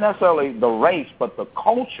not necessarily the race, but the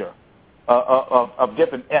culture of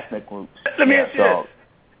different ethnic groups. Let me ask you this.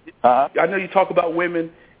 I know you talk about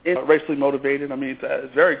women in racially motivated. I mean,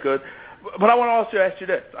 it's very good. But I want to also ask you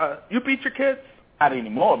this. You beat your kids? Not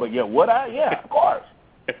anymore, but yeah, would I? Yeah, of course.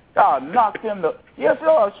 I knocked them to, yes, sir,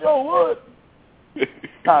 I sure would.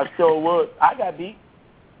 I sure would. I got beat.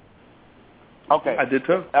 Okay. I did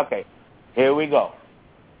too. Okay. Here we go.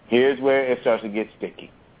 Here's where it starts to get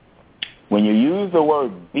sticky. When you use the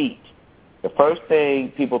word beat, the first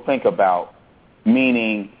thing people think about,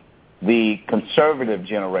 meaning the conservative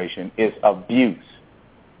generation, is abuse.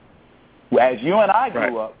 As you and I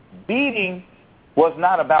grew up, beating was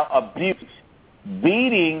not about abuse.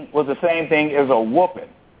 Beating was the same thing as a whooping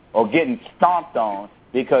or getting stomped on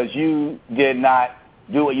because you did not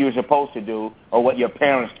do what you were supposed to do or what your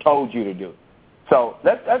parents told you to do. So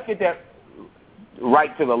let's get that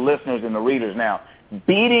right to the listeners and the readers now.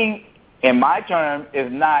 Beating, in my term,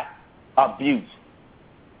 is not abuse.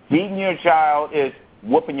 Beating your child is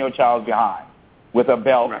whooping your child behind with a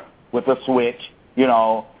belt, with a switch, you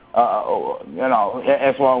know.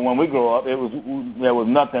 As well, when we grew up, there was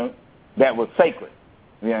nothing that was sacred.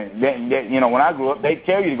 You know, when I grew up, they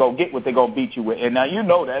tell you to go get what they're going to beat you with. And now you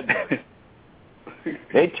know that.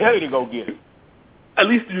 They tell you to go get it. At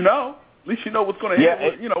least you know. At least you know what's going to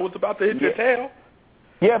hit, you know, what's about to hit your tail.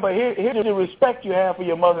 Yeah, but here's the respect you have for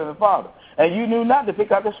your mother and father. And you knew not to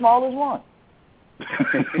pick out the smallest one.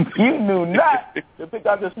 You knew not to pick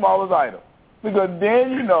out the smallest item. Because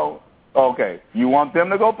then you know, okay, you want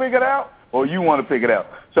them to go pick it out or you want to pick it out.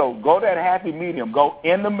 So go that happy medium. Go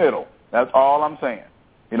in the middle. That's all I'm saying.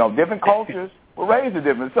 You know, different cultures were raised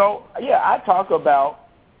different. So, yeah, I talk about,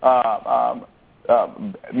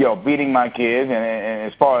 you know, beating my kids.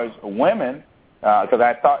 And as far as women, because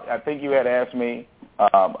I think you had asked me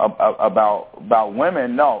about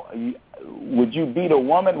women. No. Would you beat a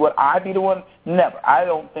woman? Would I beat a woman? Never. I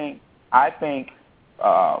think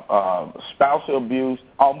spousal abuse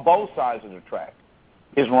on both sides of the track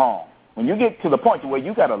is wrong. When you get to the point where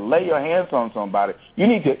you got to lay your hands on somebody, you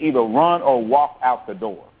need to either run or walk out the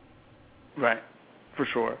door. Right, for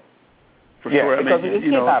sure. Sure. Because it's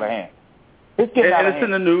getting out of hand. It's getting out of hand.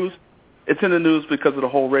 In the news. It's in the news because of the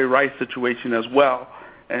whole Ray Rice situation as well,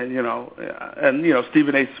 and you know,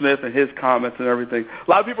 Stephen A. Smith and his comments and everything.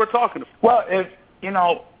 A lot of people are talking. Well,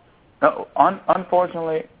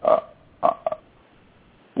 unfortunately,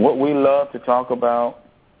 what we love to talk about,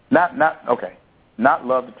 not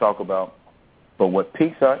love to talk about, but what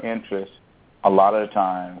piques our interest a lot of the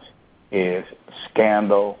times is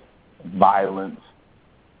scandal, violence,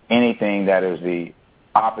 anything that is the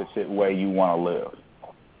opposite way you want to live.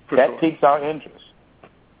 That piques our interest.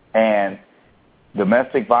 And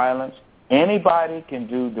domestic violence, anybody can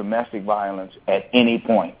do domestic violence at any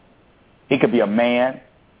point. It could be a man,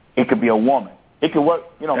 it could be a woman. It could work.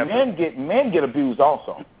 You know, men get abused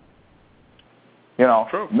also. You know,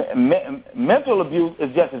 mental abuse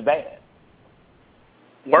is just as bad.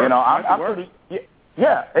 Worse. You know, I'm pretty.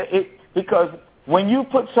 Yeah, because when you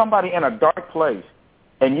put somebody in a dark place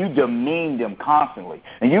and you demean them constantly,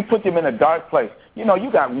 and you put them in a dark place, you know,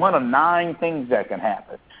 you got one of 9 things that can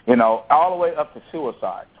happen. You know, all the way up to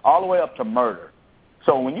suicide, all the way up to murder.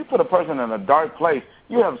 So when you put a person in a dark place,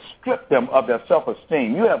 you have stripped them of their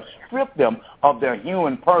self-esteem. You have stripped them of their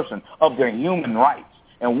human person, of their human rights.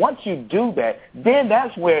 And once you do that, then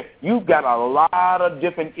that's where you've got a lot of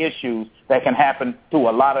different issues that can happen to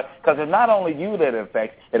a lot of, because it's not only you that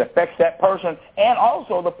it affects that person and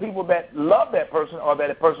also the people that love that person or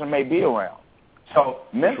that person may be around. So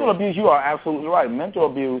mental abuse, you are absolutely right. Mental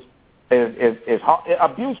abuse is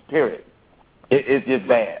abuse, period. It's just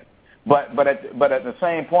bad. But at the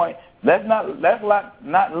same point, let's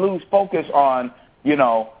not lose focus on, a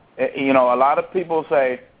lot of people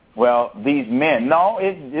say, well, these men. No,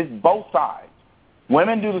 it's both sides.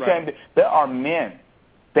 Women do the same thing. There are men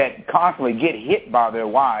that constantly get hit by their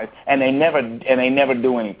wives, and they never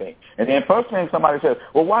do anything. And then first thing somebody says,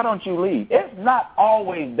 well, why don't you leave? It's not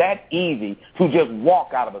always that easy to just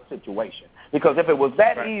walk out of a situation. Because if it was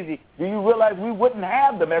that easy, do you realize we wouldn't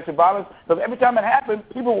have domestic violence? Because every time it happened,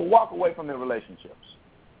 people would walk away from their relationships.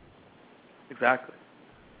 Exactly.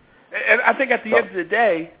 And I think at the end of the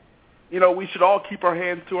day, we should all keep our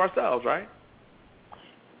hands to ourselves, right?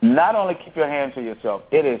 Not only keep your hands to yourself,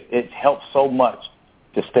 it helps so much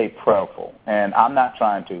to stay prayerful. And I'm not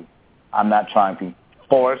trying to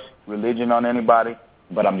force religion on anybody,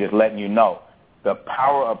 but I'm just letting you know the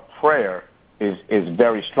power of prayer is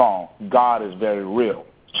very strong. God is very real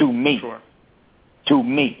to me. Sure. To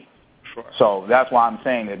me. Sure. So that's why I'm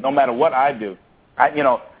saying that no matter what I do,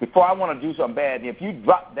 before I want to do something bad, if you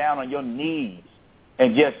drop down on your knees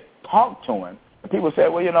and just talk to him, people say,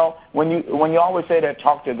 well, when you always say that,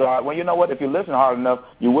 talk to God, well, you know what? If you listen hard enough,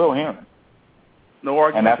 you will hear him. No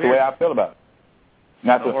argument. And that's the way I feel about it. A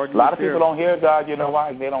lot of people here. don't hear God. You know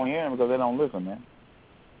why? They don't hear him because they don't listen, man.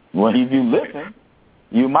 Well, if you listen,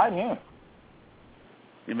 you might hear him.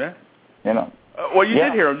 You met? Well, you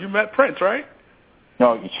did hear him. You met Prince, right?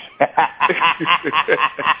 No.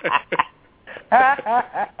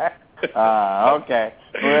 Okay.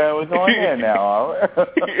 Well, we're going there now. All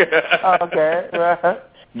right. Okay.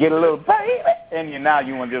 Get a little baby, and now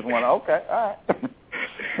you just want to. Okay. All right.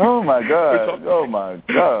 Oh my God. Oh my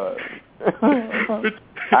God.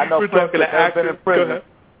 I know Prince could have been in prison.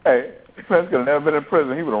 Hey, Prince could have never been in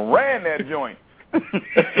prison. He would have ran that joint.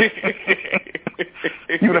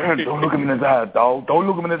 You would have heard, don't look him in his eyes, dog. Don't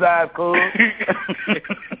look him in his eyes, cuz.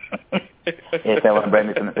 Hey, someone bring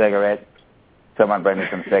me some cigarettes. Someone bring me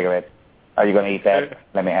some cigarettes. Are you going to eat that?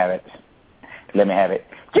 Let me have it. Let me have it.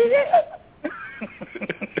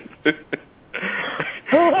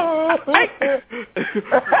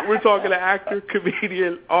 We're talking to actor,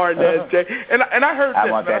 comedian Arnez. And I heard this.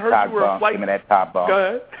 I want that top bunk. Give me that top bunk. Go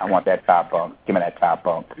ahead. I want that top bunk. Give me that top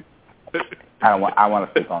bunk. I want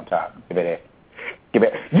to sleep on top. Give it that. Give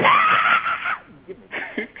it.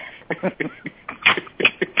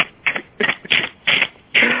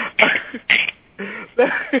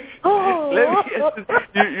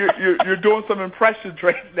 You're doing some impressions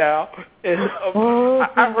right now, and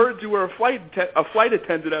I heard you were a flight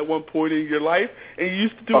attendant at one point in your life, and you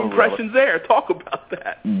used to do impressions there. Talk about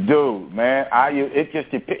that, dude. Man, it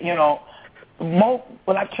just depends.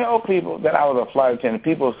 When I tell people that I was a flight attendant,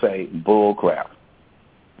 people say bull crap.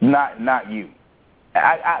 Not you.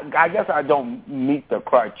 I guess I don't meet the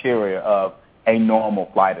criteria of a normal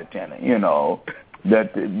flight attendant.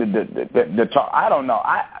 The talk. I don't know.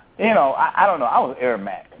 I don't know. I was Air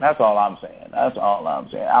Max. That's all I'm saying. I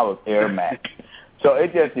was Air Max. So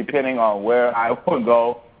it just depending on where I would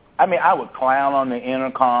go. I mean, I would clown on the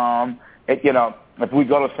intercom. If we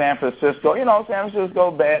go to San Francisco, San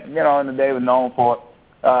Francisco, in the day was known for,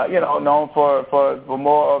 known for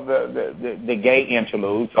more of the gay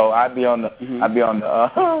interlude. So I'd be on the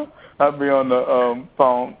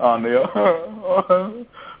phone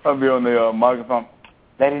I'll be on the microphone.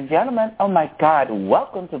 Ladies and gentlemen, oh my God,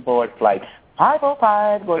 welcome to board flight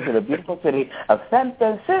 505, going to the beautiful city of San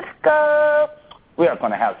Francisco. We are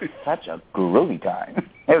going to have such a groovy time.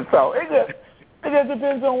 And so it just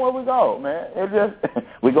depends on where we go, man.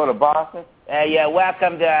 We go to Boston. Yeah,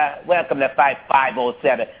 welcome to flight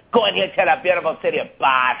 507. Going here to the beautiful city of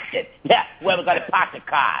Boston. Yeah, where we're going to park the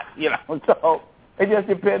cars, So it just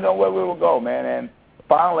depends on where we will go, man. And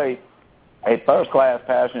finally, a first-class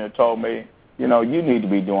passenger told me, you need to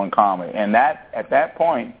be doing comedy. And at that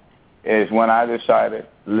point is when I decided,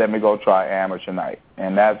 let me go try amateur night.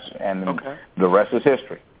 And the rest is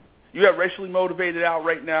history. You have Racially Motivated out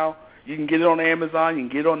right now. You can get it on Amazon. You can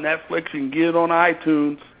get it on Netflix. You can get it on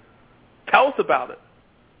iTunes. Tell us about it.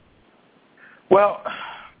 Well,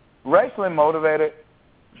 Racially Motivated,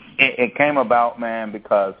 it came about, man,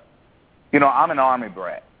 because, I'm an Army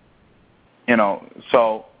brat.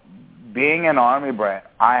 So being an Army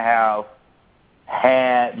brat, I have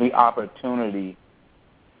had the opportunity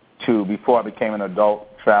to, before I became an adult,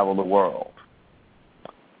 travel the world,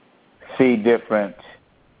 see different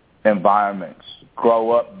environments,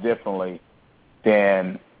 grow up differently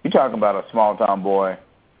than, you're talking about a small-town boy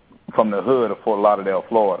from the hood of Fort Lauderdale,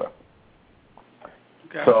 Florida.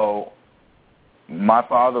 Okay. So my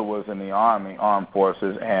father was in the Army, Armed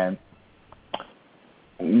Forces, and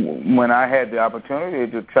when I had the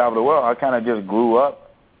opportunity to travel the world, I kind of just grew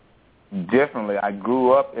up differently. I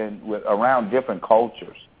grew up around different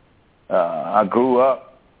cultures. I grew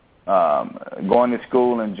up going to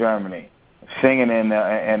school in Germany, singing in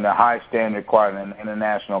the high standard choir and the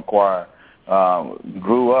national choir.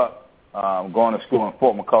 Grew up going to school in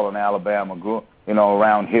Fort McCullough, Alabama. Grew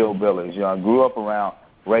around hillbillies. I grew up around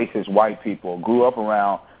racist white people. Grew up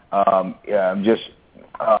around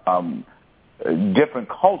different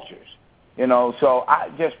cultures. So I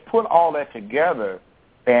just put all that together,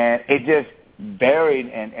 and it just buried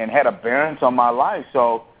and had a bearing on my life.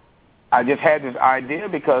 So I just had this idea,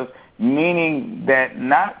 because meaning that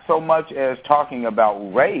not so much as talking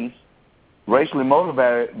about race, racially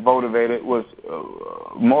motivated was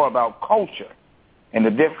more about culture and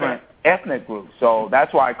the different ethnic groups. So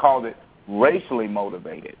that's why I called it racially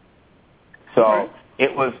motivated. So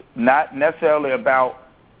it was not necessarily about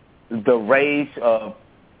the race of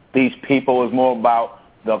these people. It was more about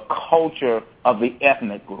the culture of the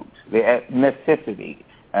ethnic groups, the ethnicity.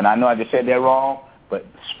 And I know I just said that wrong, but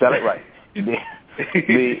spell it right.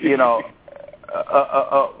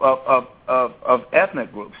 Of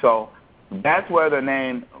ethnic groups. So that's where the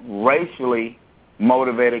name racially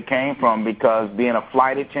motivated came from, because being a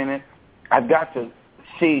flight attendant, I've got to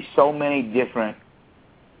see so many different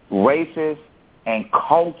races and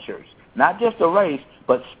cultures, not just the race,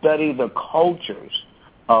 but study the cultures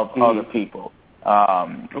of other people. Of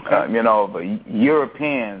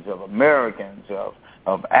Europeans, of Americans,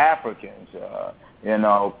 of Africans,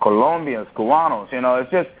 Colombians, Cubanos.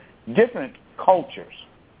 It's just different cultures.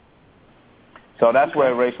 So that's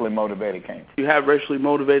where racially motivated came from. You have racially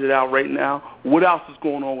motivated out right now. What else is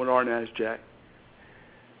going on with Arnez, Jack?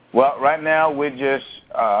 Well, right now we're just,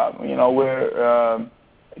 we're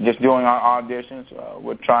just doing our auditions.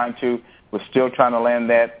 We're still trying to land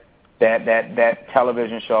that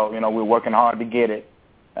television show. We're working hard to get it,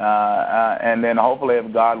 and then hopefully,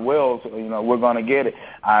 if God wills, we're going to get it.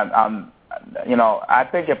 I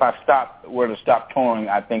think if I were to stop touring,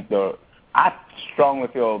 I strongly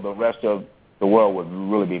feel the rest of the world would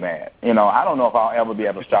really be mad. I don't know if I'll ever be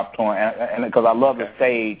able to stop touring, and because I love the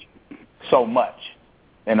stage so much,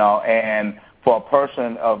 and for a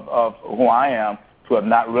person of who I am to have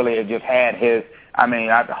not really just had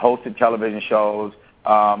I've hosted television shows.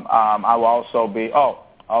 I will also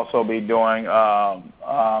be doing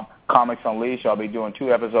Comics Unleashed. I'll be doing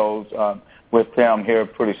 2 episodes with them here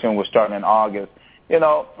pretty soon. We're starting in August.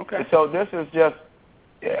 So this is just,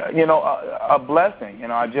 a blessing.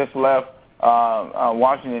 I just left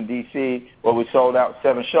Washington, D.C., where we sold out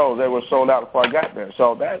 7 shows. They were sold out before I got there.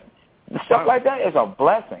 So stuff like that is a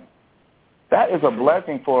blessing. That is a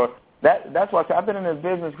blessing for that. That's why I've been in this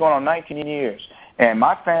business going on 19 years, and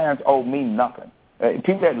my fans owe me nothing.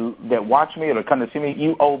 People that watch me or come to see me,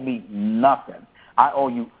 you owe me nothing. I owe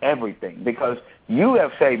you everything, because you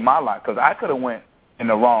have saved my life, because I could have went in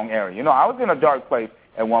the wrong area. I was in a dark place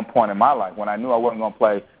at one point in my life when I knew I wasn't going to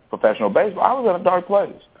play professional baseball. I was in a dark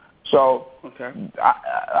place. So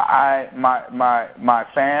my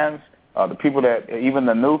fans, the people that, even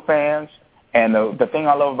the new fans, and the thing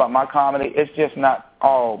I love about my comedy, it's just not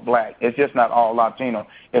all black. It's just not all Latino.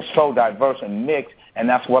 It's so diverse and mixed, and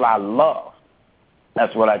that's what I love.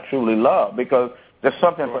 That's what I truly love, because there's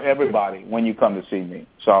something for everybody when you come to see me.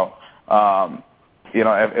 So,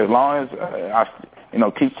 as long as I,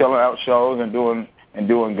 keep selling out shows and doing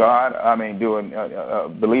believing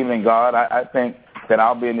in God, I think that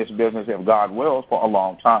I'll be in this business, if God wills, for a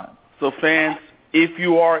long time. So, fans, if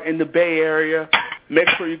you are in the Bay Area, make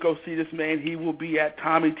sure you go see this man. He will be at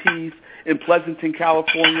Tommy T's in Pleasanton,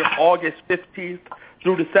 California, August 15th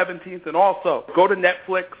through the 17th. And also, go to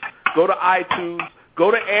Netflix, go to iTunes, go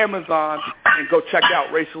to Amazon, and go check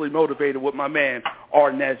out Racially Motivated with my man,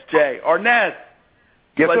 Arnez J. Arnez,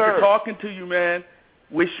 pleasure talking to you, man.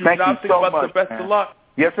 Wish you nothing but the best of luck.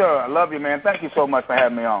 Yes, sir. I love you, man. Thank you so much for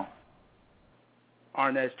having me on.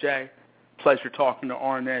 Arnez J. Pleasure talking to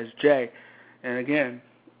Arnez J. And again,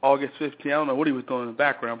 August 15th, I don't know what he was doing in the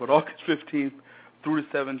background, but August 15th through the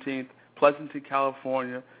 17th, Pleasanton,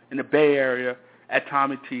 California, in the Bay Area, at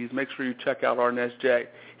Tommy T's. Make sure you check out Arnez J.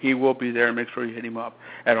 He will be there. Make sure you hit him up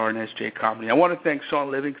at Arnez J Comedy. I want to thank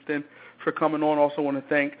Shaun Livingston for coming on. Also want to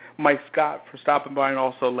thank Mike Scott for stopping by, and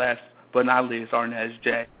also last but not least, Arnez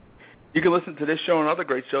J. You can listen to this show and other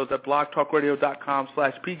great shows at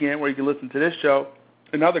blogtalkradio.com/PGAN, where you can listen to this show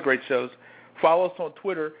and other great shows. Follow us on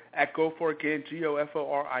Twitter at GoForItGant,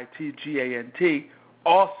 GoForitGant.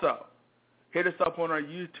 Also, hit us up on our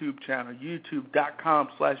YouTube channel,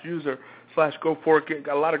 youtube.com/user/GoForItGant.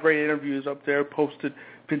 Got a lot of great interviews up there. Posted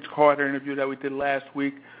Vince Carter interview that we did last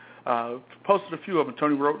week. Posted a few of them.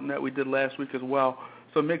 Tony Roten that we did last week as well.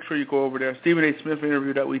 So make sure you go over there. Stephen A. Smith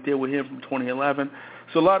interview that we did with him from 2011.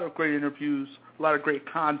 So a lot of great interviews, a lot of great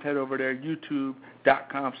content over there.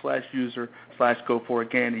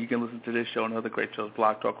 YouTube.com/user/GoForItGant. And you can listen to this show and other great shows,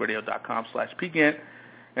 blogtalkradio.com/PGAN.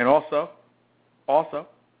 And also,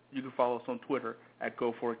 you can follow us on Twitter at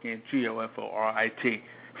GoForItGant, GoForit.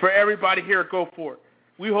 For everybody here at Go For It,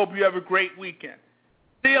 we hope you have a great weekend.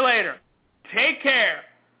 See you later. Take care.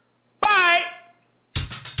 Bye.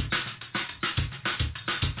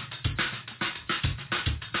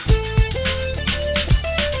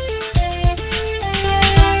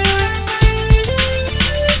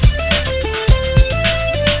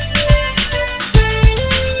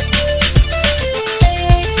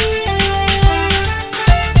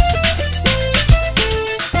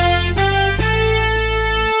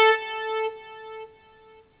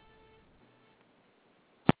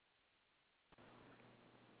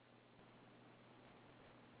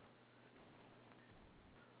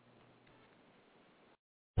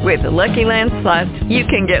 With the Lucky Land Slots, you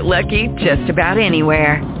can get lucky just about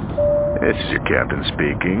anywhere. This is your captain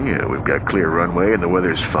speaking. We've got clear runway and the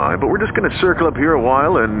weather's fine, but we're just going to circle up here a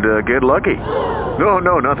while and get lucky.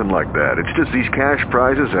 No, nothing like that. It's just these cash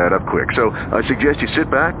prizes add up quick. So I suggest you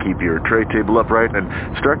sit back, keep your tray table upright, and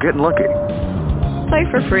start getting lucky. Play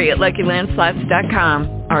for free at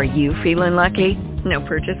LuckyLandSlots.com. Are you feeling lucky? No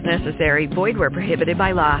purchase necessary. Void where prohibited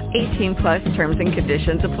by law. 18+ terms and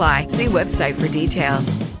conditions apply. See website for details.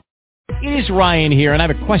 It is Ryan here, and I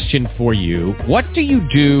have a question for you. What do you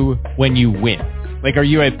do when you win? Like, are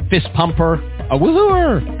you a fist pumper, a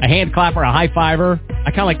woo-hooer, a hand clapper, a high-fiver?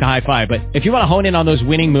 I kind of like the high-five, but if you want to hone in on those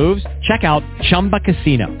winning moves, check out Chumba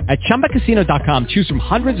Casino. At ChumbaCasino.com, choose from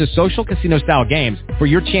hundreds of social casino-style games for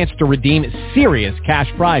your chance to redeem serious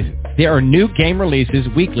cash prizes. There are new game releases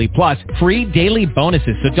weekly, plus free daily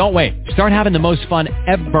bonuses, so don't wait. Start having the most fun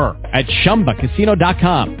ever at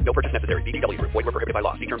ChumbaCasino.com. No purchase necessary. VGW. Void where prohibited by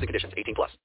law. See terms and conditions. 18+.